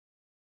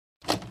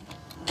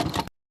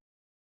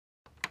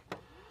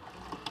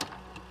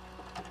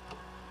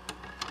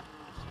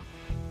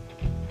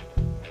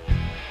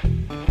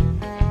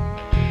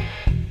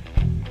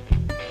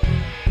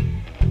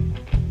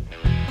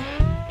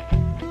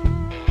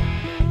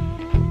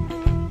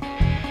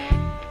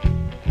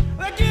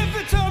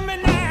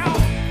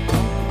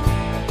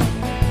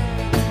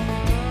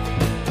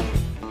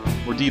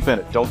deep in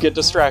it. Don't get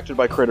distracted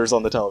by critters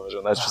on the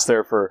television. That's just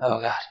there for, Oh,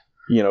 God.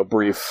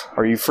 Brief.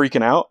 Are you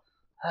freaking out?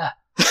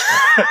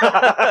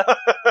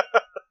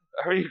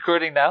 Are you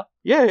recording now?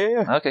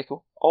 Yeah. Okay,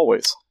 cool.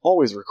 Always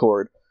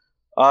record.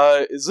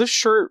 Is this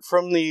shirt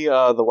from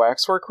the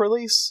Waxwork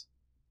release?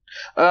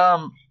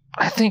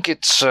 I think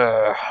it's,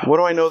 What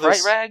do I know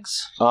this? Fright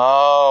Rags?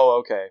 Oh,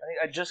 okay.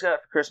 I just got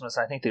it for Christmas.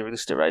 I think they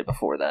released it right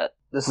before that.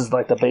 This is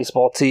like the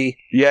baseball tee.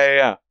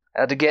 Yeah. I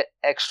had to get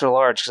extra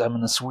large because I'm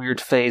in this weird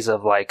phase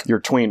of like... You're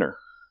a tweener.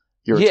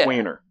 You're a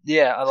tweener.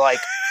 Yeah, like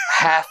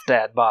half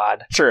dad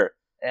bod. Sure.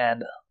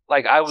 And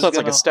like I was So it's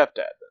like a stepdad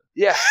then.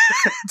 Yeah.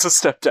 It's a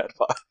stepdad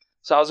bod.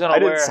 So I was going to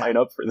wear... I didn't sign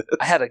up for this.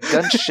 I had a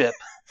Gunship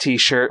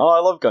t-shirt. Oh, I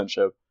love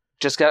Gunship.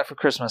 Just got it for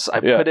Christmas. I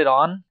put it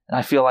on, and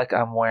I feel like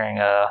I'm wearing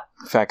a...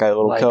 Fat guy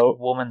little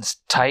coat. Woman's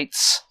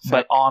tights,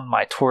 but on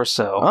my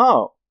torso.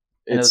 Oh.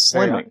 It's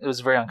slimming. It was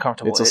very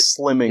uncomfortable. It's a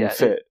slimming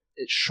fit.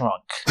 It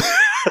shrunk.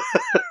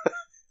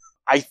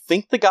 I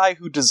think the guy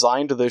who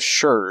designed this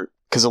shirt,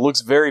 because it looks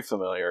very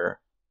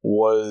familiar,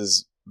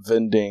 was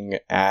vending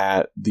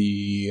at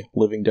the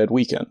Living Dead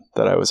weekend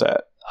that I was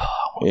at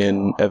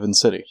in Evans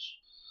City.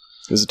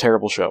 It was a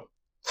terrible show.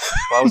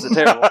 Why was it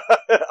terrible?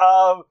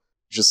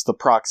 Just the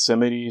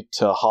proximity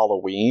to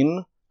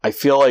Halloween. I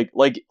feel like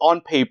on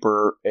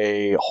paper,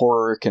 a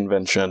horror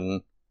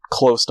convention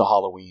close to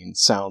Halloween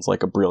sounds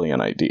like a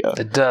brilliant idea.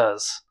 It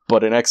does.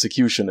 But in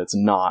execution, it's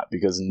not,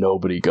 because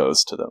nobody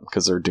goes to them,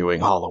 because they're doing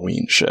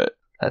Halloween shit.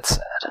 That's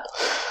sad.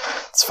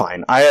 It's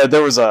fine.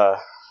 There was a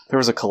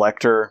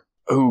collector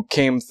who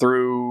came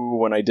through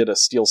when I did a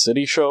Steel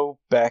City show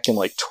back in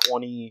like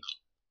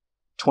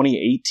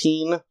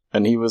 2018,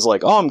 and he was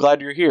like, "Oh, I'm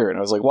glad you're here." And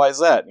I was like, "Why is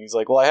that?" And he's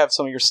like, "Well, I have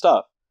some of your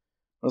stuff."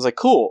 I was like,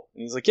 "Cool."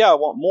 And he's like, "Yeah, I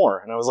want more."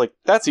 And I was like,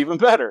 "That's even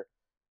better."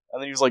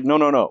 And then he was like,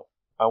 No.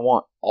 I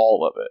want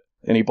all of it."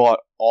 And he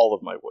bought all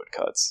of my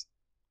woodcuts.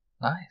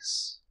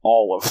 Nice.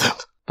 All of them.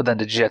 But then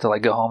did you have to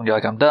like go home and you're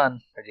like, "I'm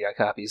done"? Or do you got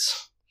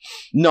copies?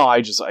 No,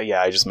 I just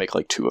make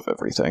like 2 of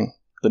everything.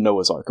 The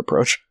Noah's Ark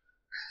approach.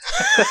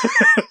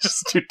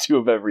 Just do 2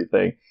 of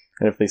everything.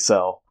 And if they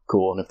sell,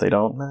 cool. And if they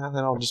don't,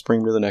 then I'll just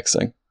bring me the next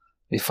thing. It'd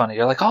be funny.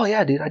 You're like, "Oh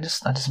yeah, dude, I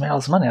just made all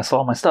this money. I sold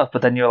all my stuff."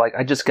 But then you're like,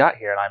 "I just got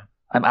here and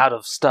I'm out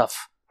of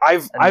stuff."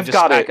 I've just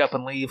got pack it. up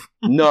and leave.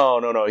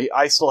 No.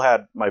 I still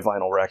had my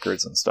vinyl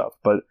records and stuff,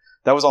 but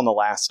that was on the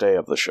last day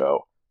of the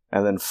show.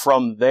 And then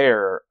from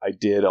there, I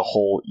did a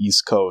whole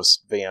East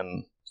Coast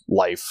van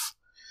life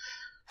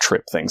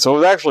trip thing.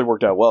 So it actually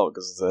worked out well,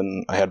 because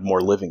then I had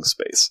more living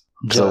space.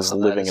 Because I was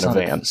living in a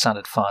van. It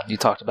sounded fun. You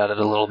talked about it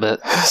a little bit.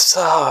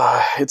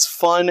 It's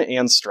fun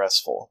and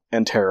stressful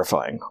and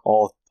terrifying,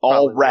 all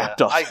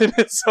wrapped up in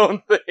its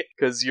own thing.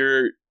 Because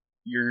you're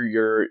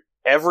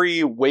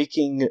every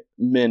waking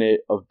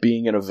minute of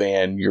being in a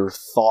van, your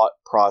thought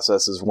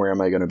process is, where am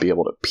I going to be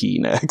able to pee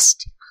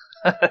next?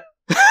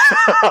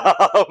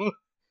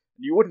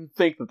 You wouldn't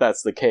think that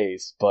that's the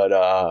case,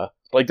 but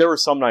like there were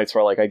some nights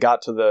where like I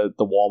got to the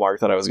Walmart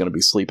that I was going to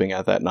be sleeping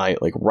at that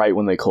night, like right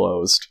when they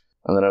closed,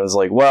 and then I was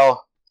like,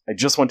 well, I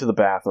just went to the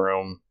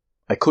bathroom.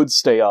 I could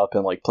stay up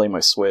and like play my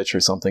Switch or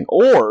something,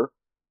 or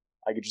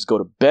I could just go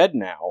to bed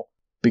now,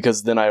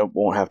 because then I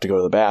won't have to go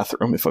to the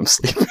bathroom if I'm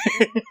sleeping.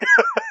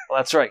 Well,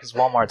 that's right, because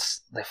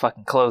Walmart's, they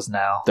fucking closed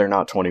now. They're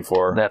not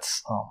 24.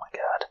 That's, oh my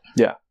god.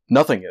 Yeah,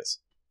 nothing is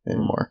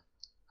anymore.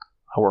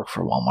 I work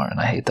for Walmart, and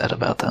I hate that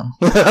about them.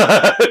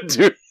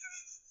 Do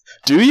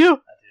you? I do.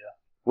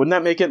 Wouldn't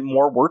that make it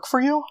more work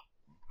for you?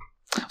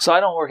 So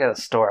I don't work at a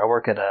store. I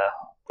work at a...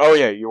 Oh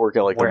yeah, you work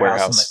at like the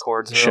warehouse,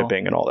 in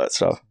shipping and all that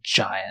stuff.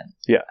 Giant.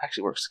 Yeah. I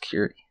actually work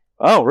security.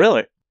 Oh,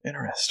 really?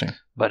 Interesting.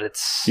 But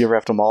it's... You ever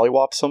have to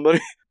mollywop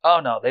somebody? Oh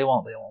no, they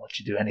won't let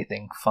you do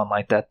anything fun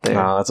like that there.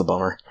 No, that's a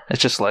bummer.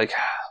 It's just like...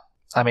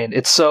 I mean,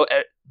 it's so...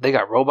 They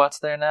got robots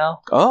there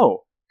now.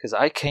 Oh. Because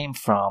I came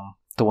from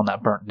the one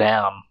that burnt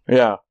down.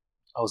 Yeah.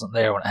 I wasn't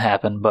there when it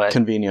happened, but...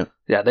 Convenient.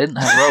 Yeah, they didn't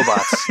have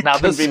robots. Now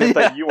Convenient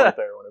that you weren't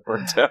there when it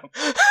burned down.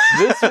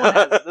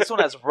 This one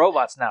has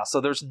robots now,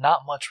 so there's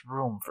not much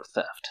room for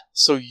theft.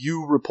 So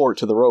you report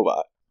to the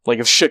robot. Like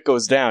if shit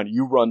goes down,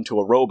 you run to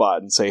a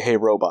robot and say, "Hey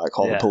robot,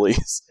 call the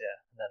police." Yeah.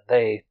 And then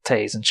they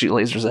tase and shoot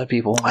lasers at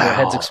people and their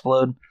heads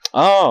explode.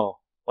 Oh.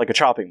 Like a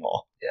chopping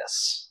mall.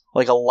 Yes.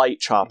 Like a light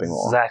chopping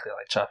mall. Exactly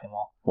like chopping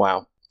mall.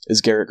 Wow. Is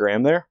Garrett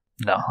Graham there?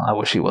 No, I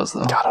wish he was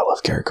though. God, I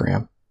love Garrett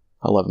Graham.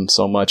 I love him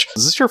so much.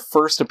 Is this your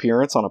first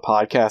appearance on a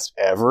podcast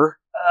ever?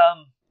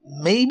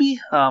 Maybe.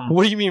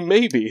 What do you mean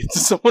maybe? Did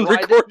someone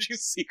record you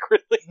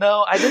secretly?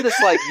 No, I did this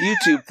like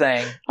YouTube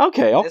thing.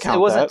 Okay, I'll count that. It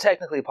wasn't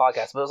technically a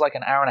podcast, but it was like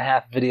an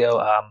hour-and-a-half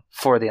video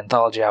for the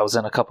anthology I was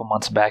in a couple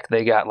months back.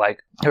 They got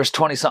like, there was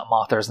 20-something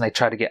authors, and they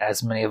tried to get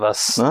as many of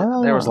us.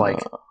 There was like...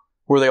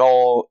 Were they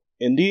all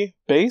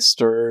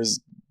indie-based, or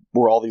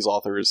were all these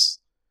authors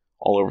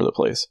all over the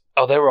place?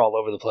 Oh, they were all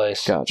over the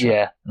place. Gotcha.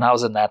 Yeah, and I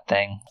was in that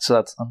thing. So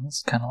that's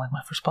kind of like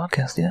my first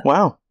podcast, yeah.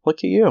 Wow, look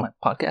at you. My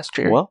podcast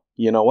chair. Well,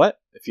 you know what?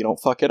 If you don't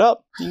fuck it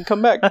up, you can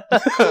come back.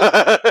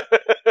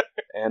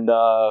 And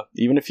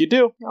even if you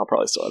do, I'll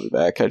probably still have you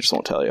back. I just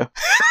won't tell you.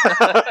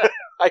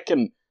 I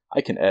can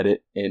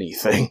edit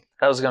anything.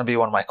 That was going to be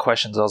one of my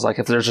questions. I was like,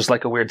 if there's just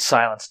like a weird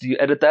silence, do you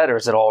edit that or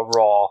is it all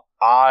raw?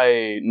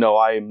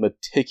 I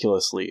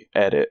meticulously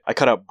edit. I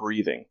cut out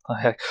breathing.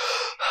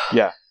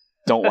 Yeah.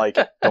 Don't like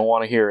it. Don't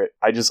want to hear it.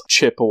 I just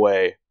chip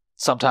away.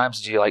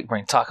 Sometimes do you like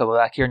bring Taco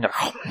back here and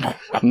you're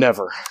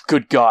Never.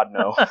 Good God,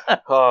 no.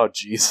 Oh,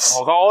 Jesus.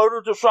 I'll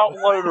edit this out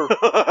later.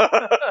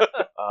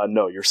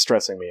 No, you're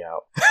stressing me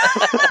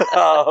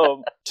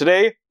out.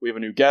 Today, we have a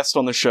new guest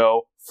on the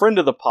show, friend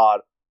of the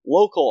pod,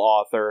 local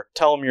author.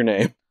 Tell him your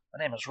name.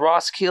 My name is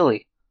Ross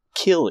Killey.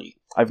 Killey.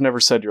 I've never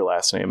said your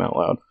last name out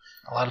loud.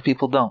 A lot of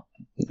people don't.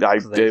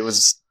 It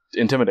was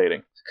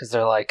intimidating. Because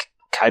they're like,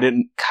 I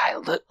didn't...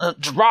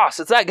 Ross,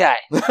 it's that guy.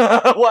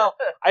 Well,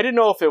 I didn't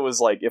know if it was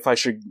like, if I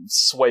should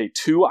sway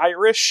too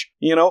Irish,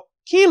 you know?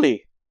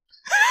 Killey.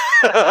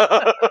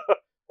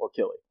 Or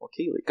Killey. Or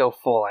Killey. Go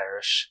full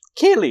Irish.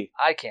 Killey.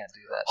 I can't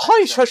do that.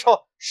 Hi,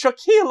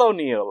 Shaquille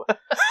O'Neal.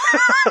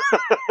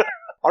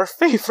 Our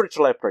favorite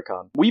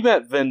leprechaun. We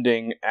met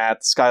vending at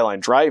the Skyline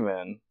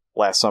Drive-In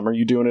last summer.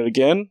 You doing it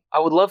again? I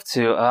would love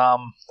to.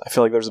 I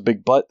feel like there's a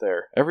big butt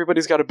there.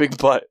 Everybody's got a big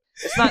butt.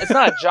 It's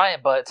not a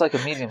giant butt. It's like a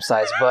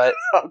medium-sized butt.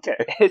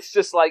 Okay. It's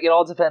just like, it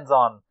all depends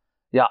on...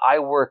 Yeah, I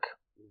work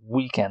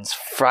weekends,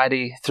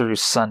 Friday through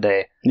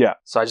Sunday. Yeah.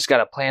 So I just got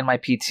to plan my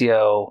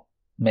PTO,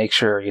 make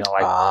sure,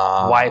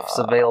 wife's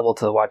available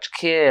to watch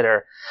kid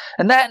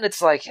and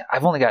it's like,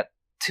 I've only got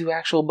 2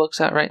 actual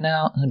books out right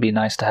now. It'd be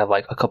nice to have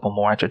like a couple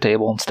more at your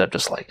table instead of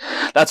just like,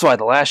 that's why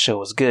the last show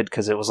was good,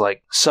 because it was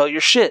like, sell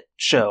your shit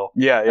show.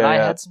 Yeah. And I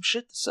had some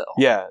shit to sell.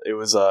 Yeah, it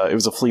was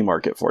a flea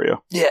market for you.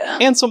 Yeah.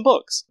 And some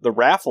books. The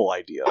raffle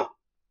idea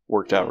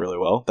worked out really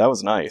well. That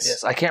was nice.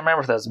 Yes, I can't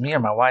remember if that was me or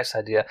my wife's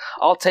idea.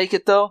 I'll take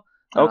it though.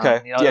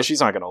 Okay. Yeah,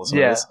 she's not going to listen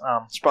to this.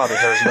 It's probably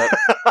hers,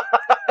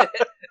 but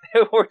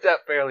it worked out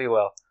fairly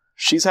well.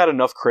 She's had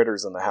enough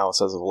critters in the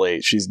house as of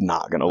late. She's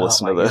not going to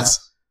listen to this.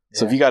 Yeah.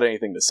 So if you got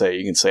anything to say,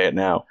 you can say it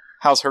now.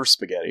 How's her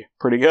spaghetti?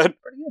 Pretty good?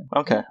 Pretty good.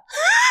 Okay.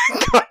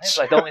 Yeah. It's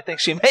like the only thing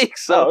she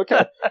makes. So. Oh,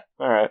 okay.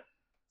 All right.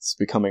 It's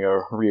becoming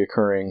a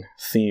reoccurring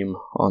theme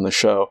on the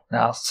show.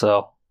 Now,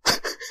 so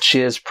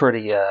she is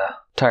pretty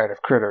tired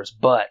of critters,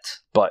 but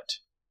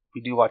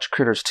we do watch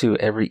Critters 2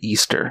 every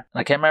Easter.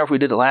 I can't remember if we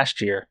did it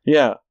last year.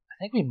 Yeah. I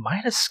think we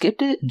might have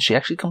skipped it, and she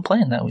actually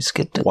complained that we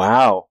skipped it.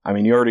 Wow. I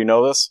mean, you already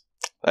know this?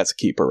 That's a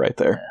keeper right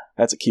there. Yeah.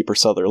 That's a keeper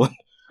Sutherland,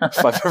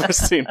 if I've ever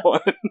seen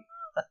one.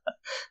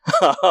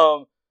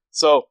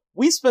 So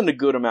we spend a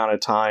good amount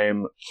of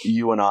time,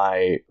 you and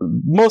I,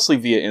 mostly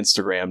via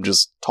Instagram,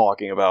 just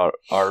talking about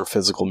our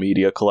physical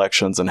media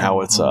collections and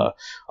how it's a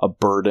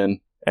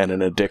burden and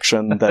an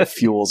addiction that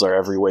fuels our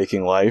every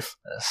waking life.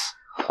 Yes.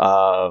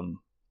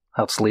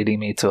 How it's leading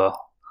me to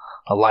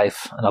a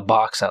life in a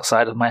box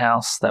outside of my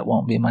house that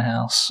won't be my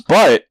house.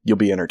 But you'll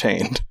be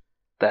entertained.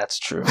 That's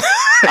true.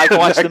 I can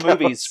watch the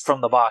movies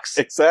from the box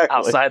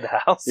outside the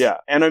house. Yeah,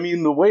 and I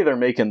mean, the way they're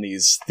making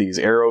these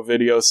Arrow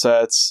video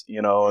sets,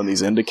 and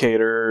these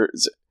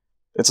indicators,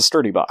 it's a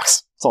sturdy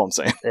box. That's all I'm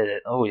saying.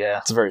 Oh, yeah.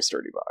 It's a very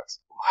sturdy box.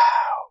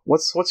 Wow.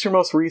 What's your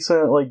most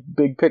recent,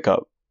 big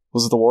pickup?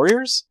 Was it the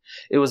Warriors?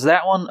 It was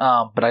that one,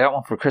 but I got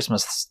one for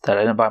Christmas that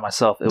I didn't buy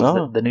myself. It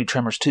was the new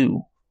Tremors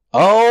 2.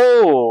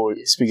 Oh,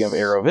 speaking of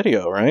Arrow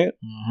video, right?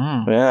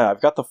 Mm-hmm. Yeah,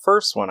 I've got the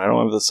first one. I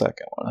don't have the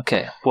second one.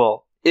 Okay,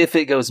 well, if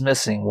it goes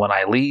missing when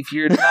I leave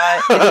here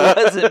tonight,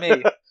 it wasn't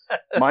me.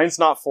 Mine's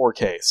not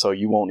 4K, so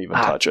you won't even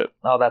touch it.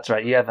 Oh, that's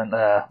right. You haven't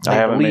I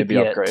haven't made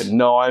the upgrade.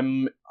 No,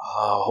 I'm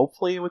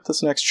hopefully with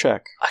this next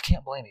check. I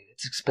can't blame you.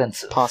 It's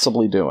expensive.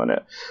 Possibly doing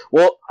it.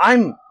 Well,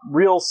 I'm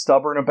real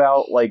stubborn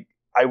about,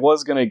 I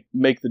was going to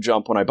make the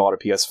jump when I bought a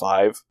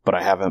PS5, but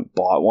I haven't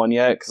bought one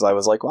yet, because I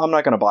was like, well, I'm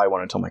not going to buy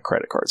one until my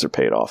credit cards are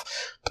paid off.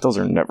 But those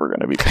are never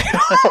going to be paid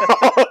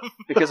off.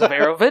 Because of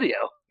Arrow Video.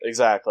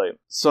 Exactly.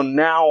 So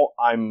now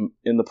I'm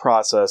in the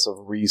process of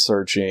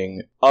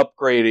researching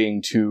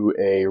upgrading to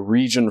a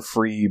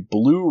region-free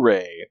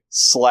Blu-ray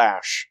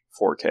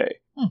 /4K.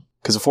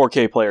 Because a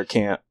 4K player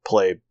can't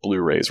play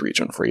Blu-rays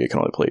region-free. It can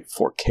only play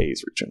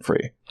 4Ks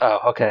region-free. Oh,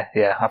 okay.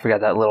 Yeah, I forgot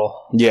that little...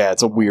 Yeah,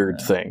 it's a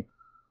weird thing.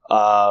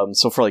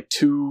 So for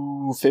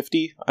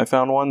 $250, I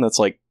found one that's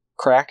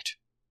cracked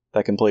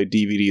that can play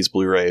DVDs,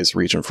 Blu-rays,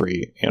 region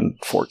free, and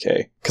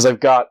 4K. Because I've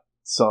got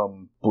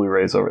some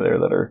Blu-rays over there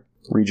that are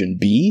region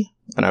B,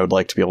 and I would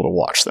like to be able to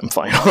watch them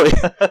finally.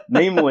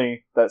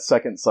 Namely, that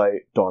second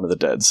sight Dawn of the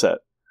Dead set.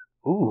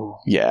 Ooh.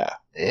 Yeah.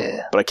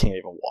 Yeah. But I can't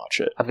even watch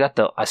it.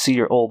 I see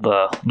your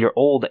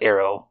old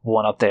Arrow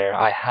one up there.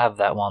 I have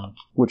that one.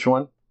 Which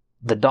one?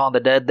 The Dawn of the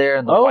Dead there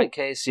in the white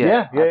case.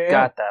 Yeah, I've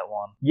got that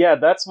one. Yeah,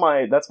 that's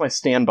my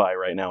standby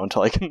right now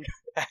until I can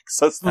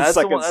access the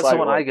second sight. That's the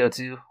one I go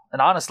to.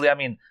 And honestly, I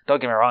mean,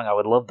 don't get me wrong, I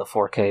would love the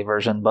 4K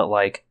version, but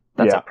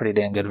that's a pretty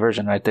damn good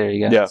version right there.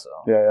 You got. Yeah, so.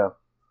 yeah.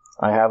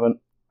 I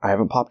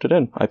haven't popped it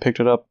in. I picked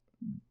it up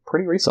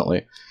pretty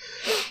recently.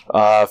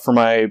 For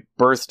my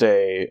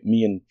birthday,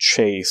 me and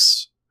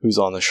Chase, who's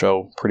on the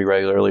show pretty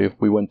regularly,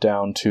 we went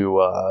down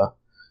to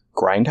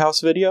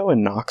Grindhouse Video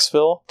in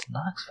Knoxville.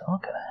 Knoxville,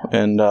 okay.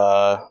 and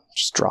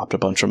just dropped a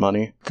bunch of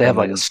money. They have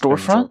like a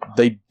storefront?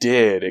 They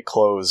did. It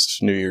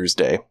closed New Year's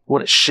Day.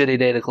 What a shitty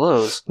day to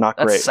close. Not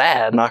great. That's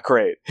sad. Not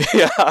great.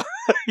 Yeah.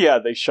 Yeah,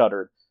 they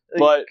shuttered.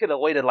 But you could have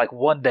waited like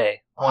one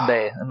day,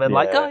 and been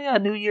like, oh yeah,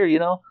 New Year, New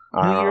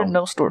Year,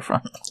 no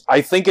storefront.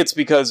 I think it's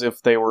because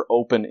if they were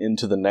open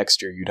into the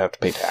next year, you'd have to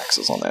pay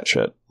taxes on that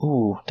shit.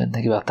 Ooh, didn't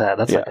think about that.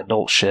 That's like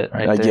adult shit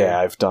right there. Yeah,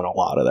 I've done a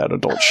lot of that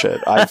adult shit.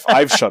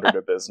 I've shuttered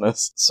a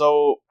business.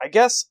 So I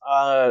guess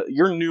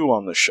you're new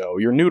on the show.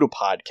 You're new to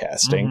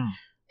podcasting. Mm-hmm.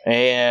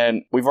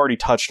 And we've already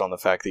touched on the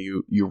fact that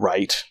you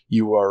write.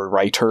 You are a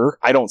writer.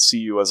 I don't see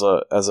you as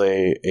a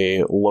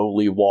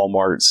lowly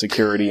Walmart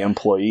security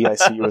employee. I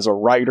see you as a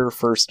writer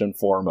first and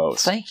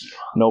foremost. Thank you.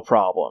 No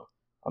problem.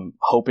 I'm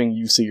hoping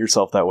you see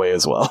yourself that way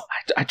as well.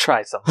 I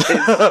try some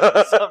days.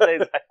 Some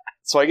days.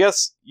 So I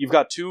guess you've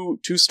got two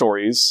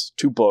stories,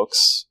 2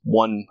 books,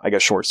 one, I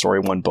guess, short story,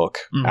 1 book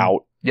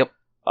out. Yep.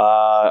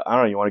 I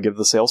don't know. You want to give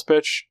the sales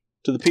pitch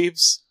to the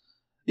peeps?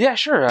 Yeah,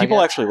 sure.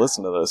 People actually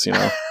listen to this,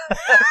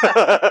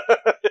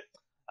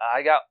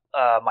 I got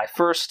my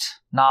first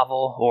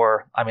novel,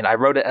 I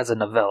wrote it as a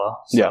novella.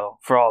 So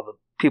for all the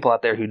people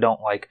out there who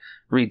don't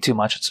read too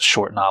much, it's a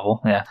short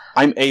novel. Yeah.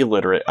 I'm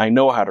illiterate. I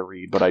know how to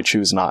read, but I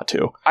choose not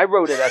to. I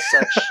wrote it as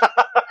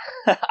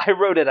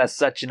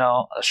such.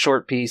 A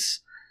short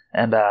piece,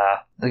 and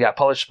it got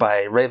published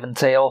by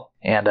Raventail,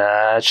 and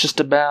it's just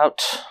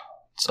about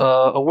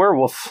a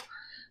werewolf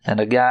and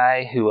a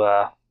guy who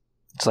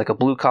it's like a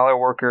blue collar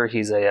worker.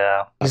 He's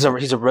a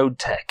road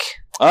tech.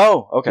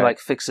 Oh, okay. He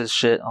fixes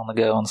shit on the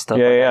go and stuff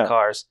like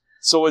cars.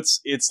 So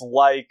it's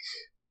like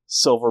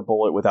Silver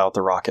Bullet without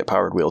the rocket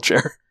powered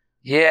wheelchair.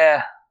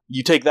 Yeah.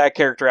 You take that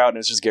character out and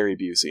it's just Gary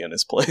Busey in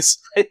his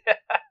place.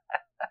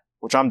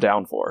 Which I'm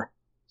down for.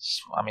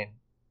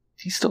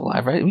 He's still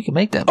alive, right? We can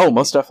make that. Oh,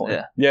 most definitely.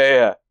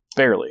 Yeah.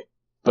 Barely.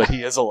 But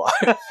he is alive.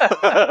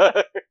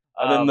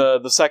 And then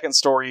the second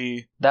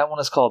story. That one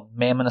is called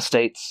Mammon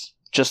Estates.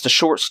 Just a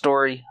short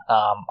story.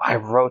 I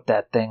wrote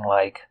that thing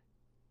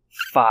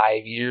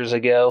 5 years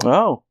ago.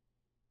 Oh.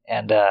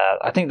 And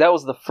I think that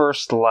was the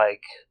first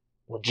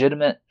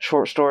legitimate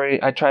short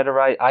story I tried to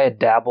write. I had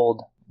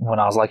dabbled when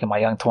I was in my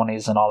young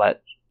 20s, and all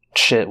that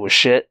shit was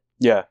shit.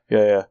 Yeah.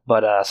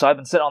 But so I've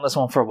been sitting on this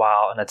one for a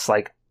while, and it's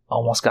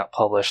almost got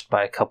published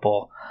by a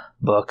couple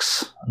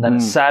books. And then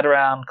it sat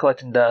around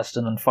collecting dust,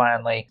 and then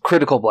finally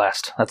Critical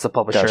Blast, that's the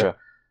publisher. Gotcha.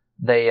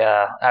 They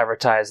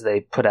advertised,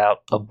 they put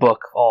out a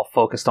book all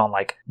focused on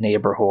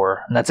neighbor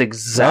horror. And that's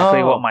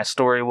exactly what my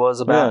story was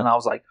about. Yeah. And I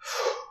was like,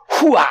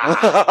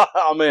 whoo-ah!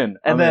 I'm in.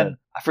 And then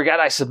I forgot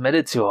I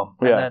submitted to them.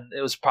 And then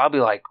it was probably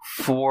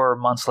 4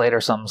 months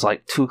later, something was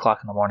 2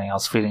 o'clock in the morning. I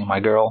was feeding my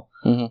girl.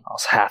 Mm-hmm. I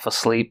was half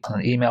asleep.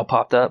 And an email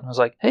popped up and I was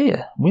like,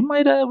 hey, we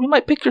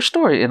might pick your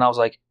story. And I was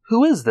like,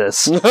 who is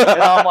this? And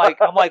I'm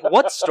like,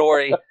 what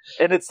story?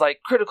 And it's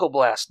Critical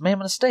Blast,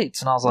 Mammon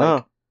Estates. And I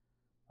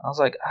was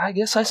like, I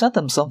guess I sent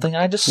them something.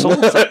 I just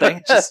sold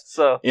something.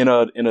 So in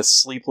a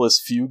sleepless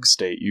fugue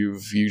state, you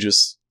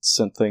just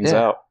sent things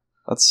out.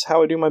 That's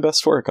how I do my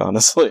best work,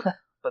 honestly.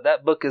 But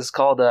that book is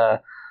called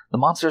The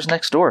Monsters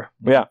Next Door.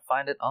 You can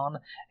find it on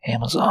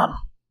Amazon.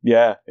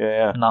 Yeah.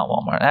 Not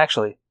Walmart.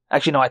 Actually,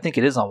 no. I think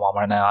it is on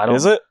Walmart now.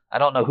 Is it? I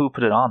don't know who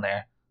put it on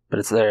there, but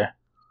it's there.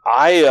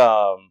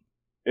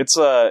 It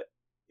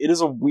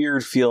is a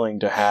weird feeling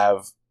to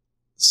have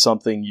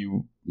something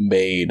you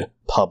made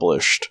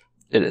published.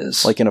 It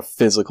is. In a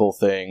physical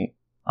thing.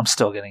 I'm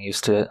still getting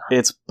used to it.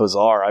 It's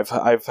bizarre.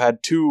 I've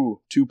had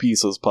two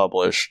pieces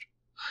published.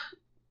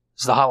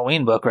 It's the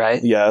Halloween book,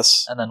 right?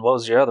 Yes. And then what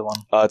was your other one?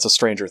 It's a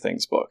Stranger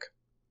Things book.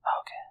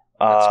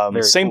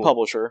 Okay. Same cool.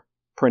 Publisher,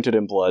 Printed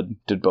in Blood,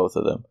 did both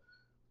of them.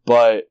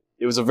 But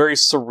it was a very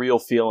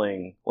surreal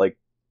feeling. I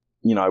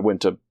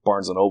went to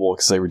Barnes & Noble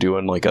because they were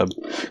doing a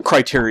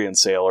Criterion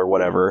sale or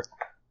whatever.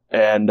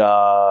 And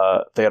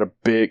they had a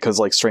big,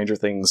 because Stranger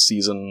Things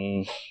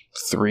season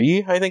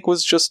 3, I think,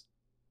 was just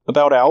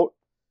about out.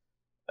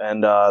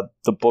 And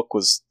the book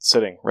was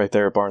sitting right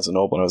there at Barnes &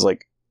 Noble. And I was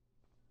like,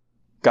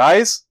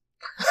 guys,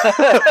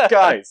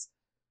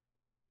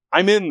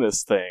 I'm in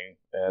this thing.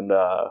 And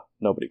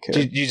nobody cared.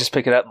 Did you just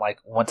pick it up and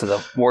went to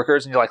the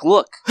workers and you're like,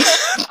 look,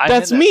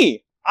 that's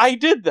me. I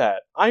did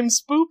that. I'm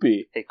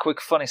spoopy. A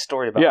quick funny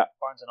story about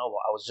Barnes & Noble.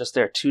 I was just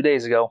there 2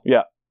 days ago.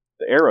 Yeah,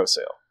 the Arrow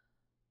sale.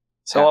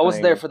 So I was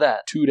there for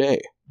that.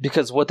 Today.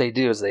 Because what they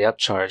do is they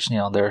upcharge,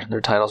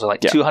 their titles are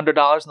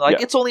 $200, and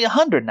they're it's only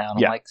 $100 now.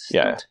 And I'm like,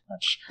 too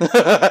much.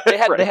 They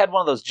had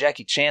one of those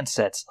Jackie Chan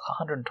sets,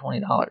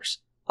 $120. I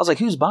was like,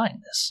 who's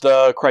buying this?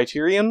 The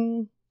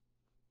Criterion?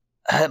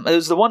 It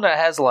was the one that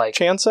has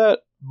Chan set?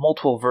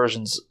 Multiple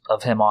versions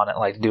of him on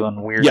it,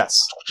 doing weird.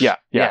 Yes. Yeah.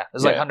 It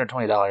was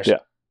 $120. Yeah.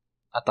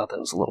 I thought that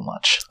was a little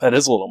much. That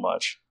is a little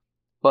much.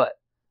 But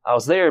I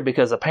was there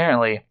because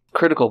apparently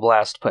Critical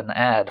Blast put an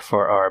ad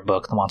for our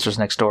book, The Monsters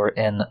Next Door,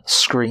 in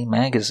Scream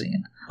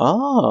magazine.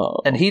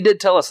 Oh. And he did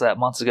tell us that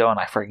months ago, and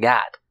I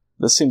forgot.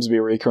 This seems to be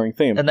a recurring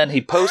theme. And then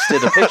he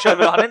posted a picture of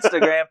it on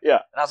Instagram. Yeah.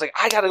 And I was like,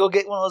 I gotta go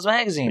get one of those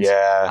magazines.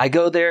 Yeah. I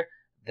go there.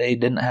 They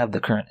didn't have the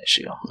current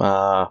issue.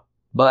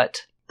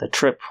 But the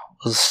trip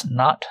was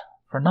not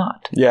for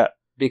naught. Yeah.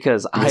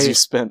 Because you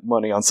spent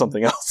money on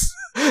something else.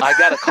 I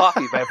got a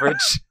coffee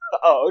beverage.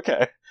 Oh,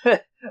 okay.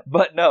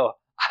 But no,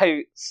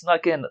 I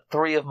snuck in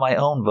 3 of my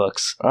own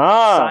books,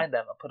 signed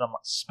them, and put them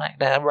smack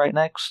dab right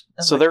next.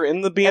 So they're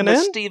in the BNN? In the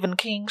Stephen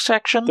King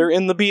section. They're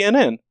in the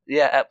BNN?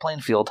 Yeah, at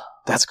Plainfield.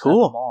 That's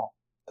cool.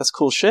 That's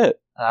cool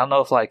shit. I don't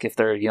know if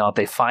they're, if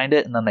they find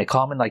it and then they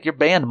call me like, you're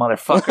banned,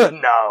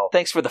 motherfucker. No.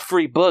 Thanks for the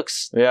free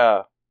books.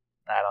 Yeah.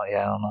 I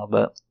don't know,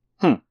 but...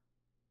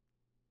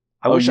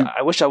 I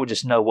wish I would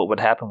just know what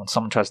would happen when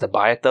someone tries to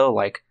buy it, though,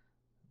 like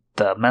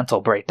the mental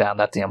breakdown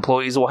that the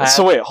employees will have.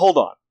 So wait, hold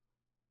on.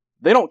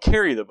 They don't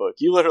carry the book.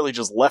 You literally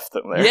just left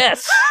them there.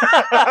 Yes!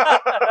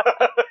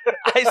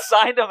 I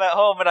signed them at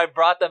home and I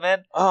brought them in.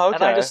 Oh, okay.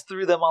 And I just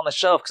threw them on the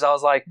shelf because I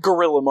was like...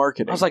 Guerrilla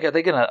marketing. I was like, are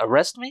they going to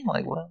arrest me?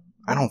 Like, what?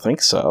 I don't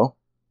think so.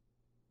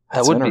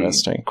 That would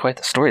be quite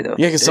the story, though.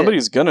 Yeah, because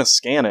somebody's going to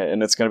scan it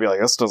and it's going to be like,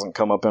 this doesn't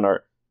come up in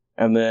our...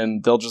 And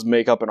then they'll just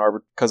make up an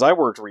because I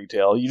worked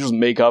retail, you just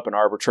make up an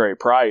arbitrary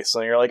price,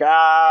 and you're like,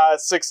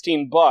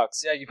 $16.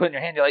 Yeah, you put in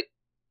your hand, you're like,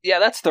 yeah,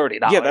 that's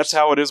 $30. Yeah, that's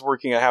how it is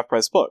working at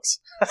half-price books.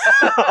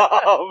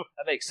 That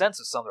makes sense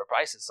with some of their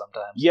prices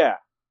sometimes. Yeah,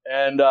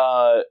 and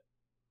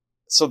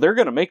so they're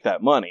going to make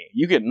that money.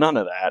 You get none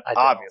of that,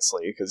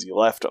 obviously, because you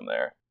left them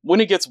there. When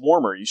it gets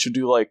warmer, you should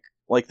do like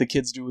the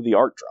kids do with the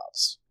art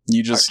drops.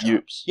 You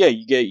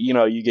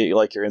get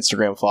like your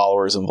Instagram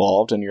followers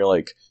involved, and you're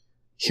like,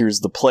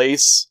 here's the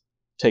place.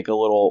 Take a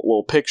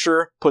little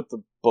picture, put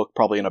the book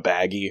probably in a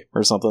baggie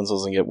or something so it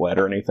doesn't get wet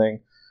or anything.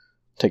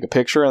 Take a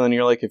picture, and then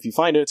you're like, if you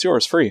find it, it's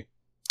yours, free.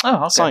 Oh,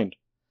 okay. Signed.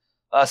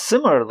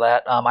 Similar to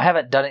that, I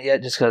haven't done it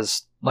yet just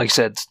because, like I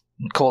said, it's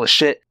cold as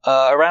shit.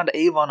 Around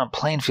Avon and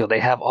Plainfield, they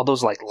have all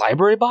those like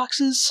library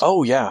boxes.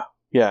 Oh, yeah.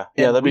 Yeah,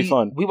 that'd be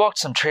fun. We walked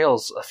some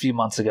trails a few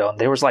months ago, and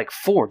there was like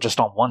 4 just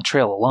on one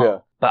trail alone. Yeah.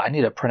 But I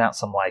need to print out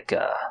some like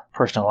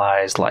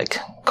personalized like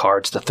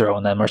cards to throw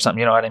in them or something.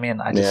 You know what I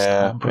mean?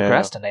 I'm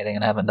procrastinating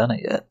and haven't done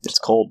it yet. It's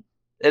cold.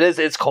 It is.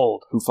 It's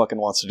cold. Who fucking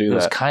wants to do that? It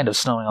was kind of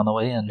snowing on the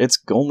way in. It's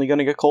only going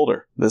to get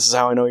colder. This is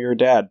how I know you're a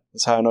dad.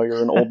 This is how I know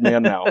you're an old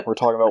man now. We're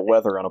talking about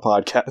weather on a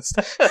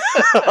podcast.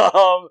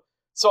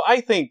 So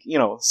I think,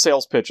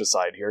 sales pitch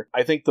aside here,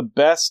 I think the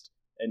best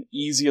and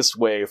easiest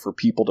way for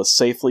people to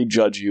safely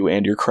judge you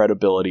and your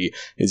credibility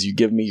is you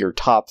give me your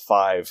top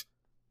 5,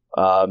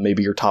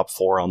 maybe your top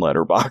 4 on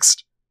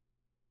Letterboxd.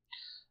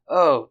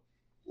 Oh,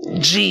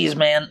 jeez,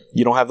 man.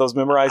 You don't have those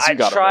memorized? You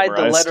got tried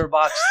the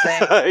Letterboxd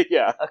thing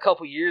yeah. a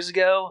couple years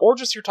ago. Or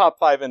just your top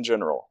 5 in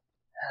general.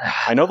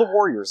 I know the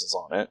Warriors is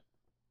on it.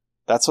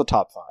 That's a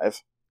top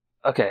 5.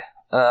 Okay.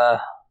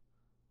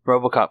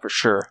 RoboCop for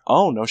sure.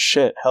 Oh, no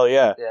shit. Hell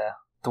yeah. Yeah.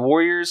 The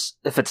Warriors,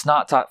 if it's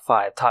not top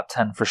 5, top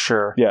 10 for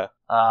sure. Yeah.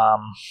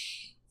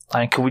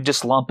 Can we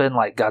just lump in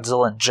like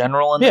Godzilla in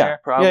general in there?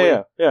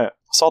 Probably. Yeah. I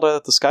saw that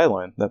at the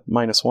Skyline. That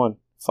 -1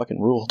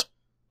 fucking ruled.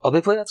 Oh,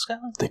 they played at the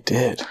Skyline? They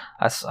did.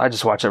 I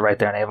just watched it right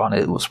there in Avon.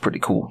 It was pretty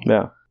cool.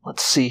 Yeah.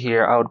 Let's see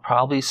here. I would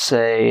probably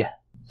say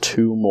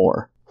 2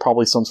 more.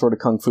 Probably some sort of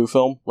kung fu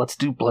film. Let's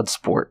do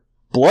Bloodsport.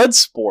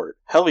 Bloodsport.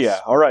 Hell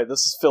yeah. All right,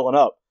 this is filling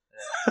up.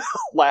 Yeah.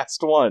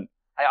 Last one.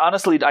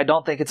 I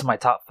don't think it's my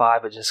top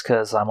 5, but just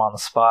because I'm on the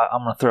spot,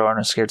 I'm going to throw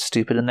Ernest Scared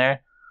Stupid in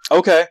there.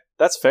 Okay,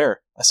 that's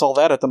fair. I saw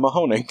that at the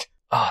Mahoning.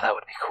 Oh, that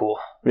would be cool.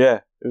 Yeah,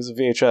 it was a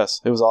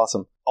VHS. It was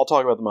awesome. I'll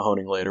talk about the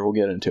Mahoning later. We'll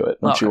get into it.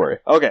 Don't you worry.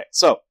 Okay,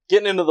 so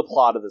getting into the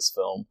plot of this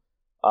film.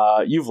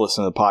 You've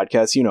listened to the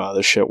podcast. You know how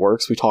this shit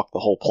works. We talk the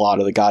whole plot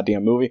of the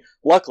goddamn movie.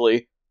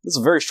 Luckily, this is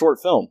a very short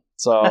film,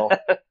 so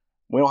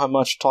we don't have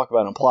much to talk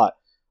about in plot.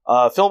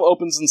 Film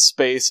opens in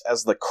space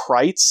as the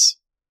Krites.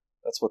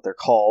 That's what they're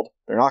called.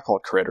 They're not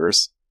called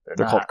critters.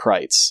 They're called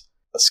Krites.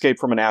 Escape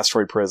from an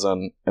asteroid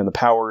prison, and the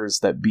powers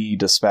that be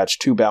dispatch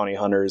 2 bounty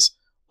hunters,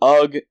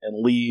 Ugg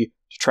and Lee,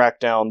 to track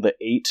down the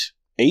eight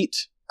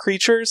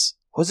creatures.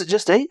 Was it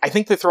just 8? I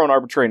think they throw an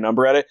arbitrary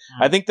number at it.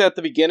 I think that at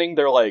the beginning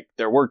they're like,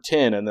 there were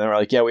 10, and they're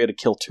like, yeah, we had to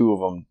kill 2 of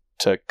them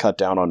to cut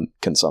down on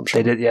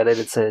consumption. They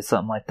did say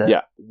something like that.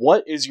 Yeah.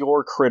 What is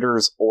your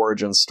Critters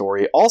origin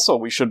story? Also,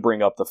 we should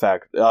bring up the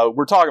fact,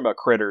 we're talking about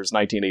Critters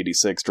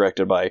 1986,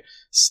 directed by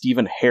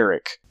Stephen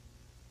Herrick.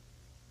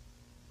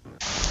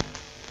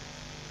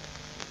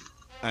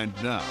 And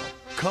now,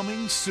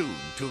 coming soon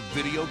to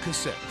video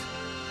cassette.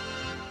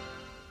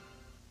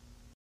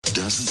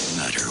 Doesn't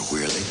matter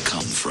where they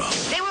come from.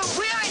 They were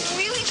wearing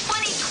really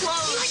funny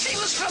clothes. Like they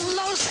was from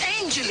Los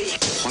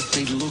Angeles. What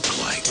they look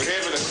like. We're here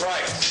for the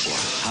Christ. Or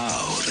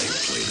how they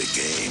play the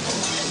game.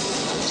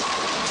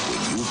 When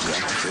you've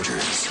got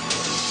critters,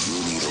 you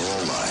need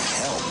all the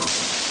help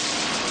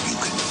you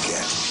can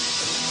get.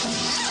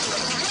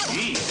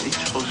 Gee, he's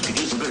supposed to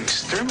be a good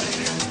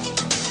exterminator.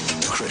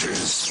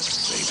 Critters,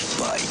 they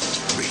bite.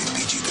 Rated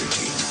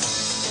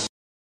PG-13.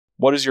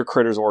 What is your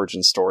Critters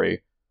origin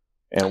story?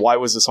 And why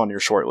was this on your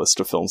short list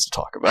of films to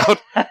talk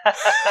about?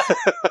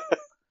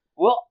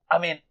 Well, I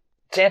mean,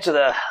 to answer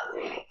the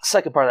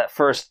second part of that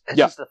first, it's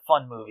just a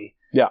fun movie.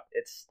 Yeah.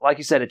 It's, like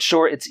you said, it's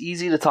short, it's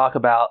easy to talk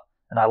about,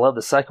 and I love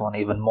the second one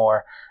even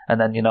more.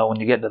 And then, when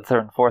you get to the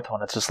third and fourth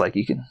one, it's just like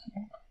you can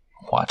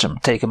watch them,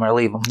 take them or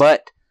leave them.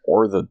 But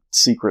or the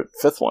secret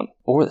 5th one,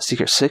 or the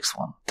secret 6th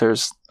one.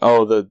 There's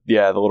the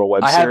little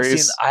web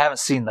series. I haven't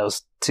seen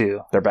those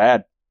two. They're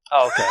bad.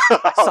 Oh, okay.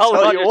 I'll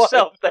tell on your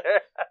shelf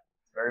there.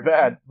 Very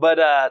bad. But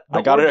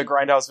I got it at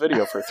Grindhouse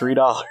Video for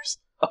 $3.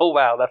 Oh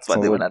wow, that's why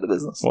they went out of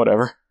business.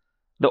 Whatever.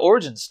 The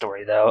origin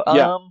story, though.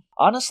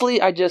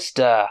 Honestly, I just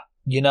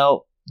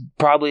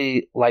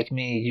probably like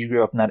me, you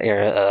grew up in that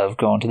era of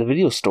going to the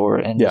video store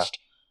and just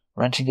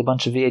renting a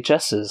bunch of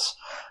VHSs,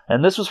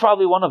 and this was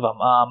probably one of them.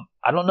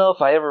 I don't know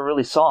if I ever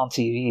really saw on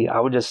TV. I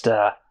would just,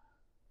 I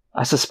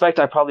suspect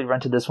I probably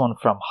rented this one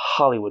from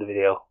Hollywood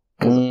Video.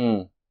 I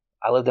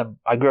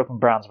grew up in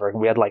Brownsburg, and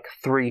we had like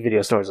 3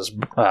 video stores. It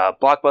was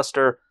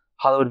Blockbuster,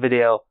 Hollywood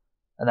Video,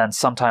 and then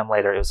sometime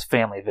later it was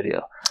Family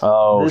Video.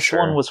 Oh, this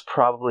one was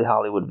probably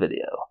Hollywood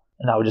Video,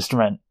 and I would just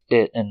rent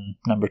it and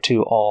number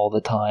 2 all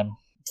the time.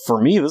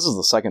 For me, this is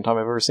the second time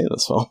I've ever seen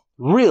this film.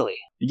 Really?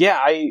 Yeah,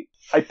 I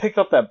picked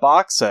up that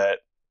box set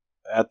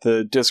at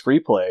the disc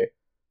replay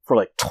for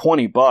like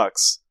 $20.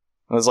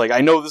 I was like,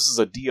 I know this is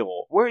a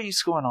deal. Where are you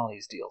scoring all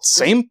these deals?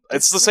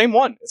 It's the same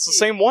one. It's the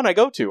same one I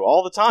go to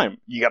all the time.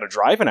 You got to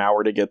drive an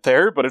hour to get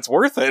there, but it's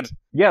worth it.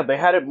 Yeah, they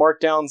had it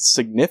marked down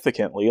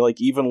significantly, like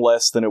even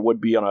less than it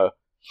would be on a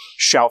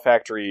Shout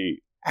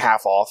Factory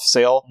half-off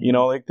sale,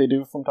 like they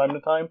do from time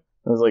to time.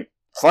 I was like,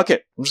 fuck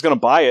it. I'm just going to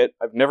buy it.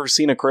 I've never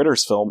seen a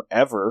Critters film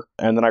ever.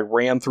 And then I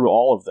ran through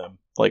all of them,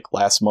 like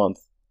last month,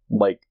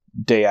 like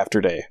day after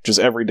day, just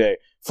every day.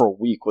 For a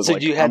week was so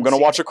like, I'm going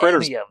to watch a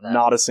Critters.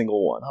 Not a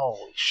single one.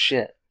 Holy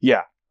shit.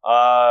 Yeah.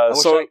 I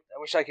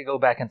wish I could go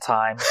back in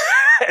time.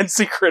 And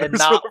see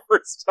Critters for the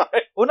first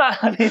time. Well,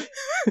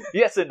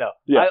 yes and no.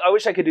 Yeah. I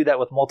wish I could do that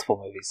with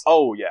multiple movies.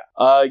 Oh,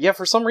 yeah. Yeah,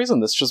 for some reason,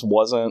 this just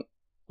wasn't,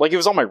 like, it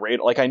was on my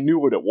radar. Like, I knew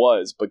what it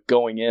was, but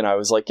going in, I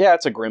was like, yeah,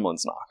 it's a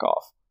Gremlins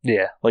knockoff.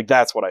 Yeah. Like,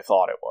 that's what I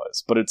thought it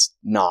was. But it's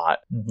not.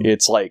 Mm-hmm.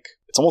 It's like,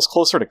 it's almost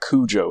closer to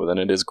Cujo than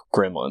it is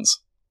Gremlins.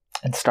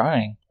 And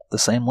starring the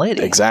same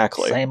lady.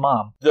 Exactly. Same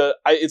mom.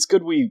 It's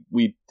good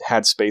we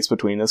had space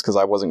between this because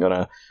I wasn't going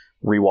to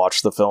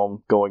rewatch the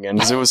film going in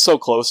because it was so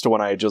close to when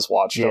I had just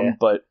watched them.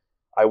 But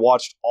I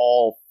watched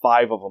all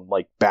 5 of them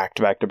like back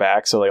to back to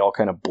back, so they all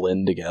kind of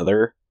blend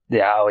together.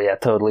 Yeah, oh yeah,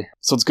 totally.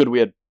 So it's good we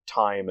had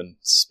time and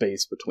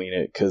space between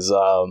it because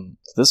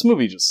this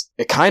movie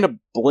it kind of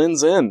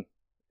blends in.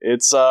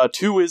 It's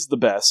 2 is the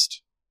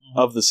best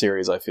of the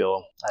series, I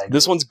feel.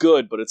 This one's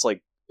good, but it's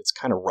like it's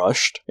kind of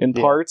rushed in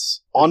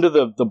parts. Onto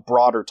the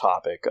broader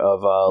topic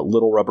of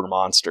Little Rubber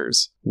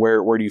Monsters.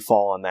 Where do you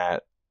fall on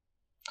that?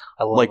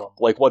 I love them.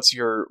 Like what's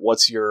your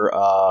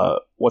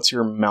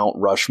Mount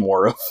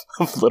Rushmore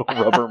of Little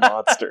Rubber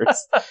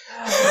Monsters?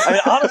 I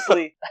mean,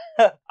 honestly,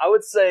 I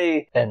would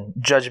say, and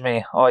judge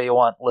me all you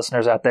want,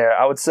 listeners out there,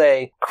 I would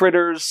say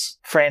Critters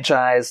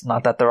franchise,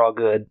 not that they're all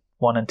good,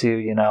 1 and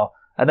 2,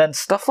 and then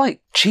stuff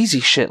like cheesy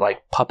shit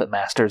like Puppet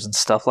Masters and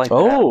stuff like that.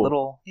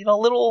 Little,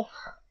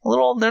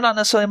 they're not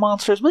necessarily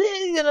monsters, but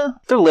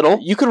they're little.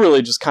 You could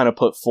really just kind of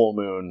put Full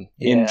Moon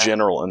in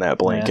general in that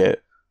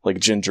blanket, like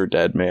Ginger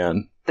Dead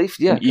Man,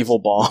 Evil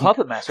Bomb.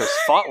 Puppet Masters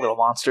fought little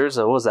monsters.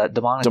 What was that?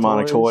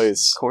 Demonic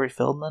Toys. Corey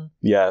Feldman.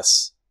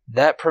 Yes,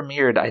 that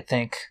premiered, I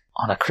think,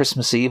 on a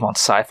Christmas Eve on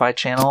Sci-Fi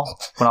Channel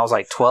when I was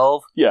like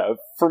 12. Yeah,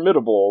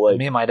 formidable. Like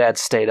me and my dad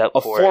stayed up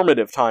for a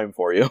formative time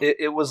for you.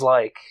 It was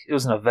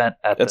an event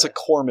at that's a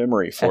core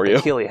memory for you.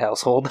 The Killey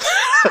household.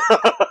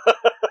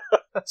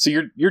 So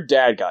your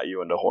dad got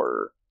you into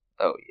horror.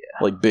 Oh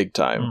yeah. Like big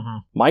time. Mm-hmm.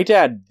 My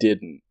dad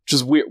didn't.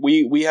 Just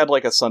we had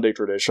like a Sunday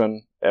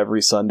tradition.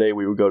 Every Sunday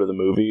we would go to the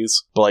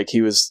movies. But like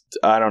he was,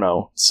 I don't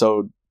know,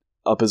 so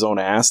up his own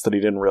ass that he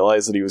didn't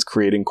realize that he was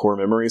creating core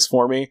memories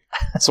for me.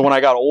 So when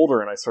I got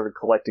older and I started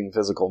collecting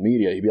physical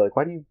media, he'd be like,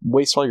 why do you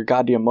waste all your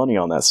goddamn money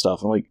on that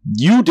stuff? I'm like,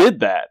 you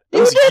did that. It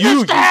was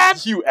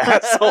you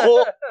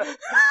asshole.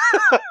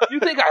 You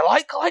think I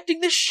like collecting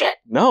this shit?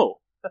 No.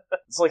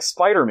 It's like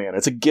Spider-Man.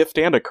 It's a gift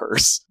and a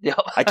curse. Yep.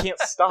 I can't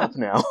stop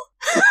now.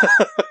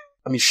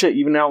 I mean, shit,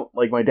 even now,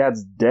 like, my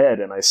dad's dead,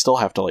 and I still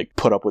have to, like,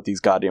 put up with these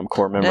goddamn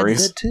core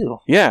memories. Dad's dead, too.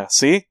 Yeah,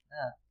 see?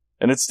 Yeah.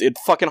 And it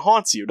fucking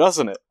haunts you,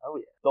 doesn't it? Oh,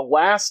 yeah. The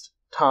last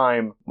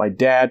time my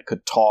dad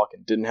could talk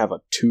and didn't have a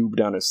tube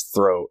down his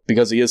throat,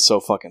 because he is so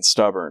fucking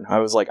stubborn, I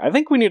was like, I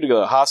think we need to go to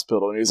the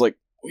hospital. And he was like,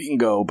 we can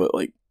go, but,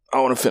 like, I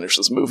want to finish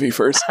this movie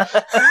first.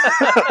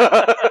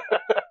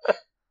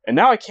 And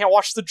now I can't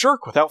watch The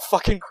Jerk without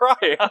fucking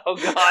crying. Oh,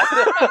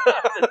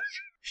 God.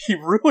 He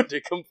ruined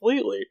it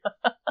completely.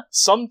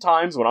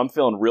 Sometimes when I'm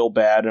feeling real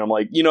bad and I'm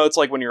like, it's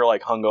like when you're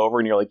like hungover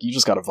and you're like, you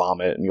just gotta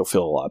vomit and you'll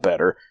feel a lot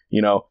better.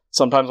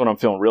 Sometimes when I'm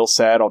feeling real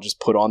sad, I'll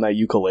just put on that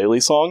ukulele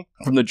song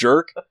from The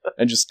Jerk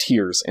and just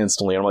tears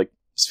instantly. And I'm like,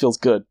 this feels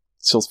good.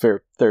 This feels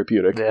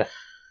therapeutic. Yeah.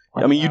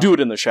 I mean, you do it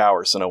in the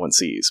shower so no one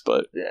sees,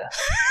 but... Yeah.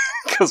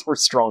 Because we're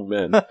strong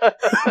men.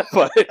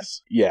 But,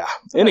 yeah.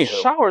 Anywho.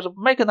 The showers are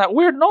making that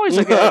weird noise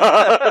again.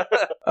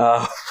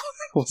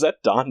 Was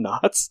that Don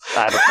Knotts?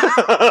 I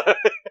don't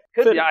know.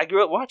 could be. I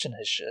grew up watching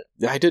his shit.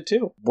 I did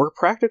too. We're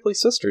practically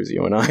sisters,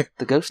 you and I.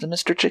 The Ghost of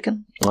Mr.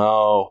 Chicken?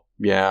 Oh,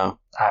 yeah.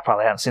 I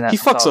probably haven't seen that. He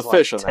since fucks I was a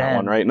fish like in that 10.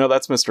 one, right? No,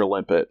 that's Mr.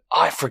 Limpet.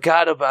 Oh, I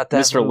forgot about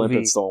that Mr. movie.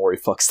 Limpet's the one where he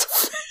fucks the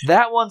fish.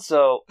 That one,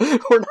 so...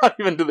 We're not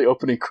even to the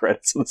opening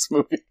credits of this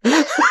movie.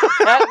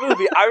 That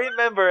movie, I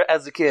remember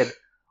as a kid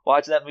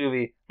watching that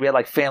movie. We had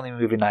like family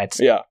movie nights.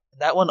 Yeah.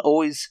 That one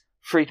always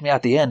freaked me out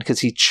at the end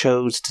because he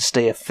chose to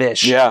stay a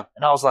fish. Yeah.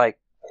 And I was like,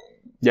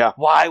 yeah.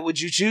 Why would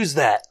you choose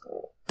that?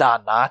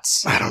 Don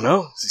Knotts. I don't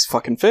know. He's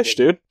fucking fish,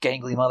 dude.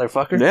 Gangly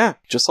motherfucker. Yeah.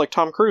 Just like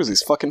Tom Cruise,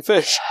 he's fucking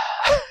fish.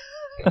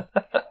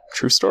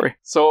 True story.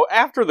 So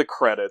after the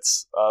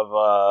credits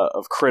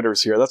of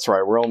Critters here, that's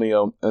right, we're only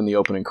in the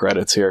opening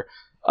credits here.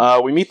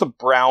 We meet the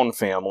Brown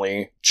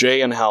family,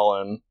 Jay and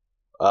Helen.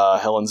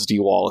 Helen's D.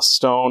 Wallace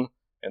Stone,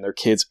 and their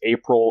kids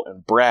April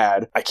and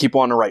Brad. I keep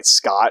wanting to write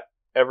Scott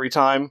every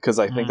time because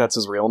I think that's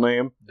his real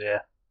name. Yeah.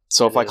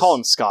 So if I call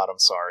him Scott, I'm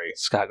sorry.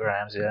 Scott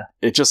Grimes, yeah.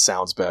 It just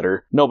sounds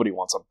better. Nobody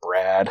wants a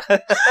Brad.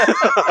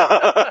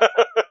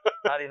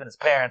 Not even his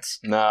parents.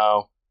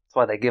 No. That's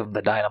why they give him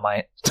the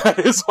dynamite. That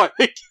is why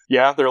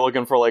yeah, they're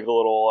looking for like a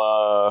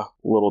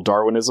little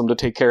Darwinism to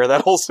take care of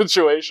that whole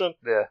situation.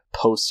 Yeah.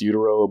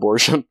 Post-utero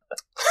abortion.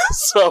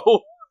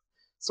 So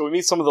we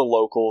meet some of the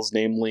locals,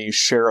 namely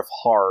Sheriff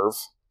Harv,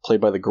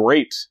 played by the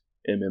great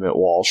Emmett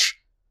Walsh,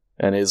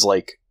 and his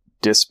like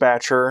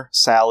dispatcher,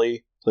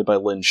 Sally, played by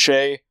Lynn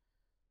Shay.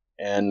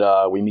 And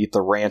we meet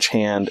the ranch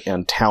hand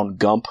and town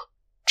gump,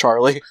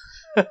 Charlie,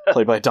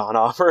 played by Don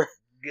Offer.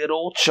 Good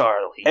old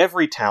Charlie.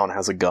 Every town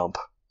has a gump,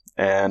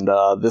 and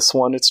this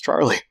one, it's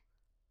Charlie.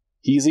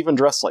 He's even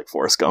dressed like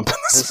Forrest Gump in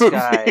this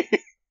movie.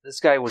 This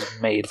guy was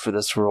made for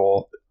this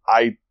role.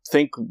 I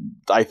think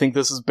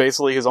this is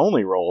basically his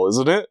only role,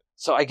 isn't it?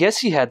 So I guess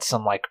he had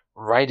some like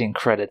writing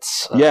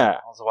credits. Yeah,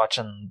 I was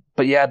watching,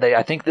 but yeah,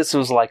 I think this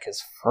was like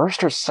his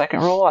first or second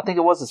role. I think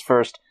it was his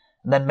first.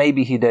 And then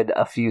maybe he did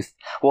a few...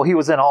 well, he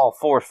was in all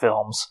 4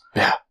 films.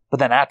 Yeah. But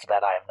then after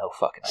that, I have no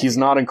fucking idea. He's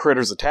not in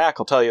Critters Attack,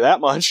 I'll tell you that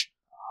much.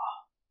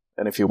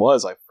 And if he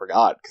was, I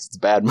forgot, because it's a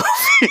bad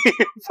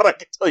movie. But I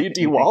can tell you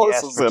D.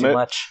 Wallace was in it.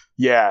 Much?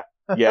 Yeah,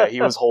 he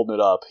was holding it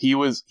up. He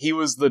was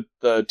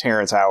the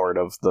Terrence Howard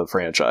of the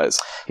franchise.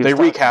 They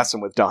recast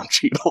him with Don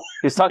Cheadle.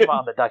 He was talking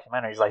about in the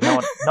documentary, he's like,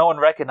 no one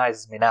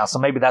recognizes me now. So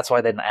maybe that's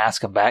why they didn't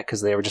ask him back,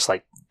 because they were just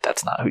like,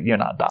 you're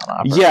not Don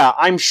Opper. Yeah,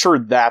 I'm sure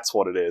that's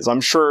what it is.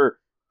 I'm sure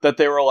that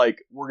they were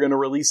like, we're going to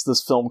release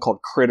this film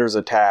called Critters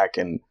Attack,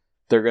 and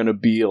they're going to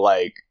be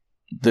like,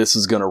 this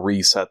is going to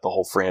reset the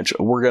whole franchise.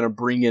 We're going to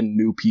bring in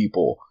new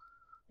people.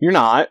 You're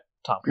not.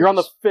 You're on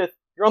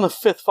the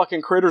fifth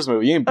fucking Critters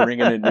movie. You ain't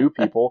bringing in new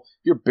people.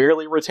 You're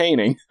barely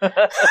retaining.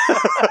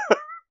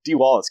 Dee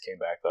Wallace came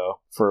back,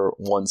 though, for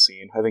one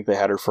scene. I think they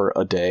had her for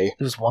a day.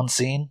 It was one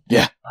scene?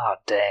 Yeah. Oh,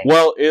 dang.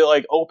 Well, it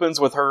like opens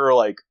with her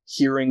like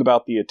hearing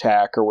about the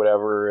attack or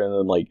whatever, and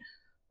then like,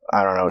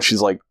 I don't know,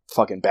 she's like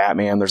fucking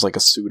Batman. There's like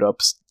a suit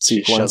up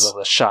sequence. She shows up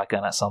with a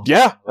shotgun at some point.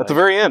 Yeah, at the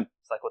very end.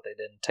 It's like what they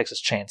did in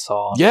Texas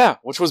Chainsaw. Yeah,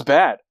 which was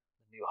bad.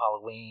 New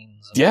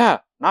Halloweens. Yeah,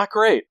 not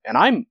great. And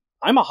I'm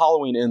a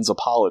Halloween Ends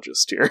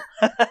apologist here.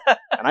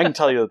 And I can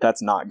tell you that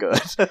that's not good.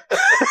 I've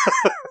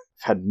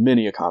had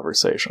many a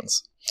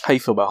conversations. How you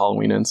feel about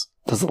Halloween Ends?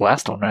 That was the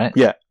last one, right?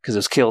 Yeah. Because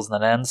there's kills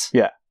and then ends?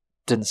 Yeah.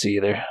 Didn't see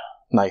either.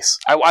 Nice.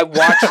 I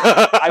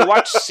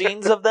watched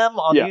scenes of them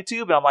on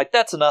YouTube, and I'm like,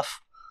 that's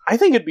enough. I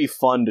think it'd be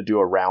fun to do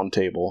a round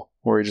table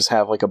where we just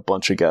have like a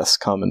bunch of guests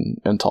come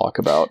and talk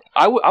about.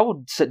 I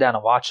would sit down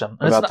and watch them.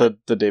 And about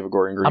the David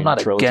Gordon Green I'm not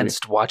trilogy.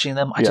 Against watching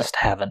them. I just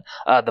haven't.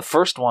 The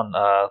first one,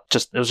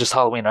 it was just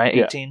Halloween, right?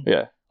 18?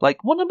 Yeah.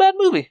 Like, wasn't a bad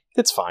movie.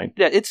 It's fine.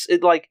 Yeah,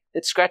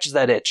 it scratches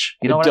that itch.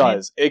 You know what I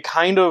mean? It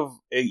does.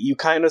 You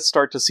kind of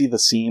start to see the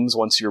seams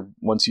once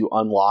you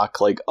unlock,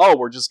 like, oh,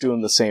 we're just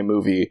doing the same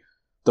movie,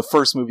 the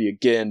first movie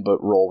again,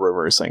 but role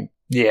reversing.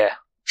 Yeah.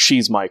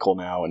 She's Michael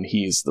now, and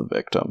he's the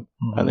victim.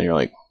 Mm-hmm. And then you're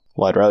like,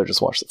 well, I'd rather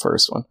just watch the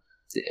first one.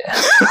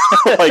 Yeah.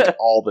 Like,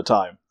 all the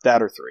time.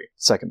 That or 3.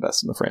 Second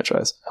best in the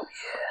franchise.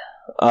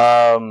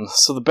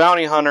 So the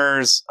bounty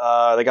hunters,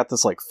 they got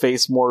this, like,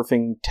 face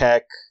morphing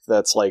tech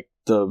that's, like,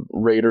 the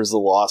Raiders of the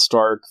Lost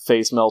Ark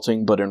face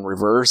melting, but in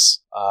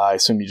reverse. I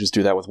assume you just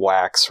do that with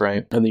wax,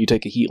 right? And then you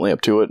take a heat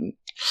lamp to it and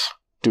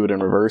do it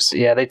in reverse.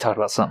 Yeah, they talked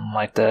about something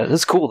like that.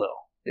 It's cool, though.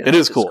 Yeah, it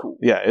is cool.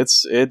 Yeah, it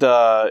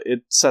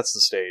sets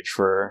the stage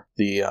for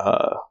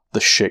the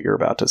shit you're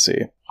about to see.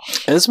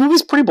 And this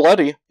movie's pretty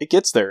bloody. It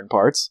gets there in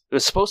parts. It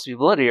was supposed to be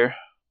bloodier.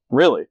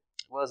 Really? It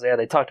was, yeah,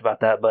 they talked about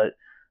that, but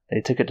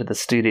they took it to the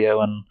studio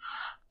and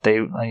they,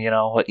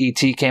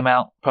 E.T. came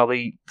out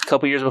probably a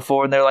couple years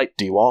before, and they're like,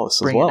 Dee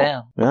Wallace as well. Bring it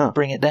down. Yeah.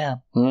 Bring it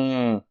down.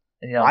 Mm.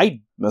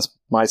 This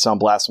might sound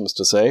blasphemous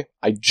to say,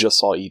 I just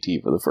saw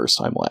E.T. for the first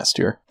time last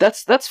year.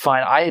 That's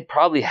fine. I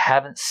probably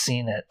haven't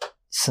seen it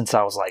since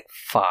I was like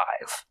 5.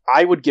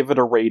 I would give it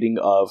a rating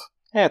of,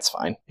 it's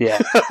fine.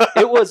 Yeah.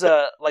 It was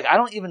I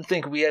don't even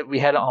think we had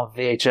it on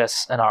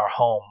VHS in our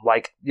home.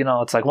 Like,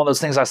 it's like one of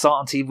those things I saw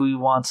on TV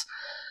once.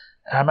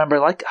 And I remember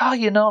like,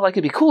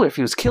 it'd be cooler if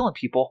he was killing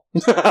people.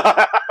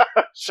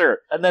 Sure.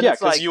 And then yeah, it's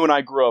because like, you and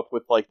I grew up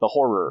with like the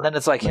horror. and then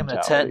it's like him in a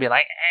mentality. tent being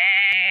like,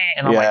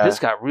 and I'm like, this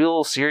got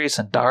real serious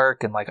and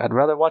dark, and like I'd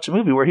rather watch a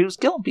movie where he was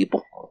killing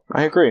people.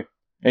 I agree.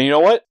 And you know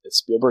what? If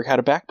Spielberg had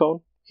a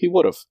backbone, he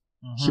would have.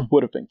 Mm-hmm. He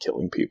would have been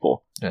killing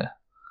people. Yeah.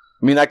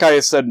 I mean, that guy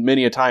has said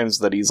many a times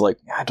that he's like,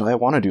 do I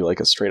want to do like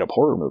a straight up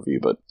horror movie?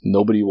 But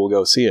nobody will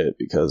go see it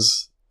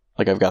because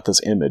like I've got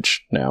this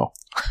image now.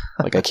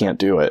 Like I can't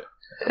do it.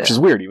 Which is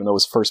weird, even though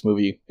his first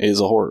movie is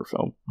a horror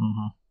film.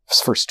 Mm-hmm. His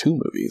first 2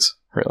 movies,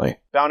 really.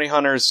 Bounty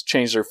hunters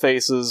change their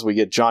faces. We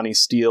get Johnny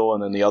Steele,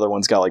 and then the other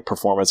one's got like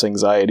performance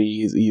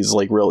anxiety. He's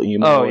like real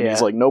emo, and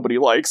he's like, nobody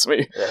likes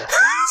me. Yeah.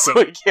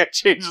 So he can't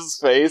change his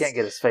face. Can't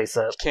get his face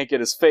up. Can't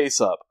get his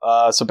face up.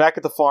 So back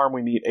at the farm,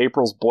 we meet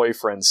April's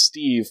boyfriend,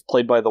 Steve,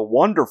 played by the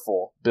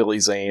wonderful Billy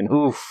Zane,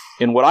 Oof.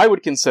 in what I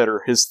would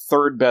consider his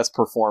 3rd best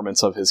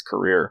performance of his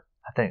career.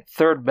 I think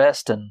 3rd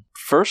best and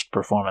first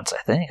performance.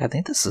 I think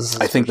this is.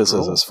 This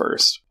is his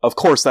first. Of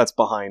course, that's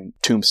behind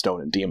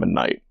Tombstone and Demon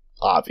Knight.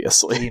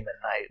 Obviously. Demon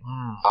Knight.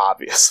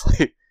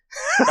 Obviously.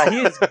 Now,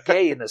 he is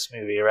gay in this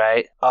movie,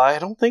 right? I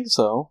don't think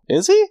so.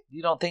 Is he?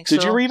 You don't think so?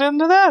 Did you read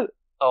into that?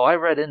 Oh, I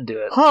read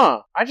into it.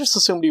 Huh. I just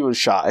assumed he was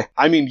shy.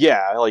 I mean,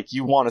 yeah, like,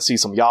 you want to see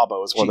some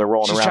yabos while they're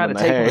rolling around in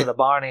the hay. She's trying to take him to the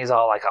barn, and he's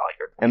all like, oh,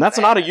 you're... And that's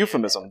not a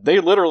euphemism. They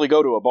literally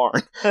go to a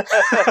barn.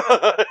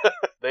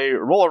 They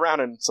roll around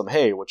in some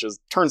hay, which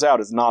turns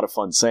out is not a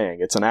fun saying.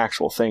 It's an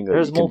actual thing that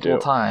There's you can multiple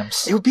do.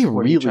 times. It would be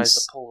where he tries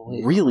to pull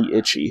away. really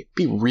itchy.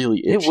 Be really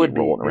itchy. It would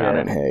be, rolling around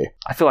in hay.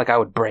 I feel like I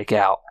would break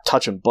out.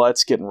 Touching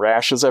butts, getting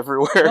rashes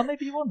everywhere. Well,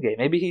 maybe he wasn't gay.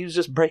 Maybe he was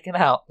just breaking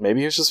out. Maybe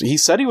he was just... He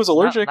said he was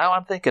allergic. Now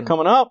I'm thinking...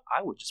 Coming up.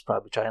 I would just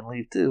probably try and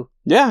leave, too.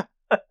 Yeah.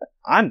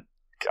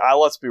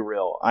 Let's be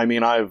real. I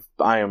mean, I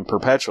am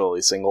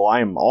perpetually single.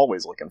 I am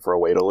always looking for a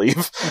way to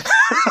leave.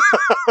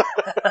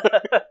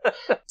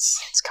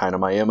 It's kind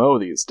of my MO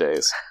these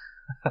days.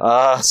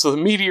 So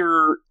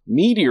the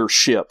meteor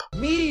ship.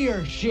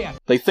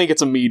 They think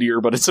it's a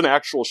meteor, but it's an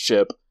actual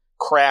ship.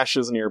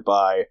 Crashes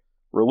nearby,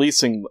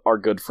 releasing our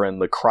good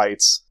friend the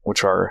Krites,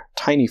 which are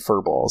tiny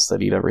furballs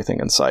that eat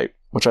everything in sight.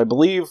 Which I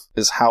believe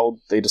is how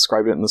they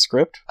described it in the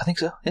script. I think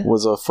so, yeah.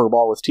 Was a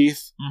furball with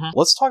teeth. Mm-hmm.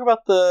 Let's talk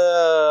about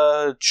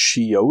the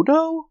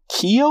Kyoto?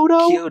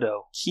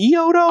 Kyoto?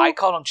 I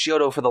called him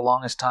Chiodo for the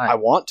longest time. I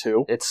want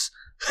to. You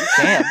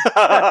can.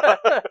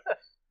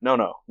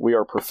 No. We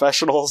are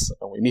professionals,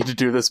 and we need to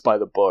do this by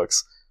the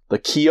books. The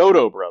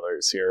Kyoto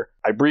brothers here.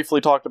 I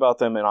briefly talked about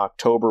them in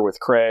October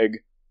with Craig,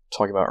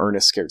 talking about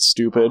Ernest Scared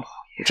Stupid,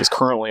 which is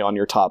currently on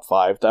your top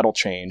 5. That'll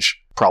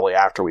change probably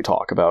after we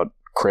talk about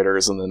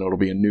Critters, and then it'll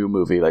be a new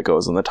movie that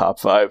goes in the top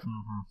 5.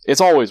 Mm-hmm. It's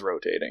always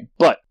rotating.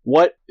 But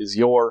what is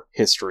your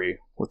history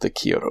with the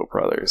Kyoto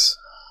brothers?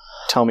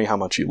 Tell me how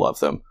much you love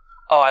them.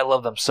 Oh, I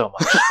love them so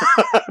much.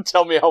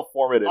 Tell me how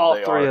formative All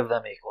they are. All 3 of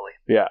them equally.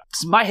 Yeah.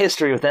 So my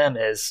history with them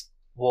is,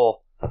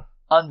 well,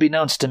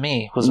 unbeknownst to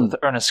me, was with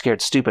Ernest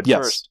Scared Stupid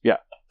first. Yeah.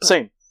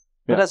 Same.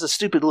 But Yeah. as a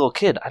stupid little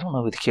kid, I don't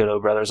know who the Kyoto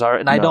brothers are,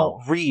 and I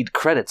don't read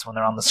credits when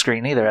they're on the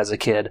screen either as a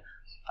kid.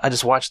 I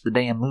just watched the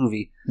damn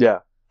movie. Yeah.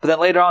 But then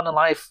later on in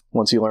life...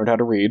 Once you learned how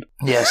to read.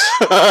 Yes.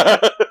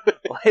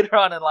 Later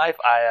on in life,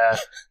 I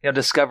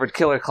discovered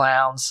Killer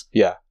Clowns.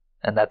 Yeah.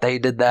 And that they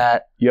did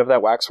that. You have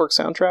that Waxworks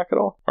soundtrack at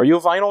all? Are you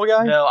a vinyl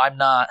guy? No, I'm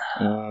not.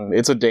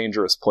 It's a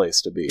dangerous place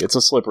to be. It's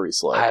a slippery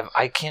slope.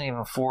 I can't even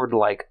afford,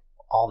 like,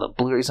 all the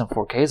Blu-rays and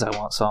 4Ks I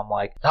want, so I'm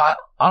like... No,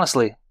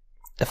 honestly,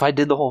 if I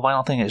did the whole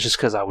vinyl thing, it's just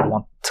because I would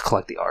want to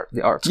collect the art.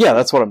 The art's yeah,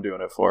 that's what I'm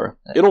doing it for.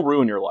 It'll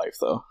ruin your life,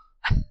 though.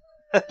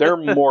 They're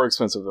more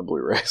expensive than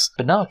Blu-rays.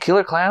 But no,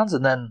 Killer Clowns,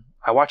 and then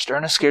I watched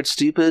Ernest Scared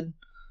Stupid.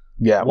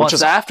 Yeah, once which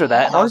is after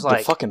that, and I was like,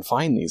 to fucking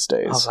find these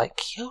days. I was like,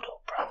 Kyoto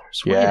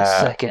Brothers. Wait a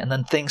second, and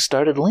then things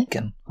started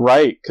linking.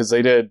 Right, because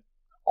they did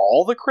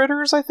all the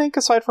Critters, I think,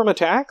 aside from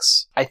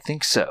Attacks. I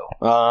think so.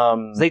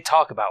 They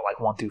talk about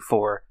like 1 through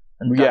 4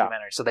 in the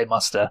documentary, so they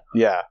must have.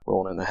 Yeah,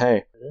 rolling in the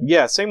hay.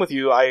 Yeah, same with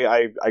you.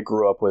 I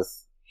grew up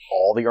with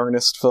all the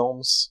Ernest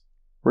films.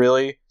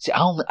 Really? See,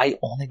 I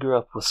only grew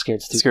up with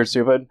Scared Stupid. Scared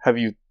Stupid. Have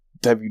you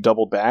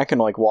doubled back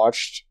and like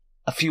watched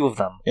a few of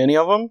them? Any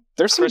of them?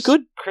 There's some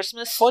good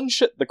Christmas fun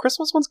shit. The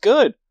Christmas one's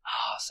good.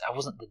 Oh, I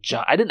wasn't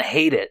I didn't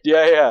hate it.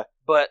 Yeah.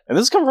 But and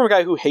this is coming from a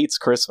guy who hates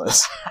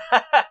Christmas.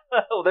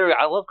 Oh, there we go.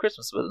 I love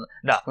Christmas, but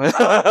no,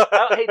 I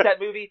don't hate that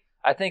movie.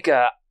 I think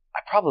I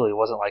probably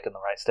wasn't like in the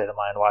right state of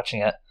mind watching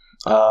it.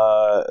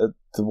 The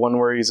one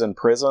where he's in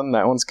prison,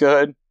 that one's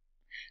good.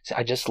 See,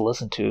 I just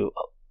listened to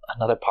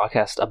another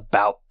podcast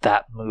about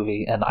that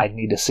movie, and I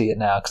need to see it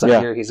now because I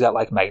hear he's got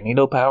like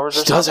Magneto powers.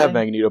 He does have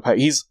Magneto powers.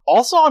 He's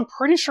also, I'm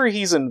pretty sure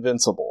he's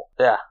invincible.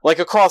 Yeah, like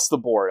across the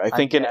board. I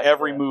think in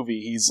every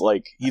movie he's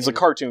a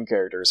cartoon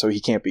character, so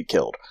he can't be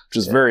killed, which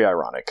is very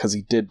ironic because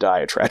he did die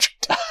a tragic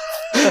death.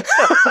 That's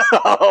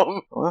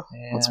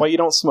why you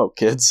don't smoke,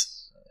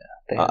 kids.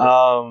 They had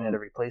to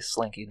replace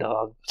Slinky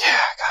Dog. Yeah,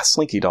 God,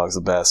 Slinky Dog's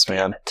the best,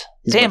 man.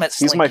 Damn it,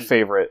 he's my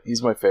favorite.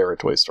 He's my favorite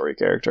Toy Story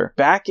character.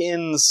 Back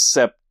in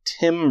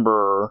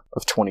September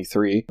of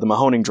 23, the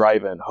Mahoning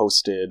Drive-In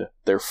hosted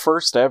their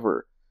first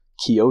ever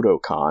Kyoto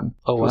Con.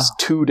 Oh, wow. It was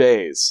 2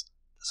 days.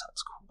 That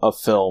sounds cool. of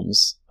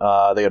films.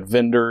 They had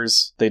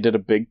vendors. They did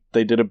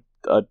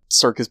a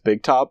circus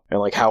big top and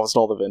like housed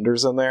all the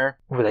vendors in there.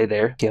 Were they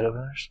there? Kyoto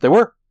vendors? They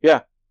were,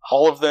 yeah.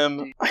 All of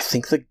them. I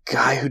think the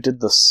guy who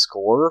did the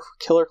score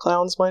for Killer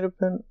Clowns might have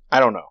been. I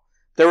don't know.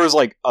 There was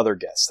like other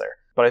guests there,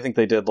 but I think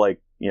they did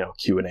like, you know,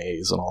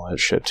 Q&As and all that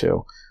shit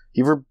too.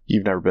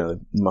 You've never been to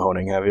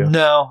Mahoning, have you?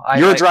 No.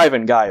 You're a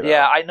drive-in guy, though.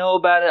 Yeah, I know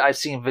about it. I've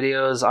seen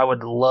videos. I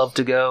would love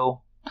to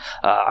go.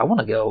 I want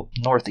to go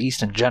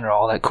Northeast in general.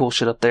 All that cool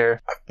shit up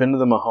there. I've been to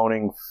the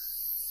Mahoning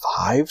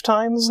 5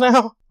 times now.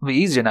 It'll be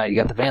easier now. You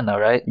got the van, though,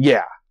 right?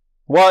 Yeah.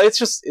 Well,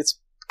 it's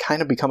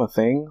kind of become a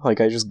thing. Like,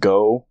 I just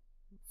go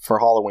for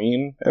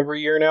Halloween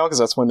every year now, because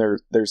that's when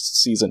their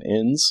season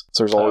ends.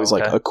 So there's always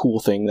like a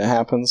cool thing that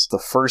happens. The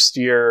first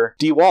year,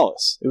 D.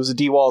 Wallace. It was a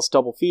D. Wallace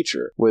double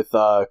feature with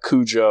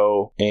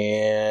Cujo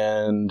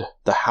and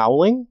The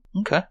Howling.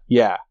 Okay.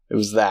 Yeah, it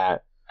was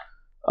that.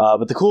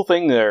 But the cool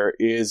thing there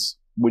is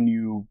when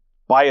you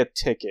buy a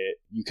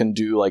ticket, you can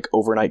do like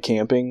overnight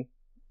camping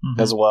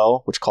as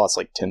well, which costs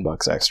like $10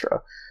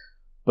 extra.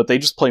 But they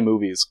just play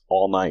movies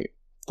all night.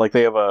 Like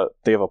they have a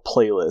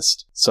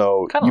playlist,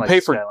 so kinda you like pay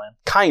for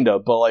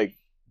Skyline. but like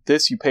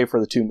this, you pay for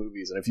the 2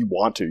 movies, and if you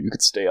want to, you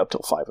could stay up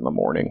till 5 a.m.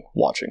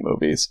 watching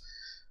movies.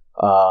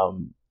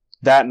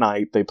 That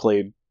night they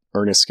played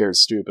Ernest Scared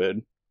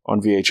Stupid on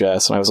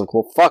VHS, and I was like,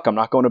 "Well, fuck, I'm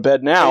not going to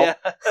bed now." Yeah.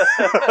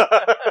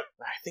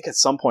 I think at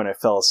some point I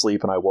fell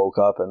asleep and I woke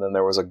up, and then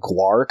there was a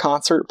Guar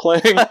concert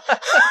playing.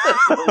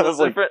 I was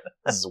like,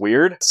 "This is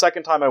weird."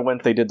 Second time I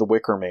went, they did the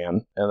Wicker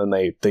Man, and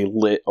then they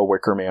lit a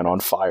Wicker Man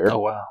on fire. Oh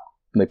wow.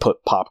 And they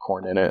put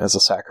popcorn in it as a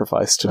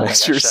sacrifice to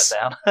next year's.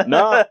 Shut down.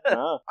 No.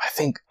 I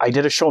think I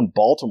did a show in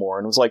Baltimore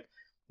and it was like,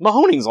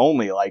 Mahoning's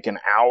only like an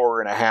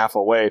hour and a half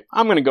away.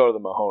 I'm going to go to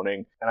the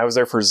Mahoning. And I was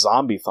there for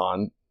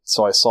Zombie-thon.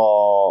 So I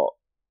saw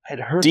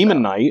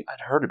Demon Knight. I'd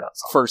heard about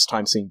something. First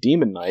time seeing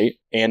Demon Knight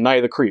and Night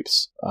of the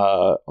Creeps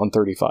on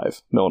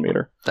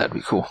 35mm. That'd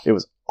be cool. It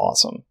was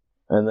awesome.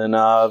 And then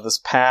this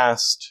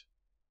past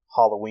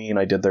Halloween,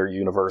 I did their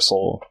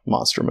Universal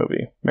Monster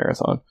Movie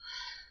Marathon,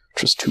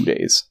 which was 2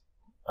 days.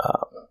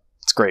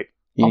 It's great.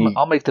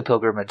 I'll make the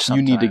pilgrimage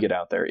sometime. You need to get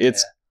out there.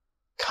 It's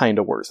kind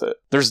of worth it.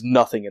 There's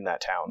nothing in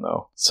that town,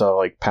 though. So,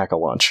 like, pack a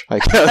lunch, I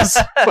guess.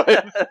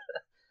 But,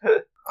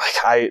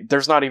 like,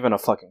 there's not even a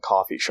fucking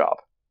coffee shop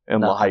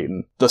in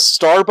Laheyton. The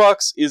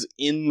Starbucks is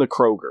in the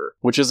Kroger,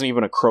 which isn't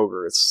even a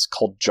Kroger. It's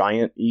called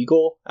Giant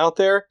Eagle out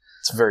there.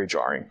 It's very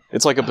jarring.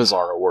 It's like a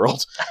Bizarro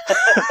world.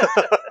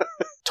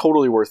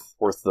 Totally worth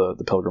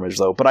the pilgrimage,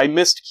 though. But I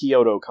missed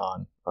Kyoto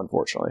Con,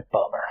 unfortunately.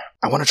 Bummer.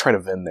 I want to try to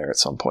Vin there at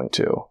some point,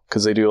 too.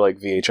 Because they do, like,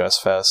 VHS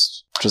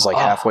Fest, which is, like,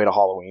 halfway to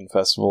Halloween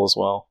Festival as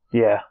well.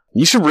 Yeah.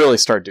 You should really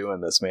start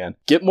doing this, man.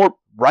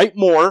 Write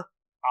more.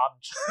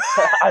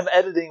 I'm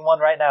editing one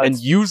right now. And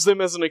use them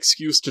as an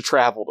excuse to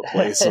travel to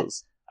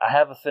places. I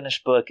have a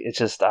finished book. It's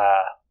just,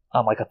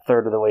 I'm like a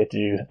third of the way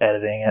through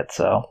editing it,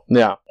 so.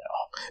 Yeah.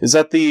 Is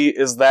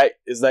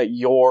that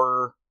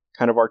your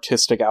kind of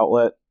artistic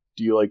outlet?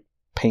 Do you, like,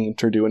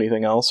 paint or do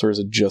anything else, or is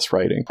it just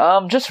writing?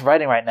 Just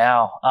writing right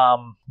now.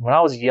 When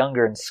I was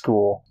younger in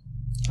school,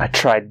 I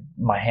tried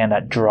my hand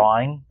at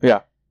drawing.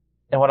 Yeah.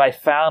 And what I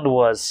found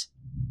was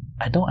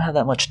I don't have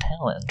that much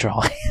talent in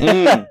drawing.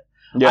 Yeah.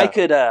 I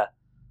could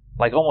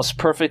like almost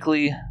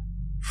perfectly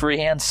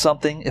freehand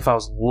something if I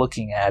was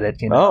looking at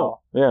it, you know. Oh,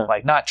 yeah.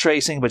 Like not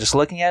tracing, but just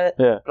looking at it.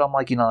 Yeah. But I'm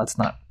like, that's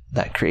not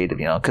that creative,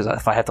 because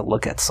if I have to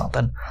look at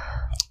something.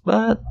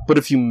 But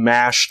if you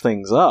mash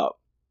things up,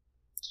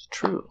 it's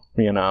true.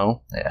 Yeah.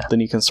 Then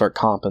you can start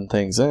comping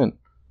things in.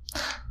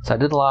 So I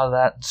did a lot of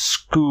that in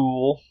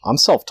school. I'm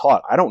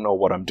self-taught. I don't know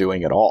what I'm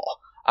doing at all.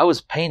 I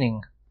was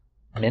painting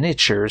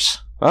miniatures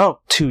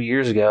 2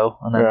 years ago,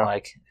 and then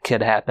like a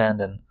kid happened,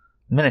 and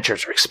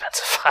miniatures are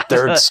expensive.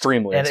 They're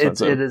extremely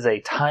expensive. And it is a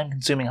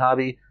time-consuming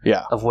hobby,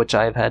 of which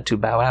I have had to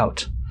bow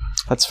out.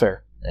 That's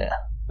fair. Yeah.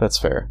 That's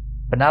fair.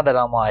 But now that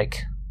I'm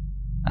like,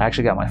 I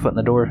actually got my foot in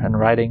the door and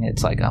writing,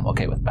 it's like I'm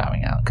okay with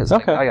bowing out, because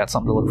I got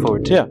something to look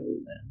forward to. Yeah.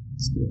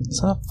 Is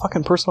that a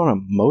fucking person on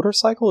a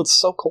motorcycle? It's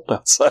so cold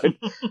outside.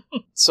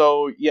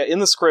 So, yeah, in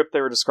the script,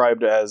 they were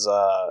described as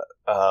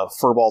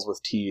furballs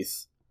with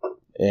teeth.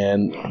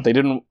 And they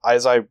didn't,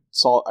 as I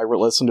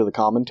listened to the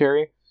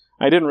commentary,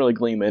 I didn't really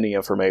glean any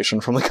information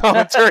from the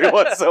commentary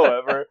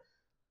whatsoever.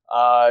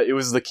 It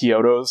was the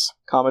Kyoto's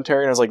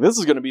commentary, and I was like, this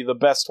is going to be the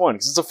best one,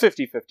 because it's a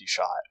 50-50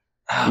 shot.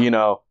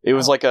 It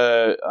was like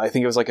I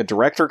think it was like a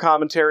director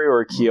commentary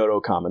or a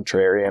Kyoto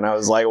commentary, and I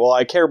was like, well,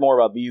 I care more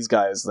about these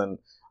guys than...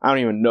 I don't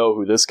even know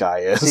who this guy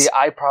is. See,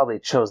 I probably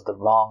chose the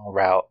wrong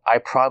route. I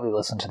probably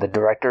listened to the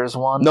director's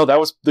one. No, that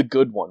was the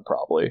good one,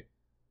 probably.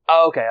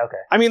 Oh, okay.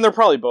 I mean, they're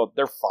probably both...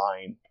 They're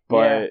fine, but...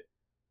 Yeah.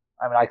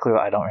 I mean,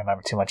 I don't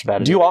remember too much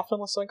about it. Do you often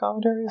listen to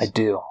commentaries? I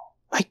do.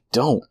 I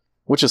don't,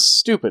 which is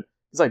stupid,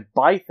 because I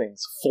buy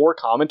things for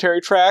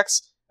commentary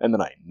tracks, and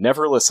then I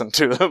never listen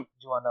to them.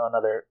 Do you want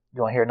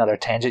to hear another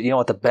tangent? You know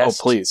what the best...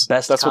 Oh, please.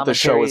 Best That's what the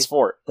show is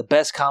for. The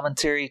best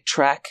commentary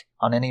track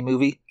on any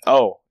movie?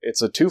 Oh,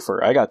 it's a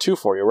twofer. I got 2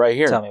 for you right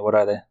here. Tell me, what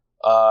are they?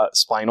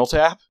 Spinal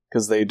Tap,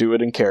 because they do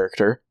it in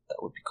character. That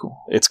would be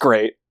cool. It's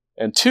great.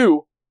 And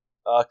 2,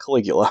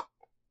 Caligula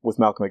with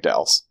Malcolm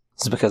McDowell's.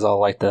 Is it because all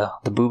like the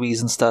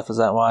boobies and stuff? Is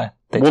that why?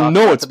 Well,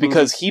 no, it's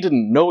because he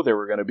didn't know there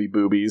were going to be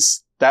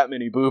boobies. That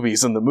many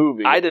boobies in the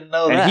movie. I didn't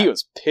know that. And he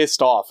was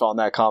pissed off on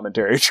that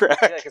commentary track.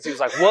 Yeah, because he was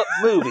like, what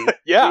movie do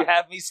you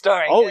have me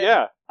starring in?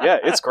 Yeah. Yeah,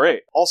 it's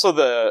great. Also,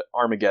 the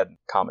Armageddon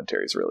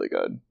commentary is really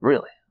good.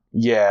 Really?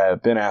 Yeah,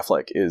 Ben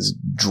Affleck is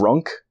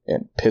drunk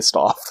and pissed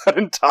off that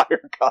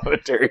entire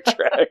commentary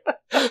track.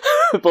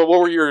 But what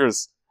were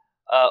yours?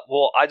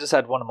 Well, I just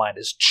had one of mine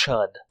is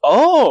Chud.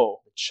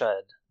 Oh! The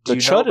Chud. Do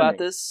you know about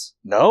this?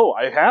 No,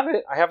 I have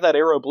it. I have that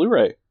Arrow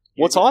Blu-ray.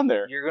 What's on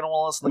there? You're going to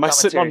want to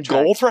listen to the commentary track. Am I sitting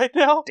on gold right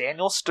now?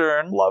 Daniel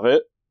Stern. Love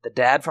it. The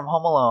dad from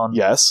Home Alone.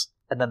 Yes.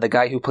 And then the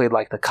guy who played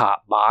like the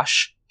cop,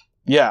 Bosch.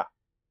 Yeah.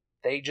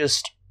 They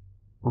just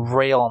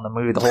rail on the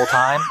movie the whole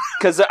time.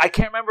 Because I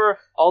can't remember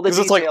all the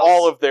details. Because it's like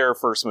all of their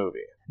first movie.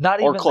 Not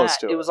even or close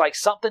that. to it. It was like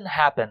something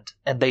happened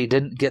and they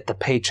didn't get the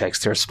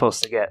paychecks they're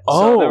supposed to get.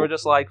 Oh. So they were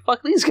just like,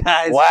 fuck these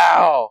guys.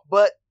 Wow.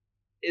 But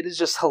it is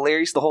just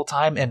hilarious the whole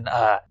time. And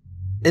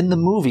in the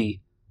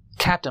movie,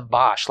 Captain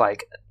Bosch,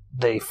 like,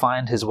 they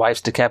find his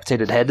wife's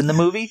decapitated head in the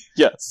movie.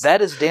 Yes.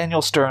 That is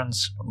Daniel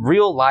Stern's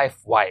real life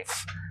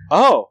wife.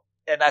 Oh.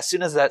 And as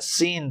soon as that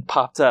scene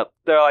popped up,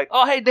 they're like,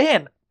 oh, hey,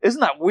 Dan, isn't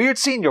that weird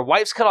seeing your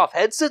wife's cut off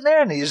head sitting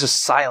there? And he's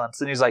just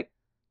silenced. And he's like,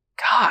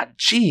 God,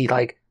 gee,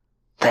 like,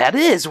 that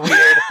is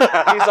weird.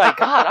 He's like,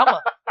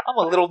 God, I'm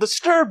a little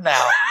disturbed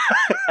now.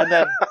 And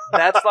then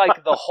that's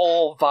like the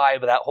whole vibe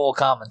of that whole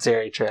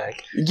commentary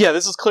track. Yeah,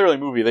 this is clearly a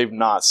movie they've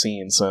not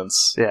seen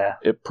since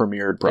it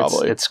premiered,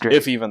 probably. It's great.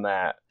 If even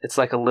that. It's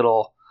like a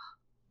little...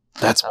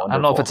 That's wonderful. I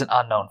don't know if it's an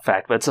unknown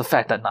fact, but it's a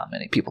fact that not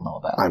many people know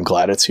about. I'm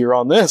glad it's here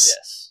on this.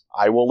 Yes.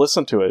 I will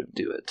listen to it.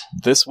 Do it.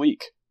 This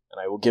week,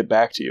 and I will get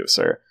back to you,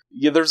 sir.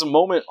 Yeah, there's a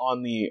moment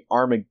on the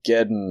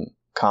Armageddon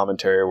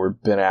commentary where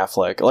Ben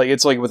Affleck, like,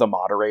 it's like with a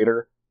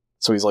moderator,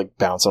 so he's like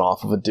bouncing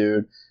off of a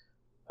dude.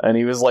 And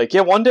he was like,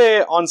 yeah, one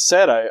day on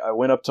set, I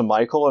went up to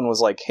Michael and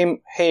was like,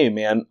 hey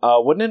man,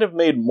 wouldn't it have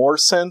made more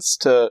sense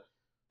to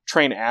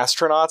train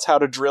astronauts how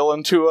to drill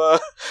into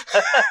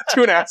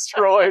to an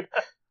asteroid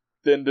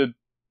than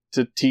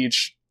to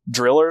teach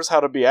drillers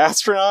how to be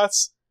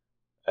astronauts?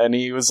 And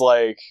he was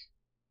like,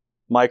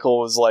 Michael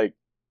was like,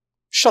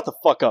 shut the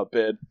fuck up,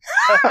 Ben.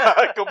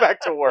 Go back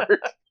to work.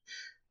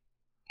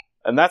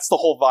 And that's the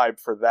whole vibe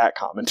for that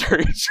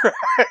commentary track.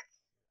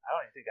 I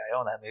don't even think I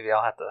own that. Maybe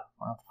I'll have to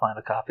find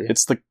a copy.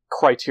 It's the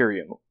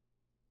Criterion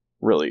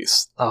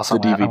release. Oh, so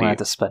the I'm DVD. going to have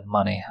to spend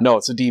money. No,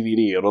 it's a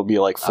DVD. It'll be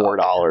like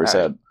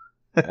 $4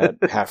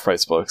 at half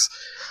price books.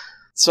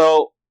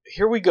 So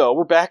here we go.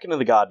 We're back into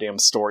the goddamn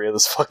story of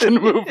this fucking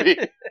movie.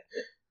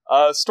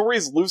 Story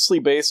is loosely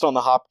based on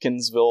the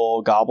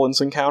Hopkinsville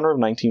Goblins encounter of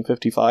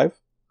 1955.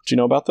 Did you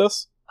know about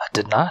this? I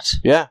did not.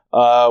 Yeah.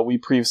 We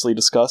previously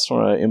discussed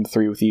on an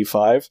M3 with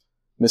E5.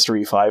 Mr.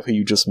 E5, who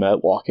you just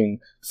met, walking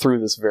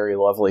through this very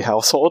lovely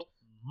household.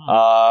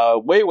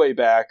 Way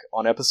back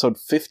on episode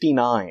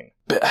 59.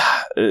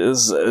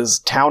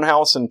 His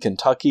townhouse in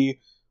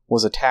Kentucky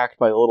was attacked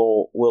by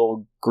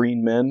little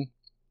green men.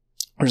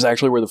 Which is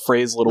actually where the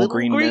phrase little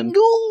green men...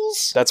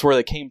 ghouls! That's where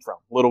they came from.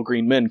 Little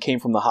green men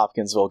came from the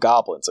Hopkinsville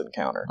Goblins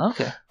encounter.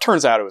 Okay.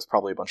 Turns out it was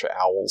probably a bunch of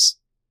owls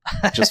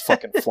just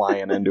fucking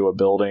flying into a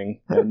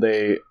building, and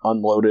they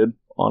unloaded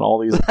on all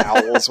these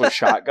owls with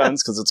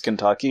shotguns because it's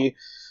Kentucky.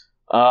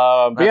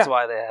 That's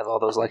why they have all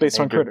those like based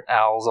on Critter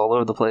owls all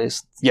over the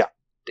place. Yeah.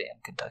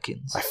 Damn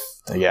Kentuckians.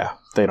 Yeah,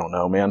 they don't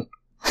know, man.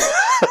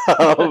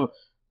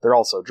 They're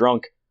also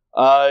drunk.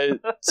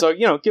 So,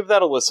 give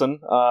that a listen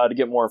to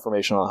get more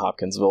information on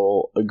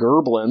Hopkinsville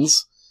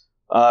Gerblins.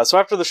 So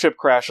after the ship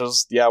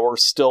crashes, we're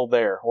still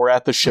there. We're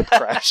at the ship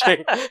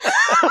crashing.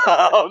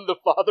 The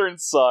father and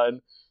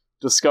son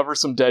discover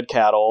some dead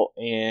cattle,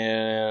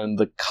 and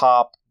the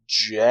cop,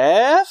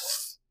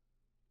 Jeff,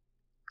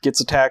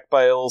 gets attacked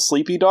by a little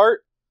sleepy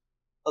dart.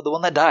 Oh, the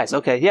one that dies.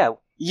 Okay, yeah.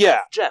 Yeah.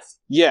 Jeff.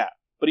 Yeah,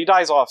 but he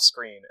dies off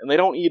screen, and they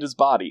don't eat his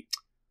body.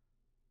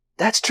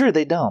 That's true,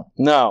 they don't.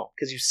 No.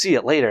 Because you see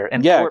it later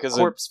in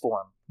corpse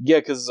form. Yeah,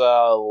 because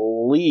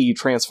Lee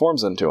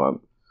transforms into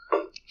him.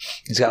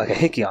 He's got like a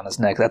hickey on his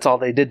neck. That's all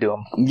they did to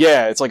him.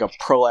 Yeah, it's like a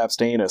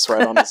prolapsed anus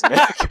right on his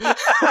neck.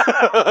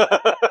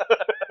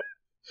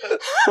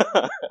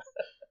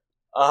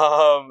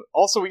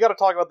 Also, we got to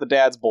talk about the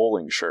dad's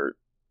bowling shirt.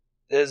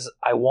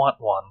 I want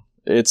one.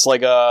 It's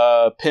like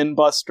a pin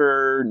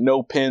buster,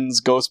 no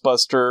pins,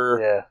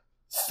 Ghostbuster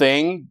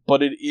thing,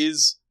 but it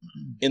is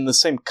in the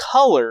same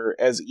color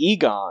as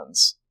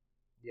Egon's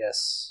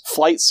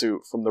flight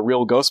suit from the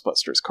real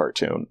Ghostbusters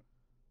cartoon.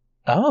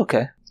 Oh,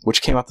 okay.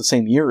 Which came out the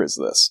same year as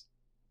this.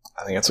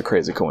 I think that's a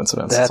crazy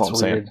coincidence. That's all I'm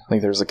saying. I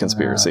think there's a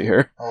conspiracy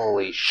here.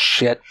 Holy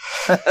shit.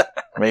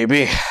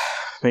 Maybe.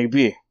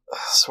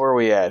 So where are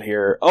we at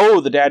here?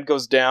 Oh, the dad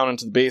goes down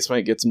into the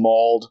basement, gets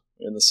mauled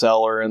in the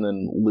cellar, and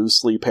then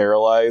loosely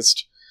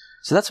paralyzed.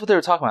 So that's what they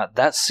were talking about.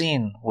 That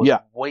scene was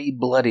way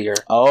bloodier.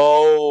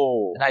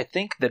 Oh. And I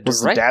think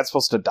was the dad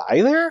supposed to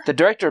die there? The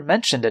director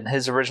mentioned in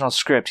his original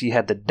script he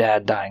had the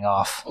dad dying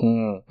off.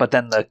 But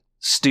then the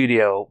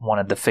studio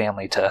wanted the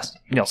family to,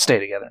 stay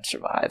together and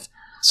survive.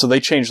 So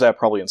they changed that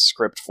probably in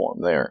script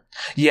form there.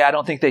 Yeah, I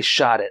don't think they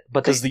shot it,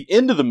 but because the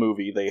end of the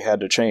movie they had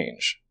to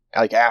change,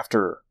 like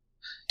after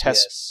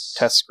test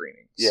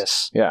screenings.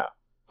 Yes. Yeah.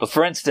 But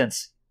for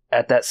instance,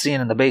 at that scene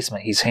in the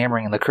basement, he's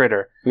hammering the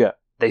critter. Yeah.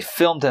 They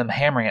filmed him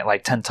hammering it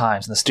like 10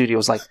 times, and the studio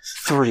was like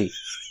 3.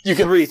 You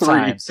get 3 3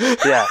 times.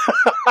 Yeah.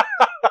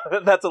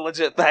 That's a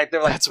legit fact.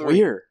 They're like, that's 3.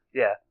 weird.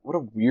 Yeah. What a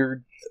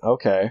weird.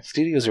 Okay.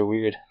 Studios are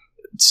weird.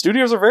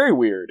 Studios are very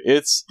weird.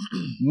 It's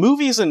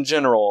movies in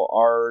general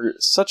are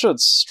such a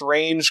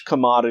strange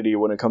commodity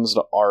when it comes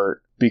to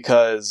art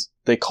because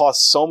they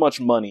cost so much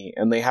money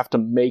and they have to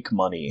make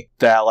money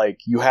that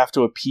like you have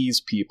to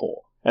appease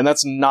people. And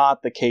that's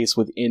not the case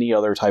with any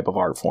other type of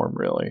art form,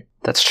 really.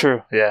 That's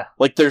true. Yeah.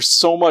 Like there's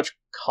so much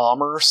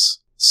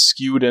commerce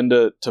skewed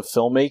into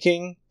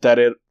filmmaking that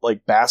it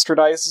like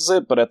bastardizes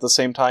it, but at the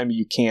same time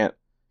you can't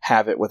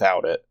have it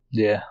without it.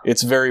 Yeah.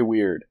 It's very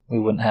weird. We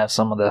wouldn't have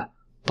some of the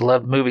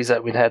beloved movies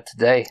that we'd had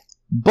today.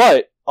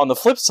 But on the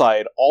flip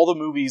side, all the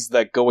movies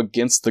that go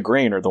against the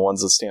grain are the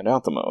ones that stand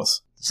out the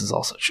most. This is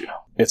also true.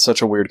 It's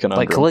such a weird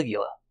conundrum. Like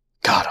Caligula.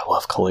 God, I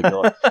love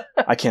Caligula.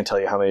 I can't tell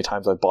you how many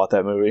times I bought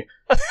that movie.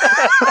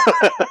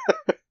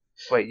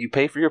 Wait, you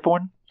pay for your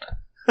porn?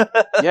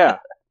 Yeah.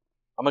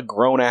 I'm a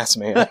grown-ass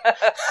man.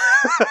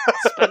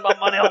 Spend my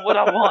money on what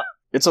I want.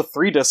 It's a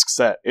 3-disc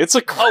set. It's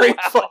a great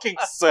fucking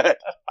set.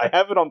 I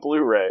have it on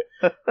Blu-ray.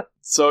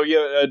 So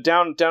yeah,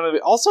 down to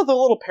also the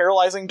little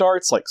paralyzing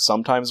darts like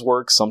sometimes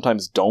work,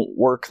 sometimes don't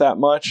work that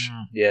much.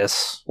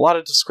 Yes. A lot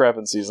of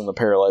discrepancies in the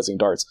paralyzing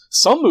darts.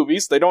 Some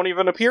movies they don't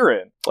even appear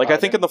in. Like I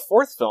think in the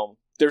 4th film,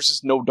 there's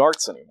just no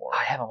darts anymore.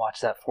 I haven't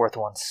watched that 4th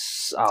one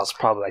since I was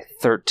probably like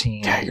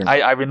 13. Yeah,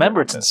 I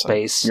remember it's in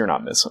space. You're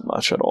not missing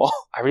much at all.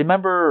 I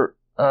remember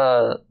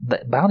the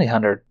bounty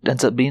hunter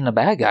ends up being a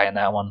bad guy in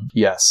that one.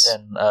 Yes.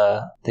 And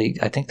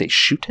I think they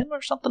shoot him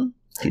or something.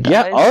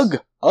 Yeah,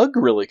 Ugg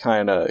really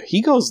kind of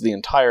he goes the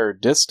entire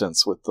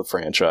distance with the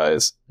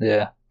franchise.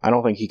 Yeah. I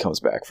don't think he comes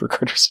back for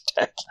Critters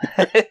Attack.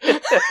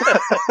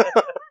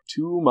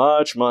 Too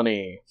much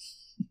money.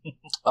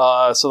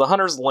 So the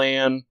hunters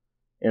land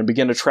and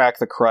begin to track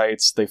the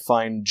Krites. They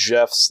find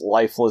Jeff's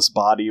lifeless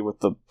body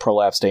with the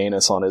prolapsed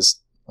anus on his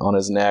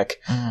neck,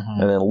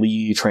 and then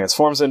Lee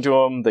transforms into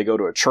him. They go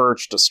to a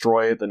church,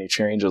 destroy it, then he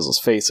changes his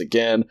face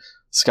again.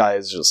 This guy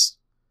is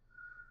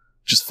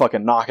just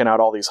fucking knocking out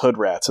all these hood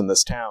rats in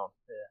this town.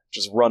 Yeah.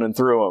 Just running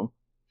through them.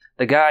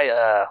 The guy,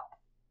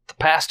 the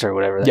pastor or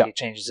whatever that he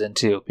changes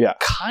into,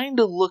 kind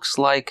of looks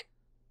like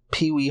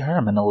Pee Wee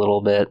Herman a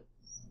little bit.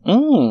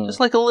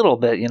 Just like a little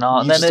bit,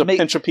 and then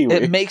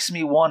it makes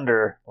me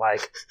wonder,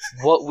 like,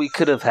 what we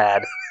could have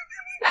had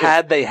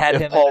they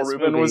had him. Paul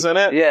Rubin was in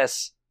it.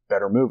 Yes,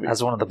 better movie.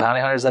 As one of the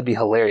bounty hunters, that'd be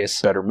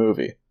hilarious. Better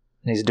movie.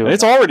 And he's doing.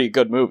 It's already a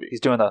good movie. He's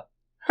doing the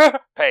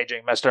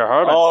paging Mr.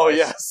 Herman. Oh voice.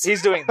 Yes,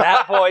 he's doing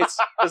that voice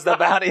as the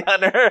bounty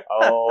hunter.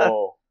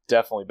 Oh,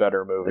 definitely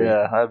better movie.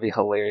 Yeah, that'd be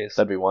hilarious.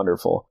 That'd be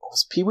wonderful.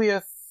 Was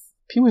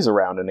Pee-wee's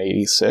around in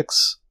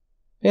 '86?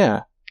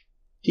 Yeah,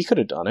 he could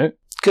have done it.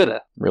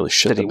 Coulda. Really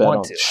shit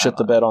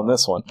the bed on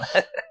this one.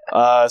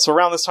 So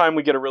around this time,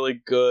 we get a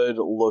really good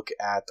look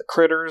at the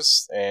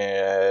critters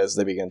as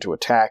they begin to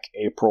attack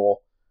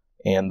April,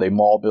 and they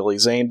maul Billy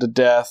Zane to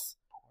death.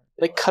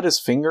 They cut his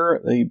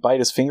finger. They bite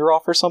his finger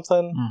off or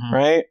something,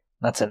 right?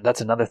 That's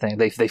another thing.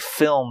 They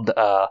filmed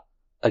a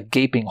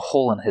gaping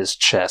hole in his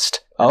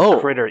chest. And the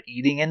critter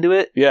eating into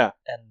it. Yeah,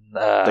 and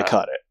they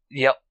cut it.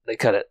 Yep, they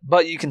cut it.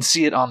 But you can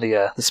see it on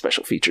the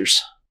special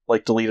features,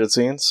 like deleted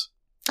scenes.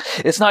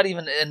 It's not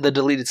even in the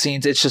deleted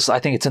scenes. It's just I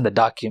think it's in the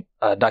documentary.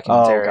 Oh,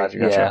 gotcha.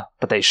 Yeah,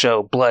 but they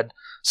show blood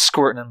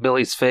squirting in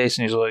Billy's face,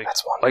 and he's like,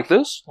 "That's wonderful. Like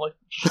this? Like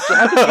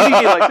eating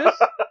it like this?"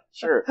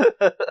 Sure.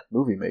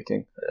 Movie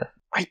making. Yeah.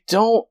 I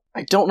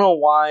don't know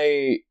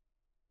why.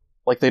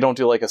 Like they don't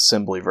do like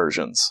assembly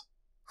versions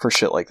for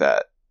shit like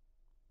that.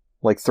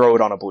 Like throw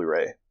it on a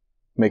Blu-ray.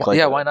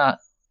 Why not?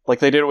 Like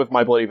they did with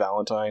My Bloody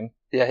Valentine.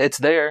 Yeah, it's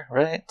there,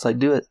 right? It's like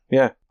do it.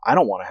 Yeah, I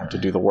don't want to have to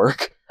do the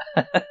work.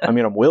 I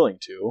mean, I'm willing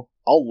to.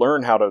 I'll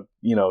learn how to,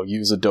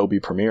 use Adobe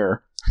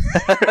Premiere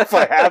if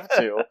I have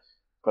to,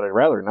 but I'd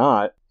rather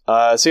not.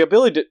 So yeah,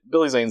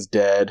 Billy Zane's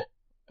dead,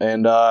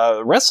 and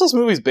the rest of this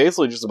movie is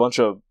basically just a bunch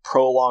of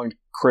prolonged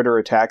critter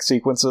attack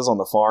sequences on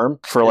the farm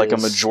for like a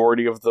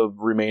majority of the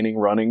remaining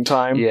running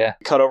time. Yeah.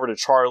 Cut over to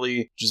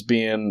Charlie just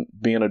being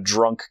a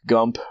drunk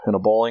gump in a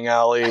bowling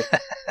alley,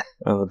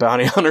 and the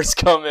bounty hunters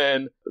come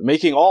in,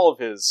 making all of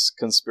his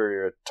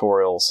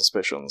conspiratorial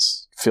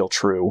suspicions feel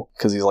true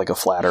because he's like a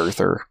flat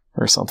earther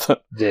or something.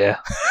 Yeah.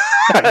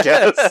 I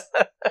guess.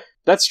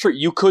 That's true.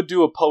 You could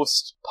do a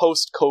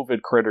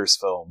post-COVID Critters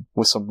film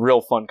with some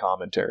real fun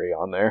commentary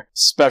on there,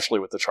 especially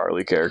with the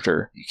Charlie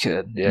character. You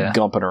could, yeah.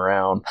 Gumping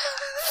around,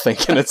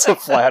 thinking it's a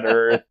flat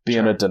earth,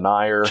 being a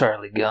denier.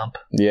 Charlie Gump.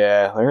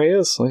 Yeah, there he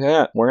is. Look at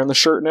that. Wearing the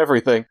shirt and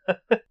everything.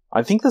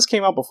 I think this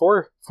came out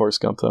before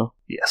Forrest Gump, though.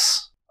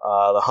 Yes.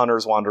 The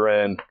hunters wander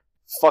in,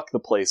 fuck the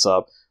place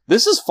up.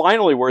 This is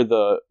finally where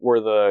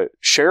the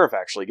sheriff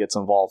actually gets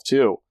involved,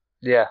 too.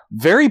 Yeah.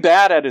 Very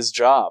bad at his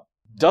job.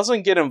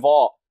 doesn't get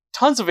involved.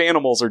 Tons of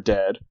animals are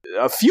dead.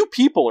 A few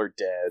people are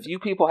dead. Few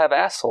people have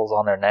assholes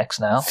on their necks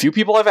now. Few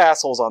people have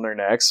assholes on their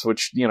necks,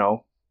 which,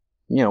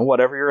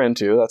 whatever you're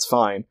into, that's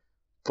fine.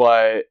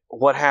 But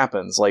what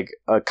happens? Like,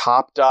 a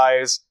cop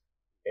dies,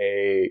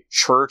 a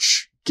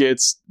church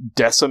gets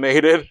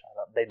decimated.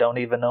 They don't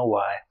even know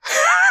why.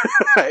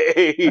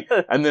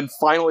 And then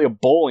finally a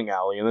bowling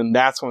alley, and then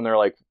that's when they're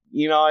like,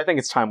 I think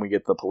it's time we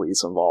get the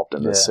police involved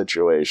in this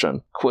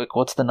situation. Quick,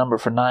 what's the number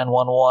for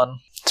 911?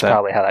 It's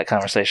probably how that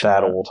conversation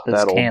went.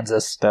 That old.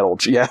 Kansas. That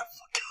old, yeah.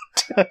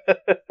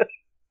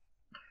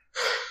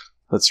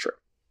 That's true.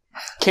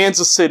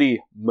 Kansas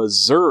City,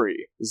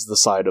 Missouri is the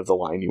side of the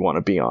line you want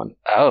to be on.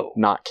 Oh.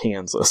 Not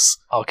Kansas.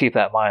 I'll keep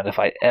that in mind if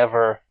I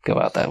ever go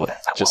out that way.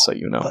 Just so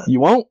you know. You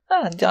won't?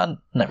 I'll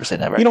never say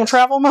never. You don't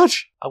travel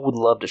much? I would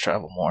love to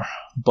travel more.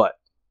 But,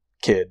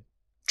 kid,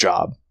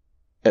 job,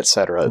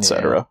 etc.,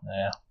 etc.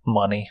 Yeah.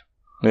 Money.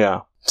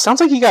 Yeah.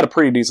 Sounds like you got a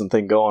pretty decent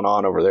thing going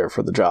on over there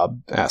for the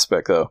job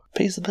aspect, though.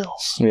 Pays the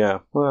bills. Yeah.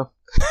 Well.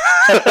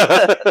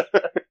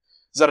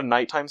 Is that a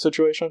nighttime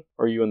situation?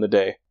 Or are you in the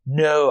day?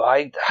 No,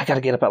 I got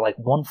to get up at like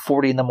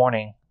 1:40 in the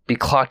morning, be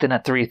clocked in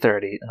at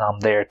 3:30, and I'm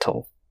there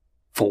till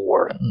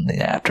 4 in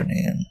the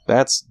afternoon.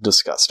 That's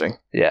disgusting.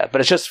 Yeah, but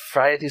it's just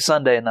Friday through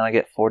Sunday, and then I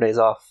get 4 days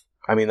off.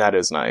 I mean, that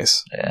is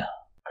nice. Yeah.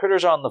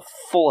 Critters are on the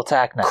full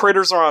attack now.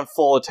 Critters are on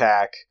full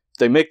attack.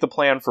 They make the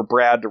plan for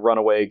Brad to run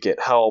away, get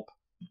help.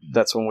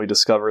 That's when we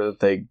discover that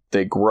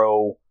they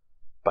grow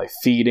by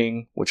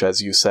feeding, which,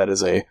 as you said,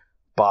 is a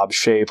Bob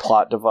Shea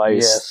plot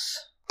device.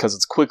 Yes. Because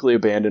it's quickly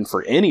abandoned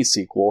for any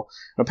sequel.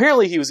 And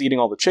apparently he was eating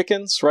all the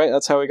chickens, right?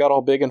 That's how he got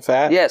all big and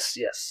fat?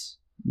 Yes.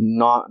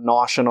 Not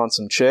noshing on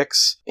some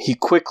chicks. He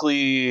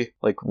quickly,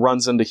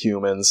 runs into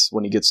humans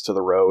when he gets to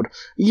the road.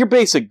 Your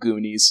basic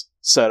Goonies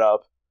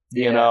setup,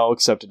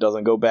 except it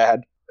doesn't go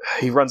bad.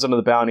 He runs into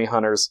the bounty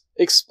hunters,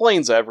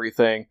 explains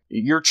everything.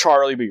 You're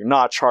Charlie, but you're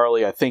not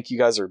Charlie. I think you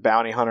guys are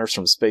bounty hunters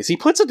from space. He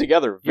puts it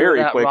together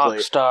very quickly. Rock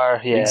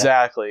star, yeah.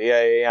 Exactly,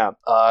 yeah.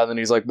 Then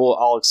he's like, well,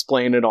 I'll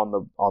explain it on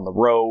the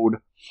road,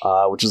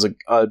 which is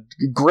a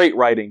great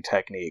writing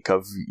technique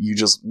of you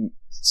just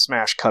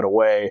smash cut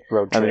away,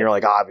 road trip. And then you're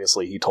like,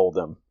 obviously he told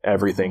them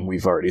everything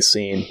we've already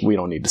seen. We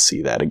don't need to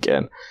see that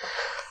again.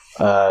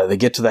 They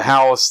get to the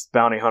house,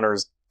 bounty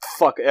hunters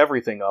fuck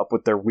everything up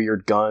with their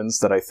weird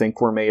guns that I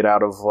think were made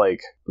out of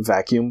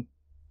vacuum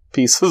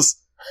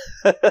pieces.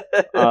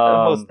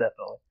 Most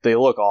definitely. They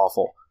look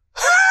awful.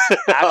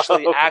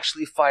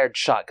 actually fired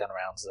shotgun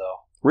rounds though.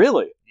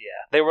 Really?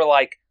 Yeah. They were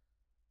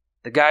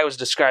the guy was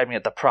describing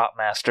it, the prop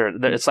master,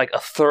 that it's like a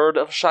third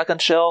of a shotgun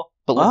shell,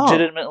 but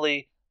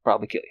legitimately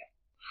probably kill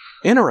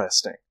you.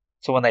 Interesting.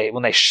 So when they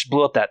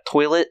blew up that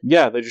toilet,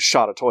 yeah, they just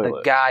shot a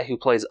toilet. The guy who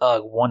plays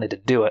Ugg wanted to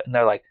do it, and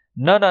they're like,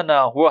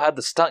 no, we'll have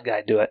the stunt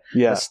guy do it.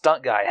 Yeah. The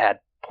stunt guy had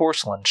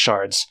porcelain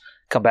shards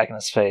come back in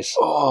his face.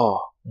 Oh.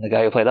 And the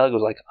guy who played Ugg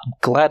was like, I'm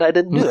glad I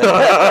didn't do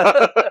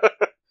it.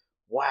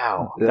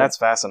 Wow. Yeah. That's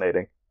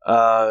fascinating.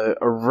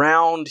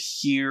 Around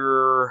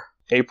here,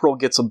 April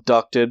gets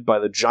abducted by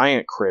the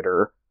giant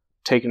critter,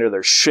 taken to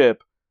their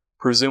ship,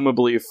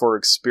 presumably for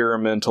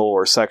experimental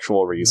or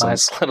sexual reasons.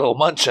 Nice little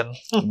munchin'.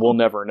 We'll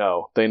never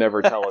know. They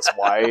never tell us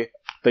why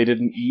they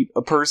didn't eat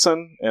a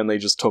person, and they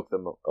just took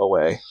them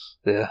away.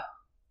 Yeah.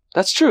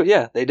 That's true,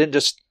 yeah. They didn't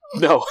just...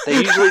 No. They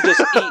usually just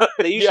eat.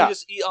 They usually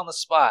just eat on the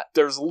spot.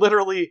 There's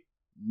literally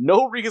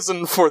no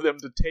reason for them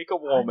to take a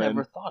woman. I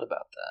never thought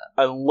about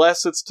that.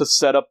 Unless it's to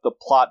set up the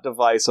plot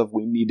device of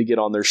we need to get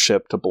on their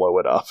ship to blow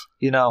it up.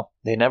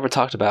 They never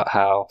talked about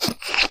how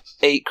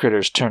 8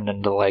 critters turned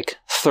into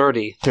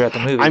 30 throughout the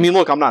movie. I mean,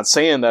 look, I'm not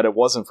saying that it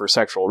wasn't for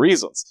sexual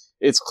reasons.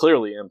 It's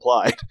clearly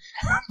implied.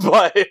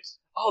 But...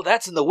 Oh,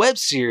 that's in the web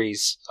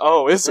series.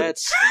 Oh, is it?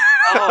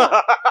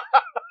 Oh.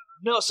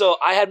 No, so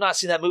I have not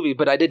seen that movie,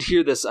 but I did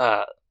hear this.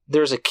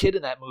 There's a kid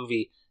in that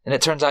movie, and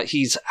it turns out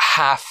he's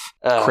half...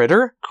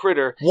 Critter?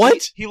 Critter.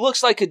 What? He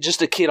looks like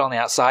just a kid on the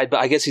outside,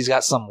 but I guess he's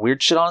got some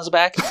weird shit on his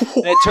back.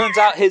 And it turns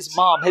out his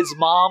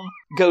mom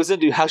goes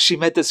into how she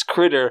met this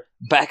critter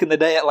back in the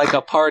day at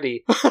a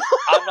party.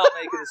 I'm not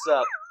making this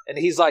up. And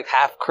he's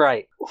half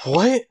Krite.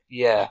 What?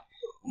 Yeah.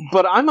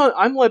 But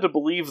I'm led to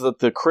believe that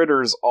the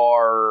critters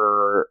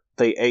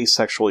they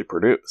asexually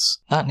produce.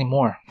 Not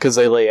anymore. Because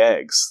they lay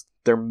eggs.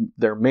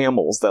 They're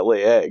mammals that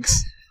lay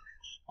eggs.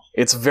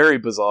 It's very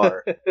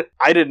bizarre.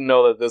 I didn't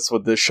know that this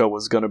what this show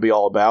was going to be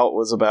all about,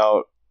 was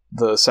about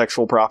the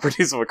sexual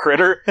properties of a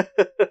critter.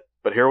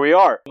 But here we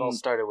are. It all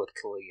started with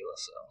Caligula,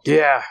 so...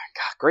 Yeah.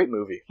 God, great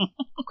movie.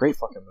 Great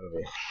fucking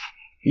movie.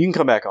 You can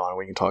come back on and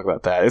we can talk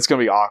about that. It's going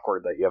to be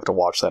awkward that you have to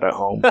watch that at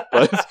home.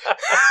 But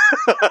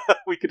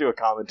we could do a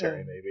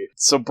commentary, maybe.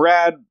 So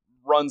Brad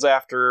runs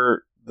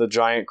after the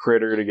giant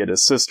critter to get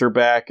his sister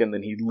back, and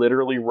then he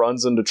literally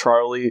runs into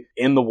Charlie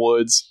in the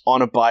woods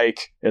on a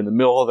bike in the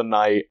middle of the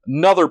night.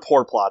 Another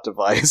poor plot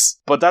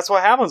device. But that's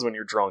what happens when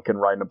you're drunk and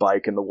riding a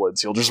bike in the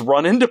woods. You'll just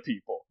run into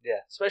people. Yeah,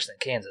 especially in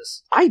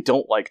Kansas. I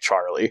don't like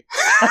Charlie.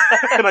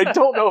 And I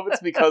don't know if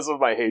it's because of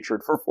my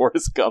hatred for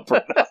Forrest Gump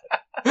or not.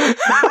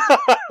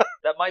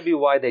 That might be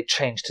why they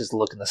changed his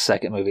look in the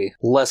second movie.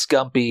 Less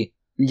Gumpy,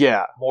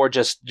 Yeah. More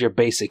just your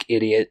basic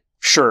idiot.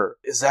 Sure.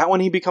 Is that when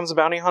he becomes a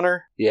bounty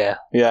hunter? Yeah.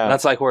 Yeah.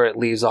 That's like where it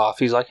leaves off.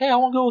 He's like, hey, I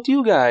want to go with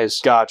you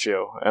guys. Got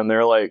you. And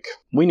they're like,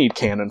 we need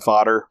cannon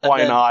fodder.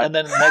 Why not? And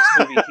then the next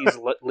movie, he's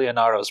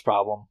Leonardo's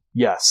problem.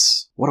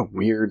 Yes. What a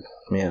weird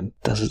man.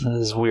 This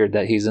is weird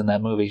that he's in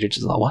that movie. You're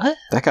just like, what?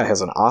 That guy has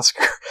an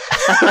Oscar.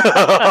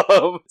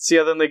 So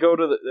yeah, then they go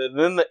to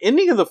the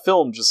ending of the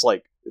film just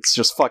like, it's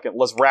just fucking,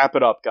 let's wrap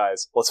it up,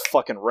 guys. Let's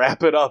fucking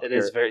wrap it up. It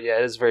is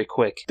very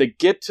quick. They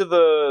get to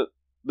the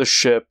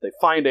ship, they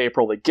find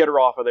April, they get her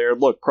off of there.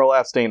 Look,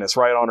 prolapsed anus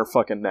right on her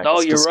fucking neck. Oh,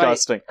 it's you're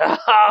disgusting.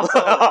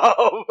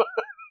 Right.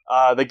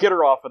 They get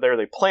her off of there,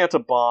 they plant a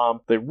bomb,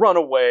 they run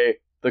away,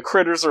 the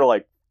critters are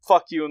like,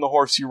 fuck you and the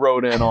horse you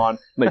rode in on,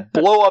 and they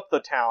blow up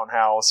the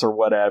townhouse or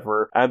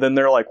whatever, and then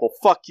they're like, well,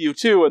 fuck you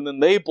too, and then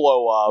they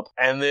blow up,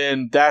 and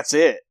then that's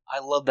it. I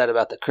love that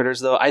about the critters,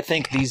 though. I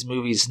think these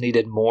movies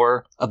needed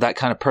more of that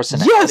kind of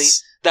personality.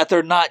 Yes! That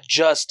they're not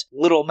just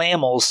little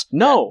mammals.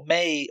 No. That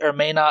may or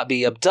may not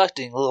be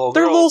abducting little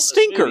They're girls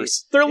little in this movie.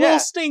 stinkers. They're little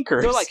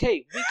stinkers. They're like,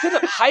 hey, we could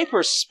have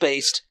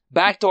hyperspaced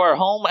back to our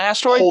home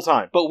asteroid. Whole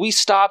time. But we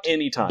stopped.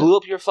 Anytime. Blew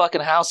up your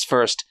fucking house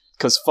first.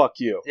 Because fuck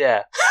you.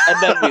 Yeah.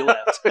 And then we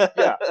left.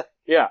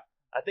 Yeah.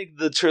 I think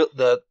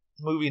the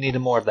movie needed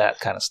more of that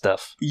kind of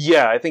stuff.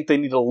 Yeah, I think they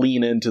need to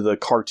lean into the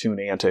cartoon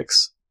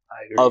antics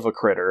I agree. of a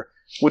critter,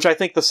 which I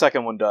think the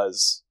second one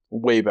does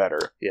way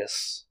better.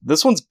 Yes.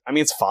 This one's, I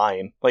mean, it's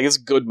fine. Like, it's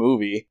a good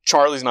movie.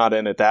 Charlie's not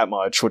in it that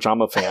much, which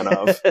I'm a fan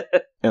of.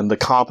 And the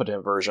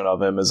competent version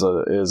of him is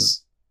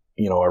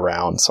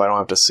around, so I don't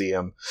have to see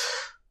him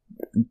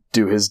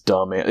do his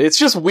dumb... It's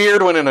just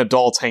weird when an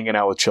adult's hanging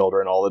out with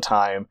children all the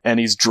time, and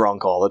he's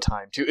drunk all the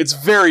time, too. It's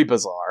very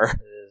bizarre.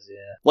 It is,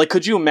 yeah. Like,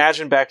 could you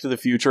imagine Back to the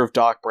Future if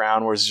Doc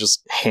Brown was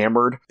just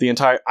hammered the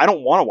entire... I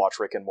don't want to watch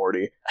Rick and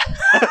Morty.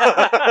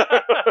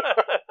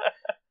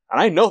 And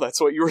I know that's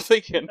what you were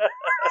thinking.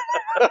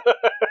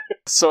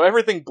 So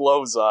everything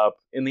blows up.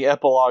 In the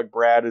epilogue,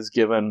 Brad is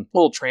given a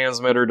little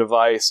transmitter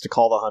device to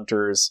call the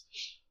hunters.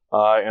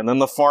 And then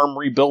the farm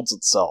rebuilds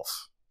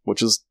itself,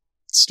 which is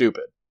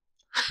stupid.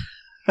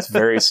 It's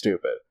very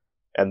stupid.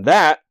 And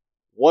that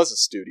was a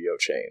studio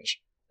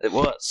change. It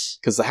was.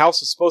 Because the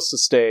house was supposed to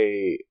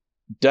stay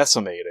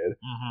decimated.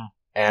 Mm-hmm.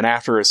 And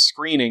after a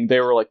screening, they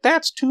were like,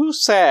 that's too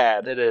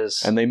sad. It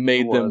is. And they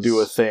made them do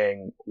a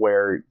thing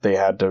where they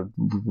had to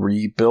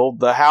rebuild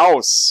the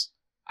house.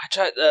 I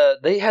tried.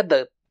 They had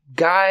the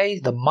guy,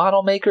 the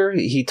model maker.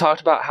 He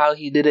talked about how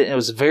he did it, and it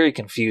was very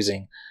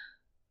confusing.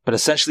 But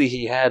essentially,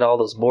 he had all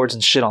those boards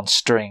and shit on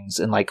strings,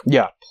 and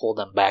pulled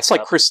them back. It's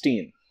like up.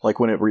 Christine, like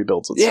when it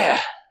rebuilds itself. Yeah.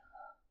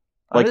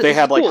 Like they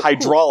had like cool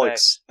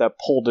hydraulics that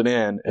pulled it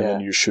in, and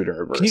then you shoot it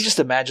reverse. Can you just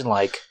imagine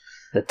like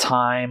the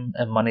time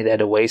and money they had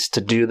to waste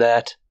to do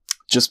that?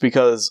 Just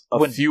because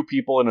a few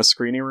people in a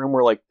screening room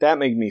were like, that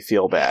made me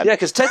feel bad. Yeah,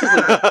 because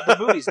technically the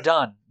movie's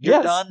done.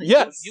 You're done.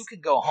 Yes. You can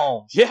go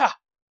home. Yeah.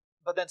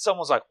 But then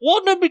someone's like,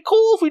 wouldn't it be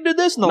cool if we did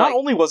this? And Not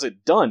only was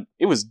it done,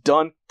 it was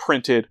done,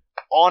 printed,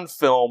 on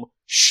film,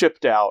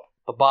 shipped out.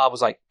 But Bob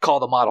was like, call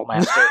the model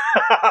master.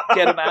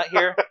 Get him out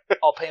here.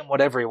 I'll pay him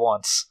whatever he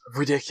wants.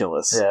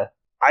 Ridiculous. Yeah.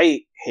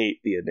 I hate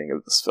the ending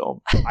of this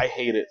film. I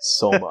hate it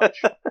so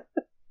much.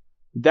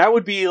 That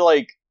would be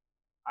like,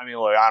 I mean,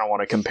 like, I don't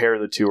want to compare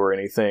the two or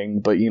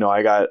anything, but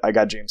I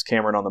got James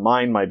Cameron on the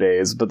mind my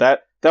days, but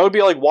that would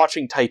be like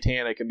watching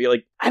Titanic and be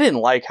like, I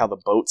didn't like how the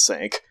boat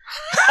sank.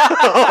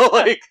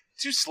 Like,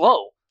 too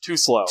slow. Too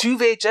slow. 2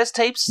 VHS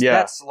tapes? Yeah.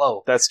 That's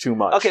slow. That's too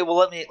much. Okay, well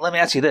let me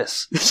ask you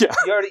this. Yeah.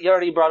 You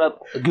already brought up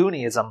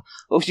Goonieism.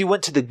 Well, if you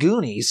went to the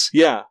Goonies,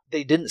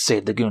 they didn't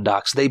save the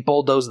Goondocks. They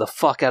bulldozed the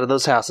fuck out of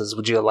those houses.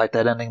 Would you have liked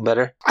that ending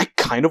better? I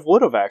kind of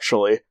would have,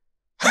 actually.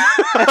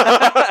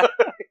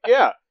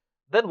 Yeah.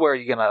 Then where are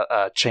you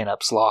gonna chain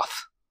up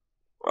Sloth?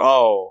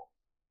 Oh.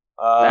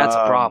 That's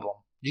a problem.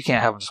 You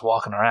can't have him just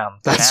walking around.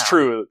 That's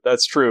true.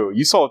 That's true.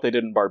 You saw what they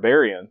did in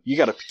Barbarian. You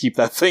got to keep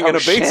that thing in a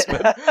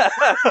basement.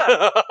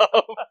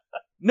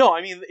 No,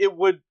 I mean, it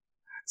would...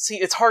 See,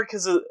 it's hard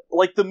because,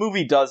 like, the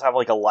movie does have,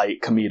 like, a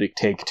light comedic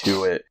take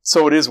to it.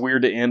 So it is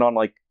weird to end on,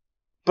 like...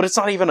 But it's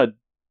not even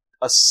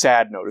a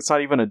sad note. It's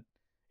not even a...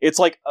 It's,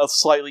 like, a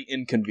slightly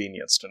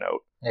inconvenienced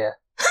note. Yeah.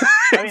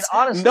 I mean,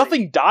 honestly...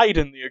 Nothing died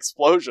in the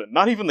explosion.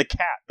 Not even the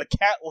cat. The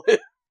cat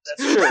lived.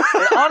 That's true.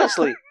 And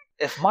honestly,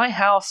 if my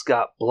house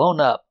got blown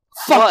up...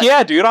 Fuck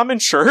yeah, dude, I'm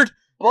insured.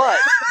 But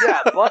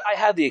I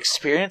had the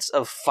experience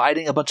of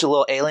fighting a bunch of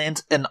little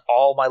aliens and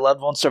all my loved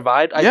ones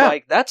survived. I'm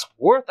like, that's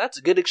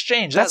a good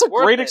exchange. That's a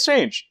great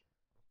exchange.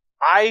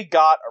 I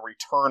got a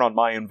return on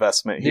my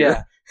investment here.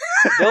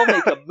 Yeah. They'll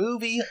make a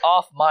movie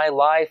off my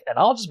life and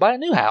I'll just buy a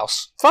new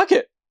house. Fuck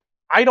it.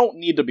 I don't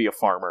need to be a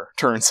farmer,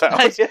 turns out.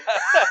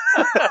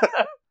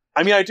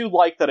 I mean, I do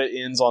like that it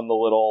ends on the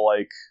little,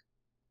 like,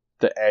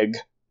 the egg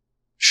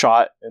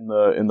shot in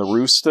the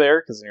roost there,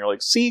 because then you're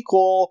like,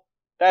 sequel,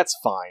 that's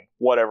fine,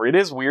 whatever. It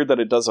is weird that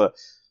it does a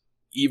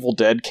Evil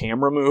Dead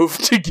camera move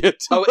to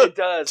get to it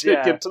does,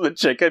 get to the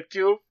chicken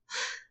coop.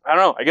 I don't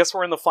know, I guess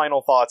we're in the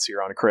final thoughts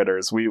here on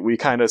Critters. We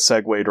kind of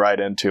segued right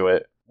into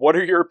it. what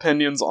are your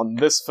opinions on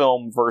this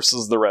film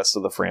versus the rest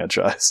of the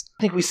franchise?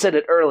 I think we said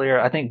it earlier.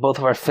 I think both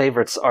of our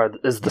favorites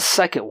is the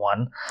second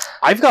one.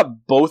 I've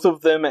got both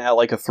of them at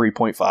like a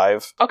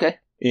 3.5. Okay.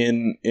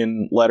 In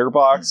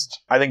Letterboxd.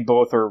 I think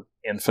both are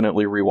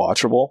infinitely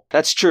rewatchable.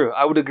 That's true.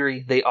 I would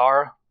agree. They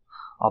are.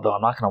 Although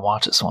I'm not going to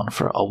watch this one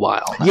for a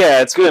while now.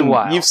 Yeah, it's been a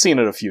while. You've seen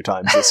it a few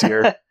times this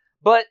year.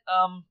 But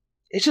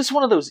it's just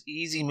one of those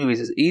easy movies.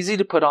 It's easy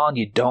to put on.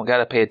 You don't got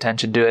to pay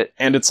attention to it.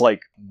 And it's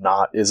like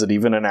is it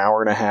even an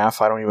hour and a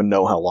half? I don't even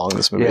know how long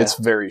this movie is. It's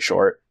very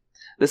short.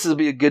 This would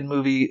be a good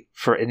movie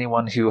for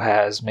anyone who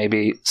has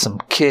maybe some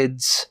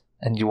kids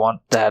and you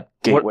want that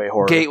gateway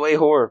horror.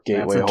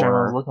 That's the term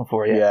I was looking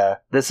for. Yeah.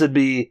 This would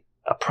be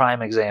a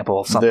prime example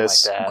of something like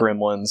that.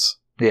 Gremlins.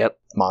 Yep.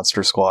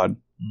 Monster Squad.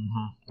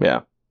 Mm-hmm.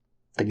 Yeah.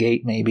 The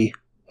Gate, maybe.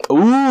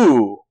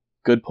 Ooh,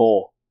 good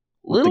pull.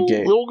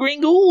 Little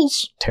green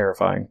ghouls.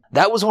 Terrifying.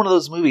 That was one of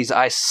those movies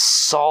I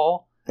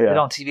saw it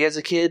on TV as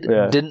a kid.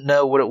 Didn't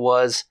know what it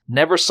was.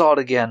 Never saw it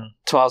again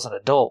till I was an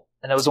adult.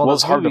 And it was one of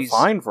those hard movies, to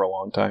find for a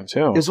long time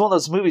too. It was one of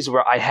those movies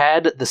where I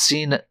had the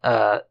scene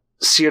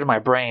seared in my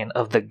brain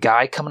of the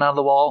guy coming out of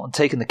the wall and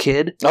taking the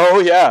kid. Oh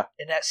yeah,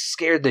 and that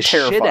scared the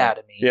shit out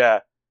of me. Yeah.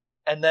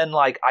 And then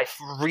I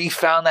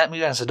refound that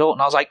movie as an adult,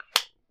 and I was like,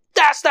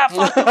 that's that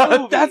fucking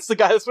movie. That's the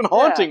guy that's been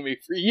haunting me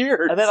for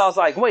years. And then I was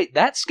like, wait,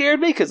 that scared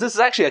me? Because this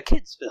is actually a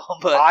kid's film.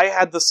 But I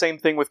had the same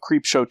thing with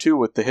Creepshow 2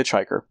 with The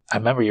Hitchhiker. I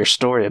remember your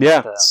story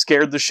about that.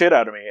 Scared the shit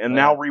out of me. And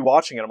now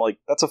rewatching it, I'm like,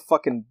 that's a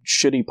fucking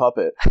shitty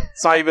puppet.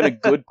 It's not even a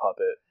good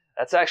puppet.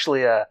 That's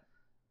actually I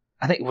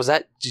think,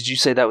 did you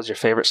say that was your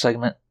favorite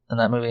segment in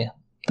that movie?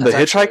 The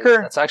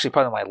Hitchhiker? That's actually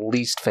probably my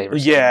least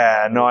favorite.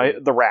 Yeah,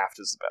 the Raft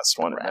is the best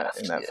one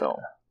in that film.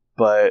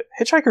 But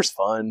Hitchhiker's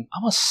fun.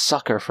 I'm a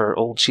sucker for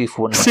Old Chief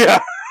Wooden.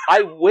 Yeah.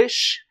 I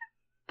wish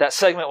that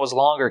segment was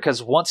longer,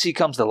 because once he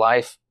comes to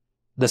life,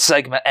 the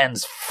segment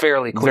ends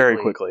fairly quickly. Very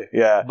quickly,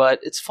 yeah.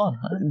 But it's fun.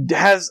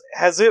 Has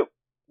it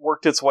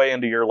worked its way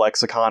into your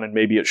lexicon, and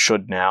maybe it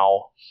should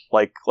now?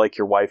 Like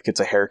your wife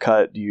gets a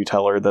haircut, do you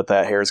tell her that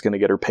hair is going to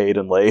get her paid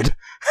and laid?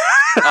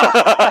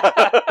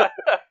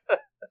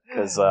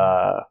 Because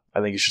I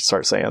think you should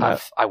start saying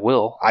that. I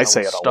will. I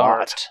say it a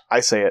lot.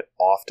 I say it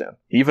often,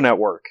 even at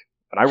work.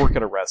 And I work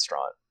at a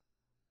restaurant.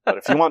 But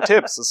if you want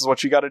tips, this is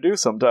what you got to do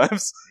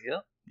sometimes. Yeah.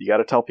 You got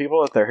to tell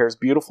people that their hair's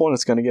beautiful and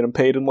it's going to get them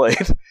paid and laid.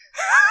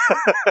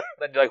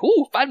 Then you're like,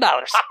 ooh,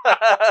 $5.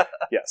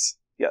 Yes.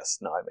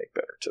 No, I make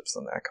better tips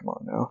than that. Come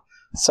on now.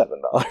 $7,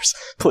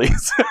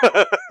 please.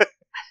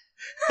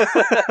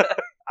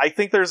 I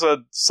think there's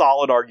a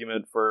solid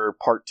argument for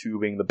Part 2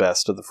 being the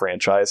best of the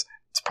franchise.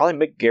 It's probably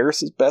Mick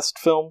Garris's best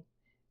film.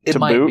 It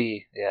might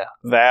be, yeah.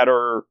 That,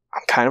 or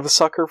I'm kind of a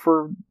sucker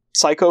for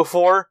Psycho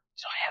 4.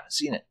 I haven't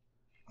seen it.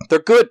 They're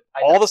good.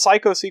 All the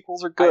Psycho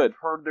sequels are good. I've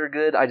heard they're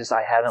good. I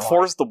haven't.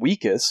 4's the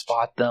weakest.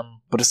 Bought them.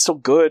 But it's still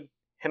good.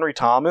 Henry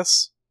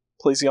Thomas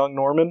plays young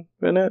Norman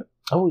in it.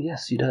 Oh,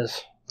 yes, he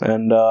does.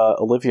 And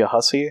Olivia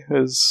Hussey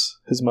is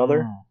his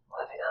mother.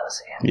 Olivia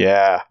Hussey.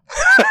 Yeah.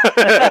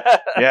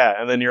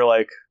 Yeah, and then you're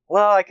like,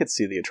 well, I could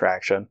see the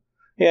attraction.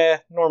 Yeah,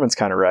 Norman's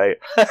kind of right.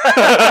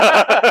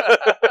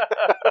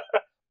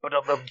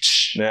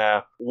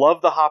 Yeah,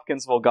 love the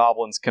Hopkinsville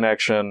Goblins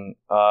connection.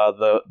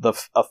 The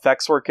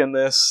effects work in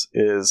this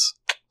is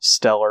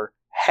stellar.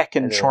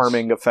 Heckin'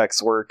 charming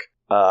effects work.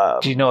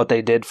 Do you know what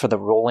they did for the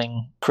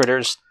rolling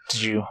critters?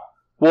 Did you?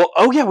 Well,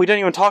 oh yeah, we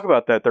didn't even talk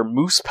about that. They're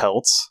moose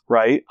pelts,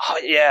 right? Oh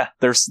yeah,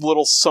 there's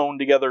little sewn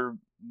together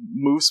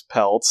moose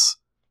pelts,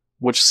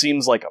 which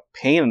seems like a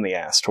pain in the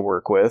ass to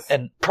work with.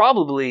 And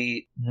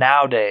probably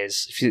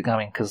nowadays,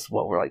 because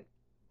we're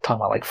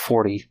talking about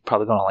 40,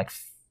 probably going on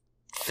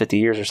 50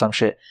 years or some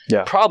shit.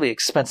 Yeah. Probably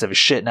expensive as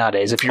shit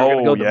nowadays if you're going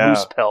to go the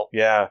moose pelt.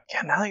 Yeah.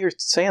 Yeah, now that you're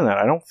saying that,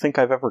 I don't think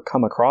I've ever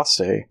come across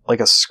a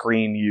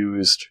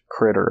screen-used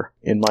critter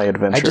in my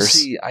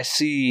adventures.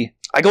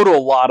 I go to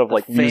a lot of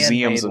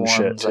museums and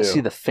shit, too. I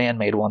see the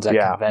fan-made ones at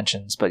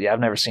conventions, but I've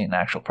never seen an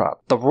actual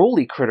prop. The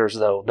roly critters,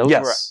 though, those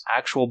were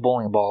actual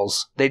bowling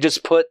balls. They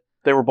just put...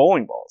 They were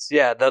bowling balls.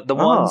 Yeah, the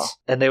ones,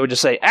 and they would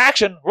just say,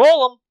 action,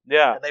 roll them!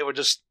 Yeah. And they would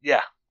just,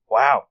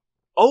 Wow.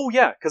 Oh,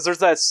 yeah, because there's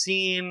that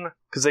scene,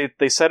 because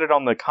they said it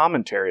on the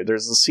commentary,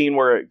 there's the scene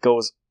where it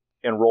goes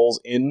and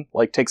rolls in,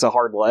 takes a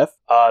hard left.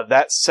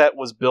 That set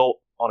was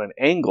built on an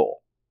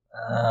angle.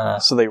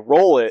 So they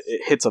roll it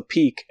hits a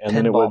peak, and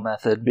then it would...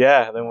 method.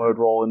 Yeah, then it would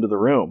roll into the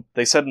room.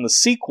 They said in the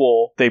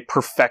sequel, they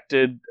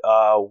perfected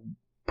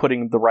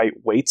putting the right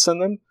weights in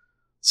them,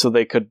 so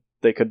they could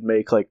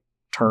make,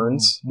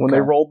 turns when they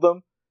rolled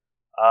them.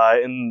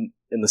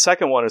 In the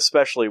second one,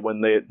 especially,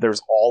 when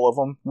there's all of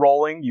them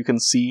rolling, you can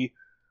see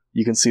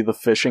the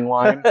fishing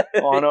line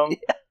on them,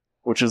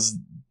 which is,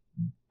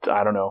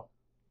 I don't know,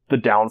 the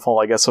downfall,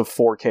 I guess, of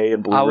 4K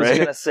and Blu-ray. I was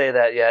going to say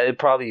that, it'd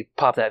probably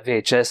pop that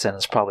VHS in.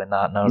 It's probably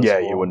not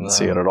noticeable. Yeah, you wouldn't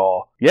see it at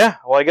all. Yeah,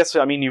 well, I guess,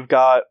 you've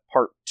got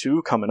Part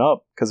 2 coming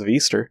up because of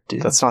Easter.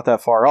 Dude. That's not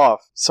that far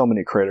off. So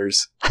many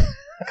critters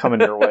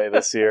coming your way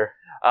this year.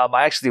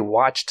 I actually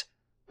watched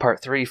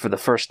Part 3 for the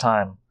first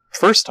time.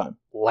 First time?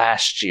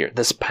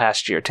 This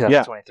past year,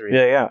 2023.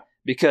 Yeah.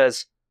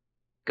 Because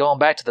going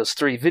back to those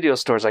 3 video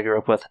stores I grew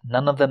up with,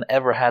 none of them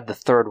ever had the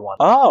 3rd one.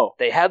 Oh.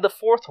 They had the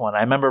 4th one.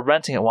 I remember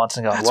renting it once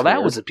and going, That's that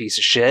weird. was a piece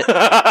of shit.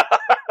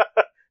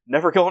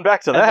 Never going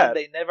back to And that.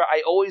 then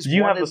I always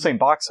You wanted... have the same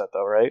box set,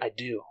 though, right? I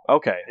do.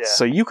 Okay, Yeah.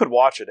 so you could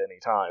watch it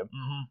anytime.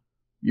 Mm-hmm.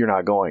 You're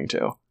not going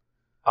to.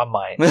 I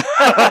might.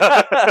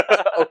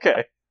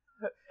 Okay.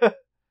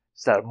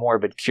 It's that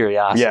morbid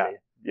curiosity.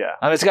 Yeah.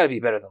 I mean, it's got to be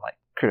better than, like,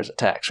 Critters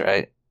Attacks,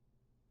 right?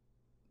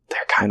 They're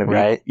kind of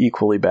Right.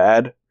 equally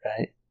bad.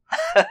 Right?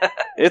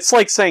 It's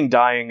like saying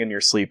dying in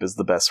your sleep is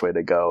the best way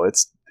to go.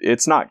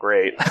 It's not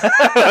great.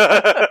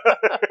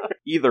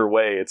 Either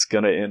way, it's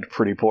gonna end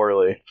pretty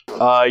poorly.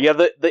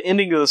 The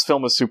ending of this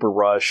film was super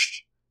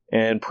rushed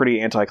and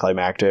pretty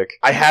anticlimactic.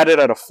 I had it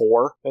at a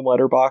 4 in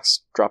Letterboxd,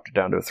 dropped it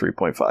down to a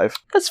 3.5.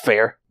 That's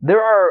fair.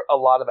 There are a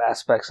lot of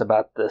aspects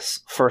about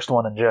this first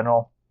one in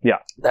general. Yeah.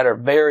 That are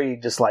very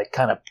just, like,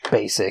 kind of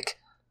basic.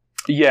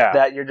 Yeah.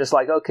 That you're just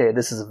like, okay,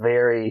 this is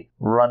very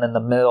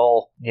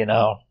run-in-the-mill,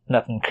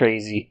 nothing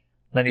crazy.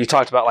 And then you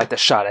talked about, like, the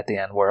shot at the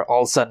end where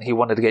all of a sudden he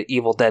wanted to get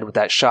Evil Dead with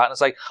that shot. And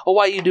it's like, oh,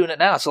 why are you doing it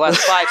now? It's the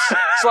last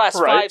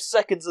 5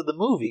 seconds of the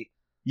movie.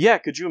 Yeah,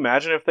 could you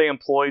imagine if they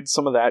employed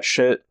some of that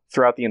shit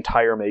throughout the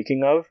entire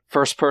making of?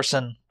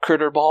 First-person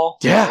critter ball?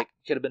 Yeah. Like,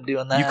 could have been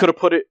doing that. You could have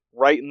put it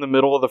right in the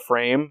middle of the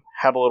frame,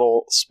 had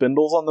little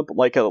spindles on the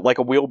like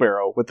a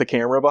wheelbarrow with the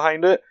camera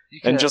behind it,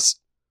 and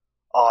just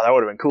that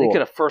would have been cool. They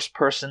could have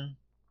first-person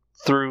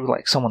through,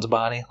 like, someone's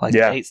body, like,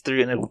 hates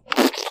through, and it...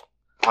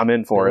 I'm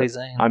in for Billy it.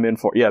 Zane. I'm in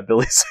for it. Yeah,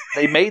 Billy Zane.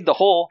 They made the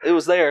hole. It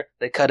was there.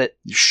 They cut it.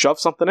 You shove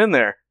something in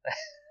there.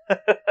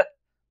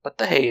 Put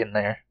the hay in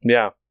there.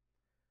 Yeah.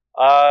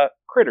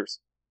 Critters.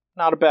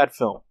 Not a bad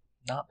film.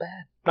 Not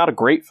bad. Not a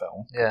great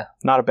film. Yeah.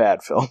 Not a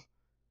bad film.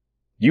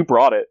 You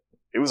brought it.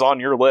 It was on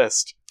your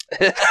list.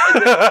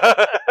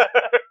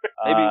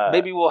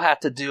 Maybe we'll have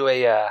to do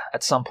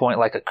at some point,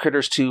 like, a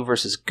Critters 2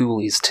 versus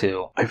Ghoulies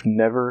 2. I've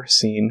never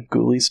seen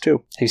Ghoulies 2.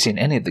 Have you seen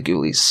any of the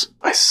Ghoulies?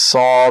 I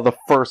saw the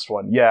first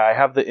one. Yeah, I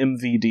have the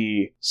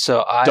MVD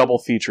double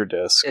feature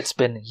disc. It's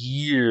been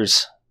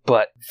years,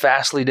 but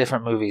vastly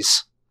different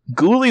movies.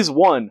 Ghoulies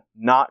 1,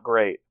 not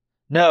great.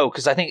 No,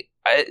 because I think,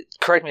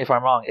 correct me if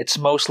I'm wrong, it's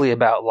mostly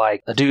about,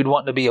 like, a dude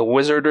wanting to be a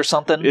wizard or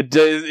something. It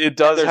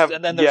does have,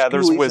 and then there's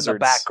Ghoulies wizards in the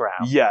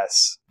background.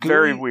 Yes,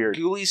 very weird.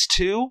 Ghoulies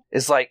 2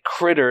 is like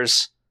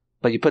Critters,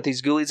 but you put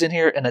these Ghoulies in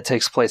here, and it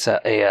takes place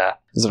at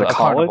is it a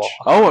college?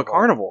 Carnival. A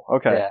carnival.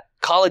 Okay. Yeah.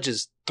 College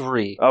is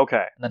 3.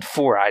 Okay. And then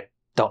 4, I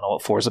don't know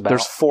what 4 is about.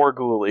 There's 4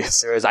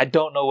 Ghoulies. There is. I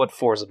don't know what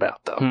 4 is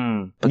about,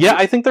 though. But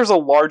I think there's a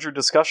larger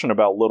discussion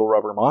about Little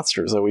Rubber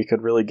Monsters that we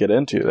could really get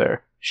into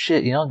there.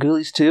 Shit,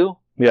 Ghoulies 2?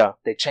 Yeah.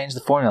 They changed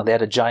the formula. They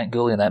had a giant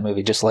ghoulie in that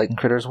movie, just like in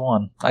Critters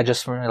 1. I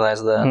just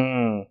realized that.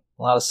 A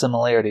lot of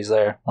similarities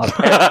there.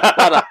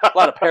 A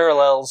lot of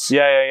parallels.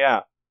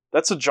 Yeah.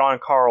 That's a John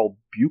Carl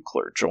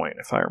Buechler joint,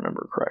 if I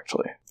remember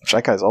correctly.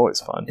 That guy's always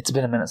fun. It's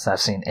been a minute since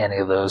I've seen any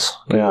of those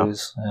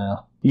ghoulies.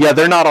 Yeah,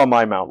 they're not on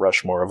my Mount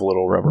Rushmore of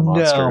Little Rubber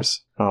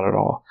Monsters. No. Not at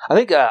all. I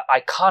think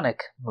iconic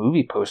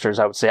movie posters,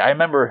 I would say. I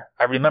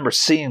remember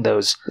seeing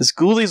those. Is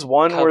Ghoulies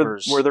 1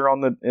 covers. where they're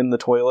in the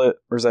toilet,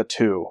 or is that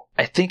 2?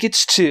 I think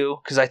it's 2,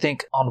 because I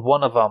think on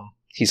one of them,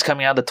 he's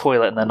coming out of the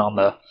toilet, and then on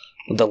the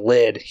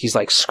lid, he's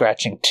like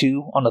scratching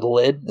 2 onto the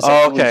lid.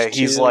 Oh, okay.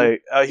 He's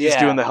like, he's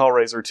doing the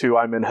Hellraiser 2,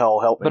 I'm in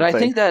hell, help me. But I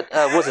think that,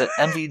 was it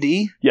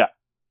MVD? Yeah.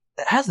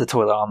 It has the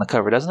toilet on the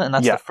cover, doesn't it? And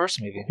that's the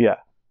first movie. Yeah.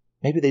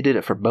 Maybe they did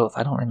it for both.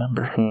 I don't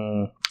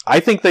remember. I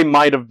think they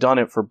might have done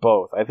it for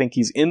both. I think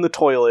he's in the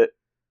toilet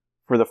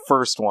for the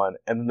first one,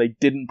 and then they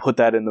didn't put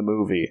that in the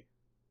movie.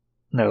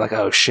 And they're like,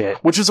 oh shit.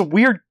 Which is a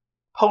weird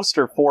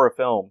poster for a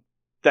film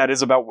that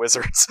is about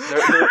wizards.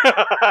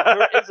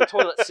 There is a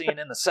toilet scene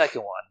in the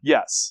second one.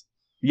 Yes.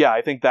 Yeah,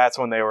 I think that's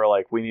when they were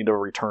like, we need a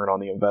return on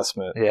the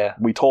investment. Yeah.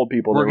 We told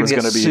people there was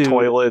going to be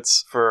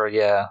toilets.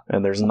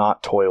 And there's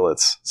not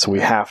toilets. So we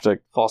have to...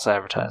 False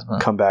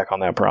advertisement. Come back on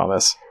that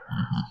promise.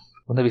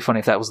 Wouldn't it be funny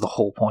if that was the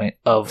whole point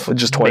of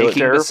just toilet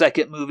making the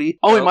second movie?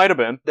 Oh, it might have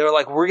been. They were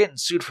like, we're getting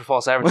sued for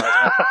false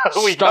advertisement.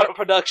 We start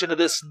production of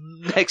this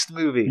next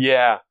movie.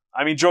 Yeah.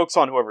 I mean, joke's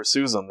on whoever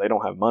sues them. They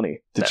don't have money.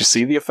 Did you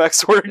see the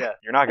effects work? Yeah.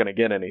 You're not going to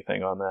get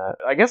anything on that.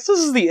 I guess this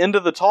is the end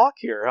of the talk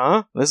here,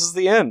 huh? This is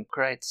the end.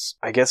 Great.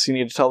 I guess you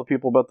need to tell the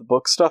people about the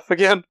book stuff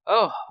again.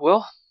 Oh,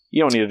 well.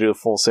 You don't need to do a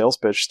full sales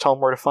pitch. Just tell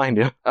them where to find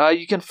you.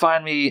 You can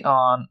find me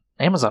on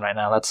Amazon right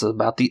now. That's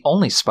about the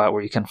only spot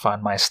where you can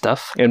find my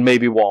stuff. And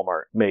maybe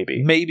Walmart.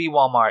 Maybe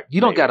Walmart.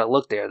 You don't got to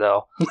look there,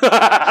 though.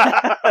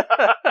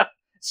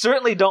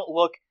 Certainly don't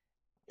look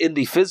in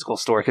the physical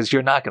store, because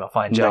you're not going to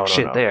find jack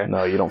shit there.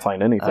 No, you don't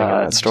find anything in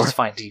that store. You just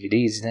find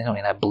DVDs. You don't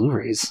even have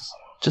Blu-rays.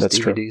 Just That's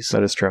DVDs. True.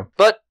 That is true.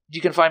 But you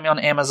can find me on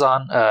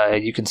Amazon.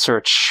 You can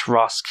search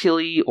Ross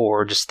Killey,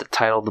 or just the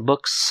title of the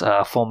books,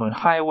 Full Moon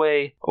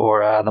Highway,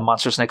 or The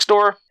Monsters Next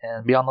Door,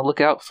 and be on the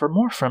lookout for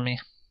more from me.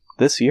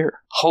 This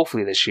year.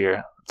 Hopefully this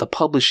year. The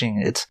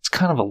publishing, it's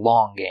kind of a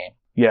long game.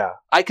 Yeah.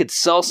 I could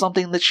sell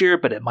something this year,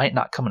 but it might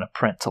not come into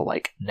print till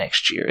like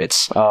next year. It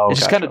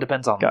just kind of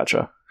depends on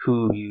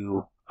who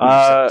you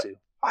sell to.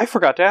 I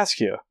forgot to ask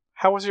you,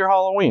 How was your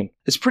Halloween?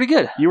 It's pretty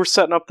good. You were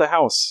setting up the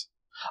house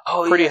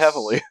pretty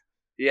heavily.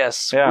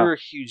 Yes, Yeah. we were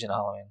huge in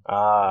Halloween.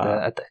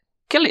 At the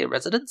Killey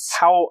residence.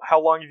 How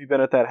long have you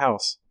been at that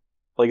house?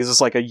 Like, is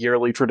this like a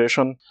yearly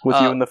tradition with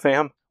you and the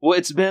fam? Well,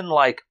 it's been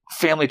like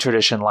family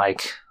tradition,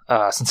 like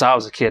since I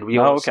was a kid. We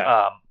always,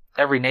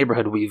 every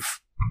neighborhood we've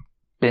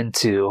been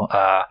to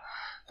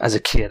as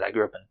a kid, I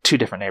grew up in 2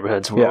 different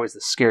neighborhoods. We're always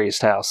the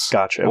scariest house.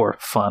 Gotcha. Or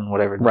fun,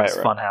 whatever. Right.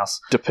 Fun house.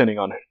 Depending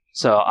on it.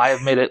 So I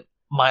have made it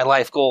my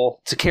life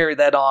goal to carry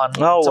that on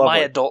to my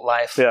adult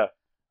life. Yeah.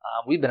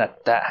 We've been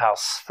at that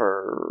house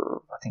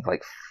for, I think,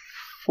 like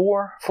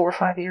 4 or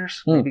 5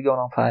 years, maybe going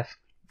on 5.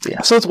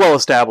 Yeah. So it's well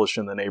established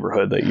in the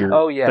neighborhood that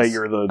you're yes. that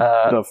you're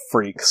the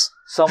freaks.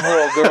 Some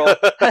little girl,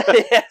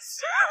 yes,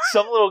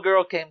 some little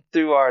girl came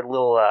through our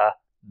little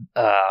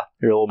your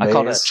little maze. I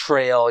call it a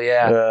trail,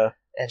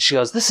 and she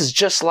goes, "This is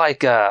just like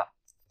the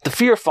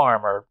Fear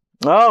Farm or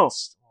what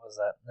was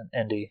that an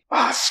indie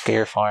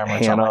Scare Farm or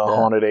Hannah something like that.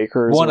 Haunted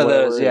Acres, one of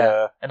those,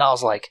 yeah." And I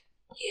was like,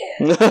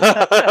 "Yeah."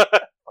 Fucking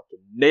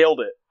nailed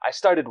it. I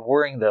started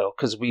worrying though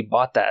because we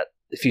bought that.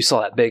 If you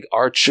saw that big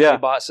arch we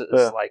bought, so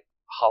it's like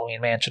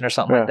Halloween Mansion or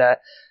something like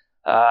that.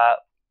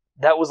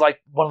 That was like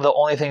one of the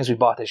only things we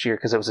bought this year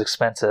because it was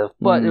expensive.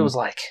 But it was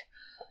like,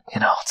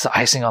 it's the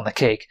icing on the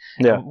cake.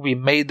 Yeah. We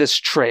made this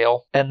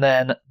trail, and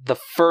then the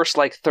first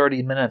like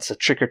 30 minutes of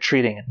trick or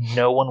treating,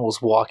 no one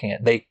was walking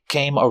it. They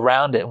came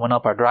around it and went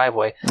up our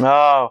driveway.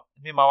 Oh.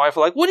 Me and my wife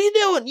were like, "What are you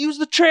doing? Use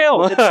the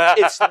trail.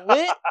 It's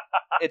lit.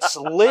 It's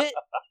lit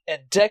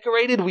and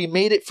decorated. We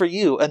made it for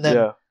you." And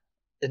then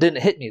it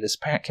didn't hit me. This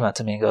parent came out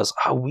to me and goes,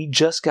 "Oh, we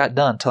just got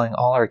done telling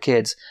all our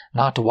kids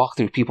not to walk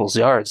through people's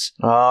yards."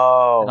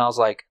 Oh. And I was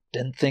like,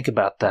 didn't think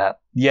about that.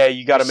 Yeah,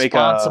 you got to make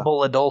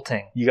responsible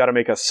adulting. You got to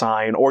make a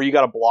sign, or you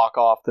got to block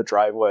off the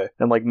driveway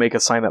and like make a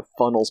sign that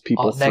funnels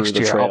people through next the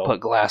year, trail. I'll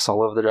put glass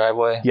all over the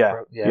driveway.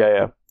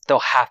 Yeah. They'll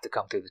have to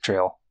come through the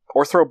trail,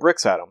 or throw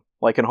bricks at them,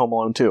 like in Home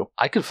Alone 2.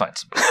 I could find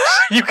some bricks.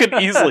 You could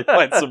easily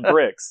find some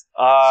bricks.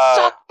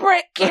 Suck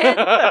brick, kid.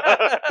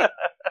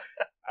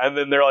 And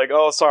then they're like,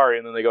 "Oh, sorry,"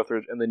 and then they go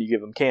through, and then you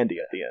give them candy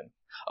at the end.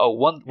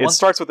 Oh, It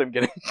starts with them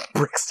getting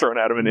bricks thrown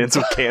at them and ends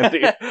with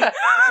candy.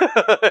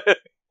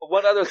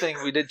 One other thing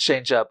we did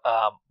change up.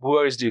 We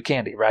always do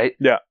candy, right?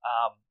 Yeah.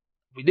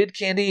 We did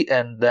candy,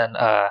 and then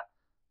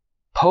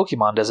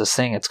Pokemon does this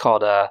thing. It's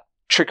called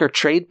trick or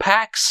trade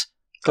packs.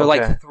 They're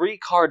like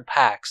 3-card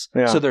packs,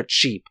 so they're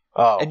cheap.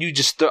 Oh. And you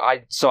just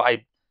I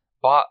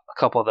bought a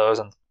couple of those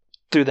and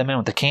threw them in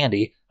with the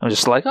candy. I was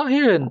just like, "Oh,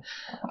 here," and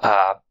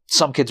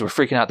some kids were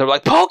freaking out. They were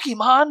like,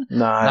 "Pokemon!"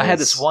 Nice. And I had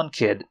this one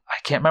kid. I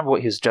can't remember what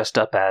he was dressed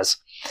up as,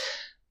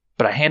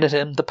 but I handed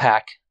him the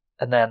pack,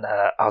 and then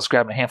I was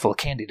grabbing a handful of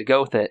candy to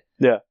go with it.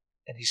 Yeah.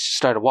 And he just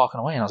started walking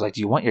away, and I was like,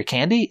 "Do you want your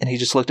candy?" And he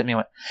just looked at me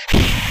and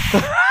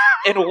went,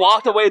 and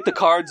walked away with the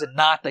cards and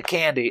not the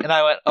candy. And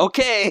I went,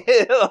 "Okay."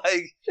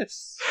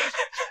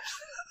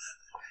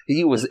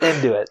 He was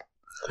into it.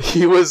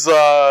 He was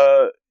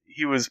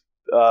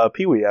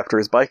Pee-wee after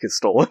his bike is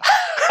stolen.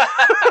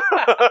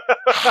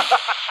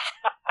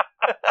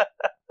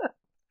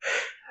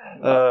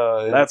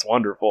 That's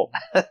wonderful.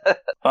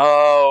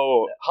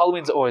 Oh,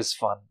 Halloween's always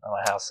fun at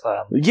my house.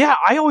 Yeah,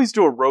 I always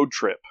do a road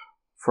trip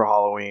for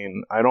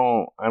Halloween. I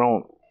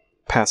don't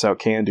pass out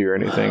candy or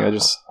anything. I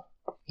just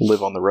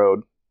live on the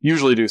road.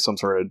 Usually do some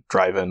sort of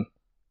drive-in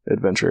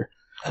adventure.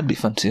 That'd be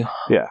fun too.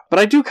 Yeah, but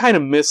I do kind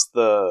of miss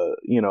the,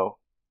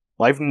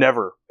 I've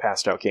never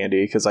passed out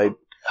candy because I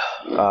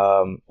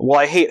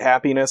hate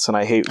happiness and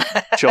I hate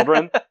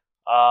children.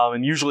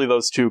 And usually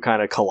those two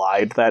kind of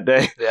collide that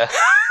day. Yeah.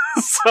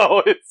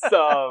 So it's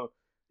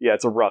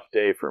it's a rough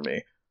day for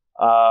me.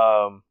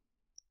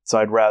 So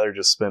I'd rather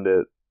just spend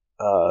it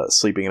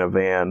sleeping in a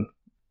van,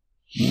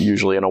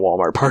 usually in a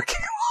Walmart parking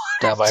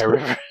lot. Down by a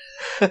river.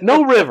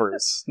 No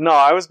rivers. No,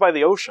 I was by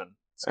the ocean.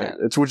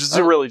 Which is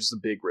really just a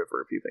big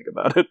river if you think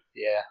about it.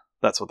 Yeah.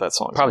 That's what that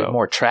song's Probably about.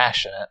 more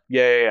trash in it.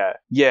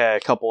 Yeah, a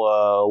couple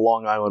of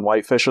Long Island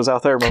whitefishes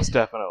out there, most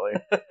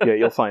definitely. Yeah,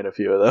 you'll find a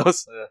few of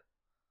those. Yeah.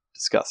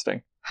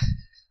 Disgusting.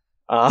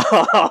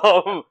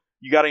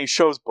 You got any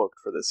shows booked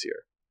for this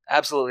year?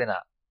 Absolutely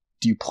not.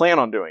 Do you plan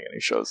on doing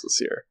any shows this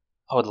year?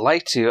 I would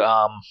like to.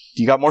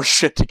 You got more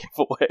shit to give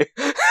away.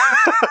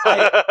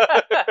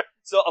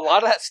 So a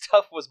lot of that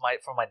stuff was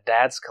from my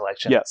dad's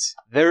collection. Yes.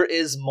 There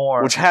is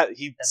more. Which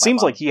he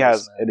seems like he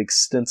has an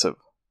extensive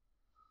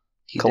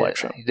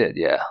collection. He did,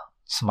 yeah.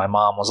 So my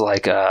mom was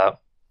like,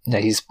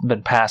 he's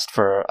been passed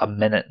for a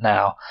minute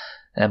now,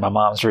 and my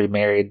mom's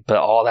remarried, but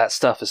all that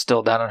stuff is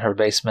still down in her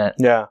basement.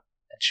 Yeah.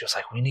 And she was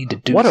like, we need to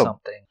do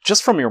something.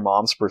 Just from your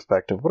mom's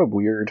perspective, what a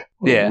weird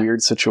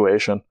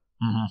situation.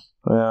 Mm-hmm.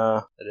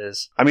 Yeah. It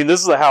is. I mean,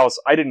 this is a house.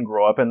 I didn't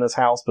grow up in this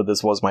house, but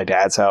this was my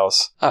dad's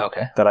house. Oh,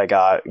 okay. That I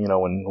got,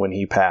 when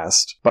he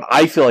passed. But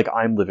I feel like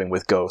I'm living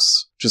with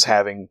ghosts, just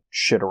having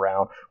shit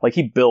around. Like,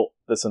 he built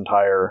this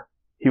entire...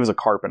 He was a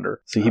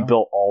carpenter, so he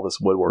built all this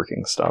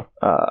woodworking stuff.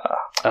 I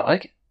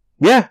like it.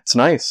 Yeah, it's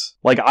nice.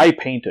 Like, I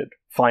painted,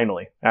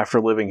 finally, after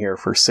living here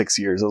for 6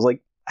 years. I was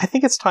like, I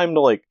think it's time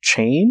to,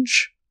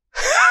 change.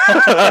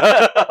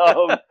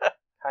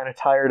 kind of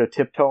tired of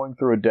tiptoeing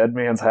through a dead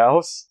man's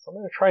house. So I'm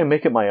going to try and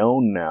make it my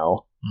own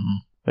now.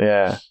 Mm-hmm.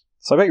 Yeah.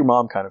 So I bet your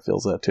mom kind of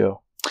feels that too.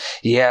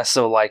 Yeah,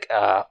 so like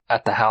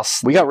at the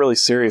house... We got really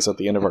serious at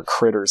the end of our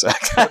Critters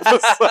episode.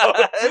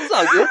 It's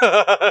all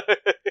good.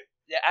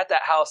 Yeah, at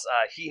that house,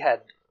 he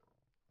had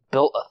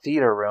built a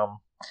theater room,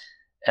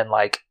 and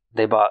like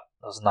they bought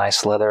those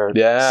nice leather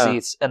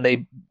seats, and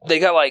they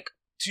got like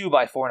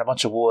 2x4 and a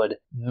bunch of wood,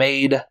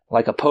 made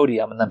like a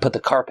podium, and then put the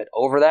carpet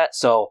over that,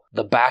 so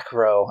the back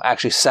row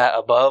actually sat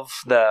above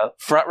the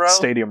front row.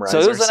 Stadium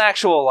risers. So it was an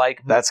actual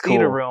like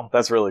theater room.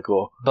 That's really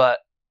cool. But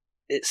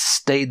it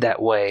stayed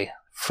that way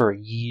for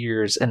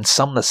years, and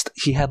some of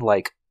he had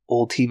like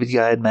old TV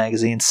Guide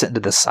magazines sitting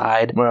to the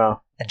side.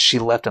 Wow. And she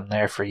left them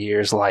there for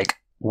years, like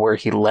where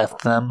he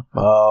left them.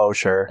 Oh,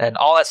 sure. And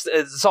all that's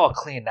it's all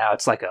clean now.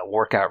 It's like a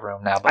workout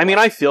room now. I mean,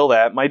 I feel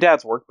that. My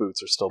dad's work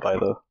boots are still by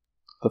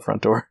the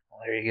front door.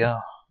 Well, there you go.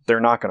 They're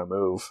not going to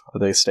move.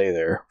 They stay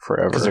there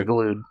forever. Because they're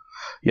glued.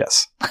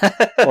 Yes.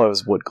 Well, it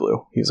was wood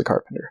glue. He was a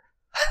carpenter.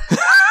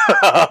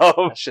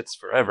 That shit's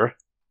forever.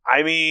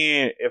 I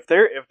mean, if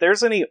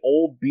there's any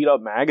old beat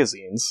up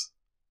magazines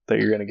that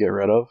you're going to get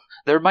rid of,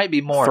 there might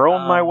be more. Throw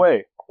them my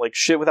way. Like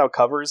shit without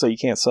covers that you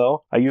can't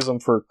sell. I use them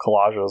for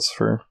collages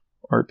for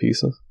art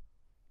pieces.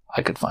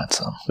 I could find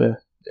some. Yeah.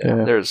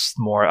 There's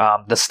more.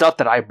 The stuff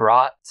that I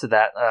brought to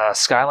that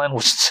Skyline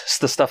was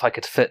just the stuff I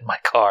could fit in my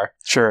car.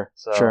 Sure.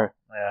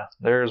 Yeah,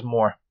 there's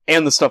more.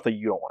 And the stuff that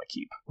you don't want to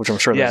keep, which I'm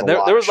sure there's a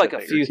lot there was of like shit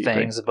a that few you're keeping.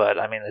 things, but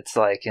I mean, it's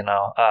like,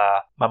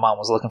 my mom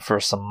was looking for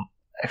some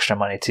extra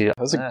money too. That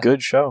was a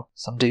good show.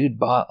 Some dude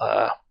bought,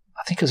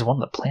 I think it was one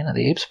of the Planet of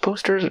the Apes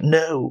posters.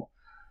 No.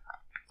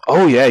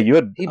 Oh yeah, you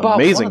had He bought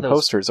amazing one of those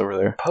posters over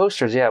there.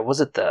 Posters, yeah.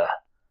 Was it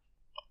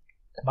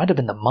it might have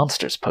been the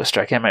Munsters poster.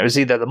 I can't remember. It was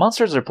either the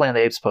Munsters or Planet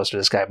of the Apes poster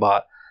this guy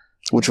bought.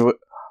 Which was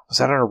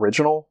that an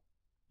original?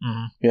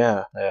 Mm-hmm.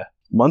 Yeah.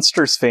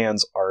 Munsters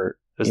fans are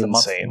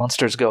insane.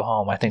 Munsters Go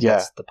Home. I think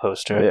that's the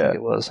poster. I think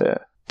it was. Yeah.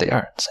 They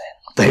are insane.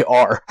 They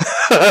are.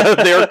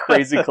 They are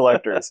crazy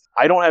collectors.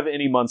 I don't have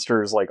any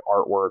Munsters like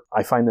artwork.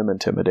 I find them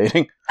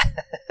intimidating.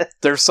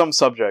 There's some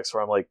subjects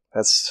where I'm like,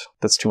 that's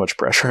too much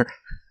pressure.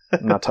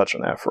 I'm not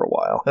touching that for a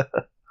while.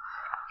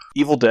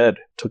 Evil Dead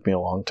took me a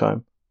long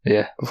time.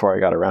 Yeah. Before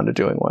I got around to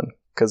doing one.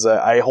 Because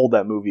I hold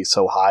that movie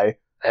so high.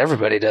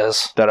 Everybody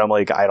does. That I'm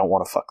like, I don't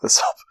want to fuck this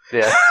up.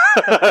 Yeah.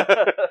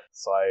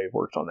 So I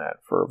worked on that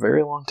for a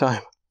very long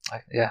time.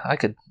 I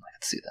could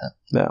see that.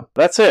 Yeah.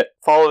 That's it.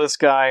 Follow this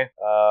guy,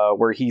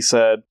 where he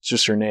said,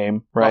 just your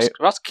name, right?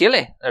 Ross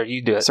Killey. Or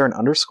you do it. Is there an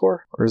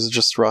underscore? Or is it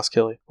just Ross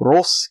Killey?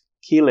 Ross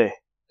Killey.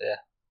 Yeah.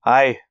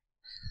 Hi.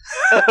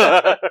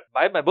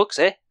 Buy my books,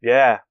 eh?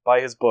 Yeah,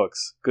 buy his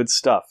books. Good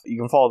stuff. You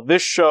can follow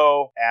this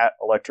show at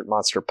Electric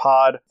Monster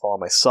Pod. Follow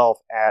myself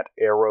at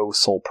Aero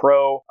Soul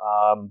Pro.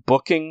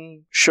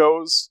 Booking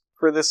shows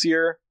for this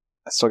year.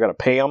 I still got to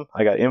pay them.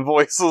 I got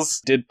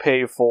invoices. Did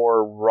pay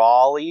for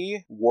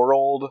Raleigh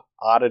World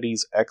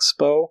Oddities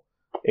Expo,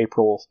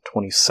 April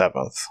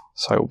 27th.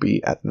 So I will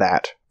be at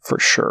that for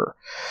sure.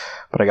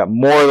 But I got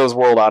more of those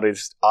World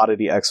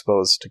Oddity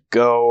Expos to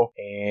go,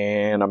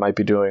 and I might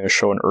be doing a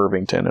show in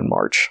Irvington in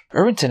March.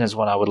 Irvington is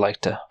one I would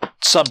like to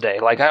someday.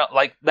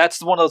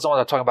 That's one of those ones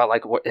I'm talking about.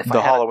 Like if the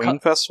I had Halloween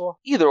festival,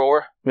 either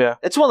or. Yeah,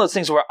 it's one of those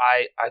things where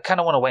I kind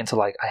of want to wait until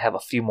like I have a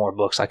few more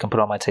books I can put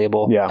on my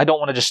table. Yeah, I don't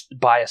want to just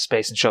buy a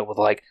space and show it with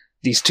like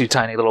these two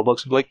tiny little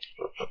books and be like,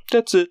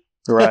 that's it.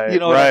 Right. You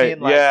know what I mean?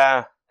 Like,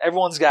 yeah.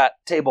 Everyone's got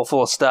a table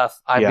full of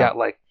stuff. I've got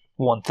like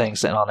one thing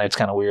sitting on there. It's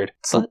kind of weird.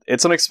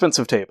 It's an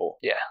expensive table.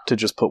 Yeah. To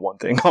just put one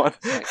thing on.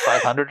 It's like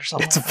 500 or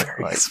something. It's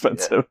very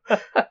expensive. Yeah.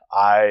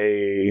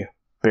 I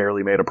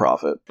barely made a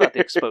profit. Not the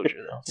exposure,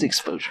 though. It's the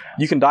exposure.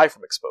 You can die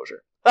from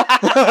exposure.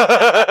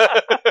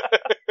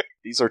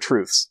 These are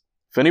truths.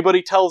 If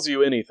anybody tells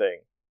you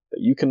anything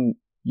that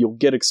you'll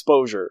get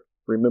exposure,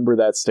 remember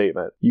that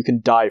statement. You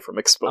can die from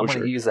exposure. I'm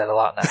going to use that a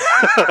lot now.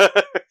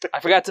 I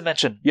forgot to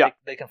mention. Yeah.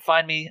 They can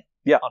find me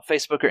on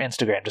Facebook or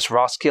Instagram. Just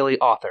Ross Killey,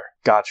 author.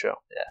 Gotcha.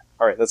 Yeah.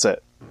 All right, that's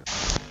it.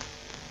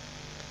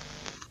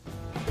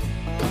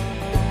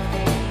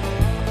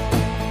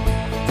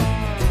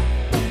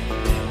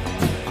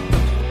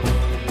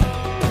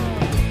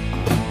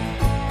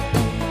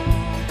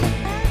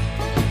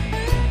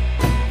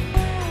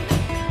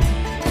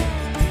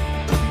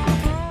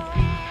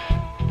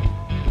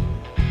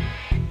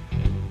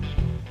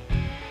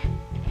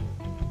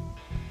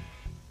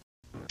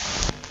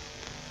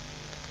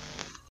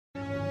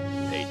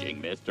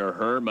 Mr.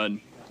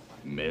 Herman.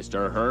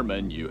 Mr.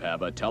 Herman, you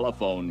have a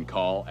telephone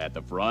call at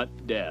the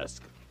front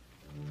desk.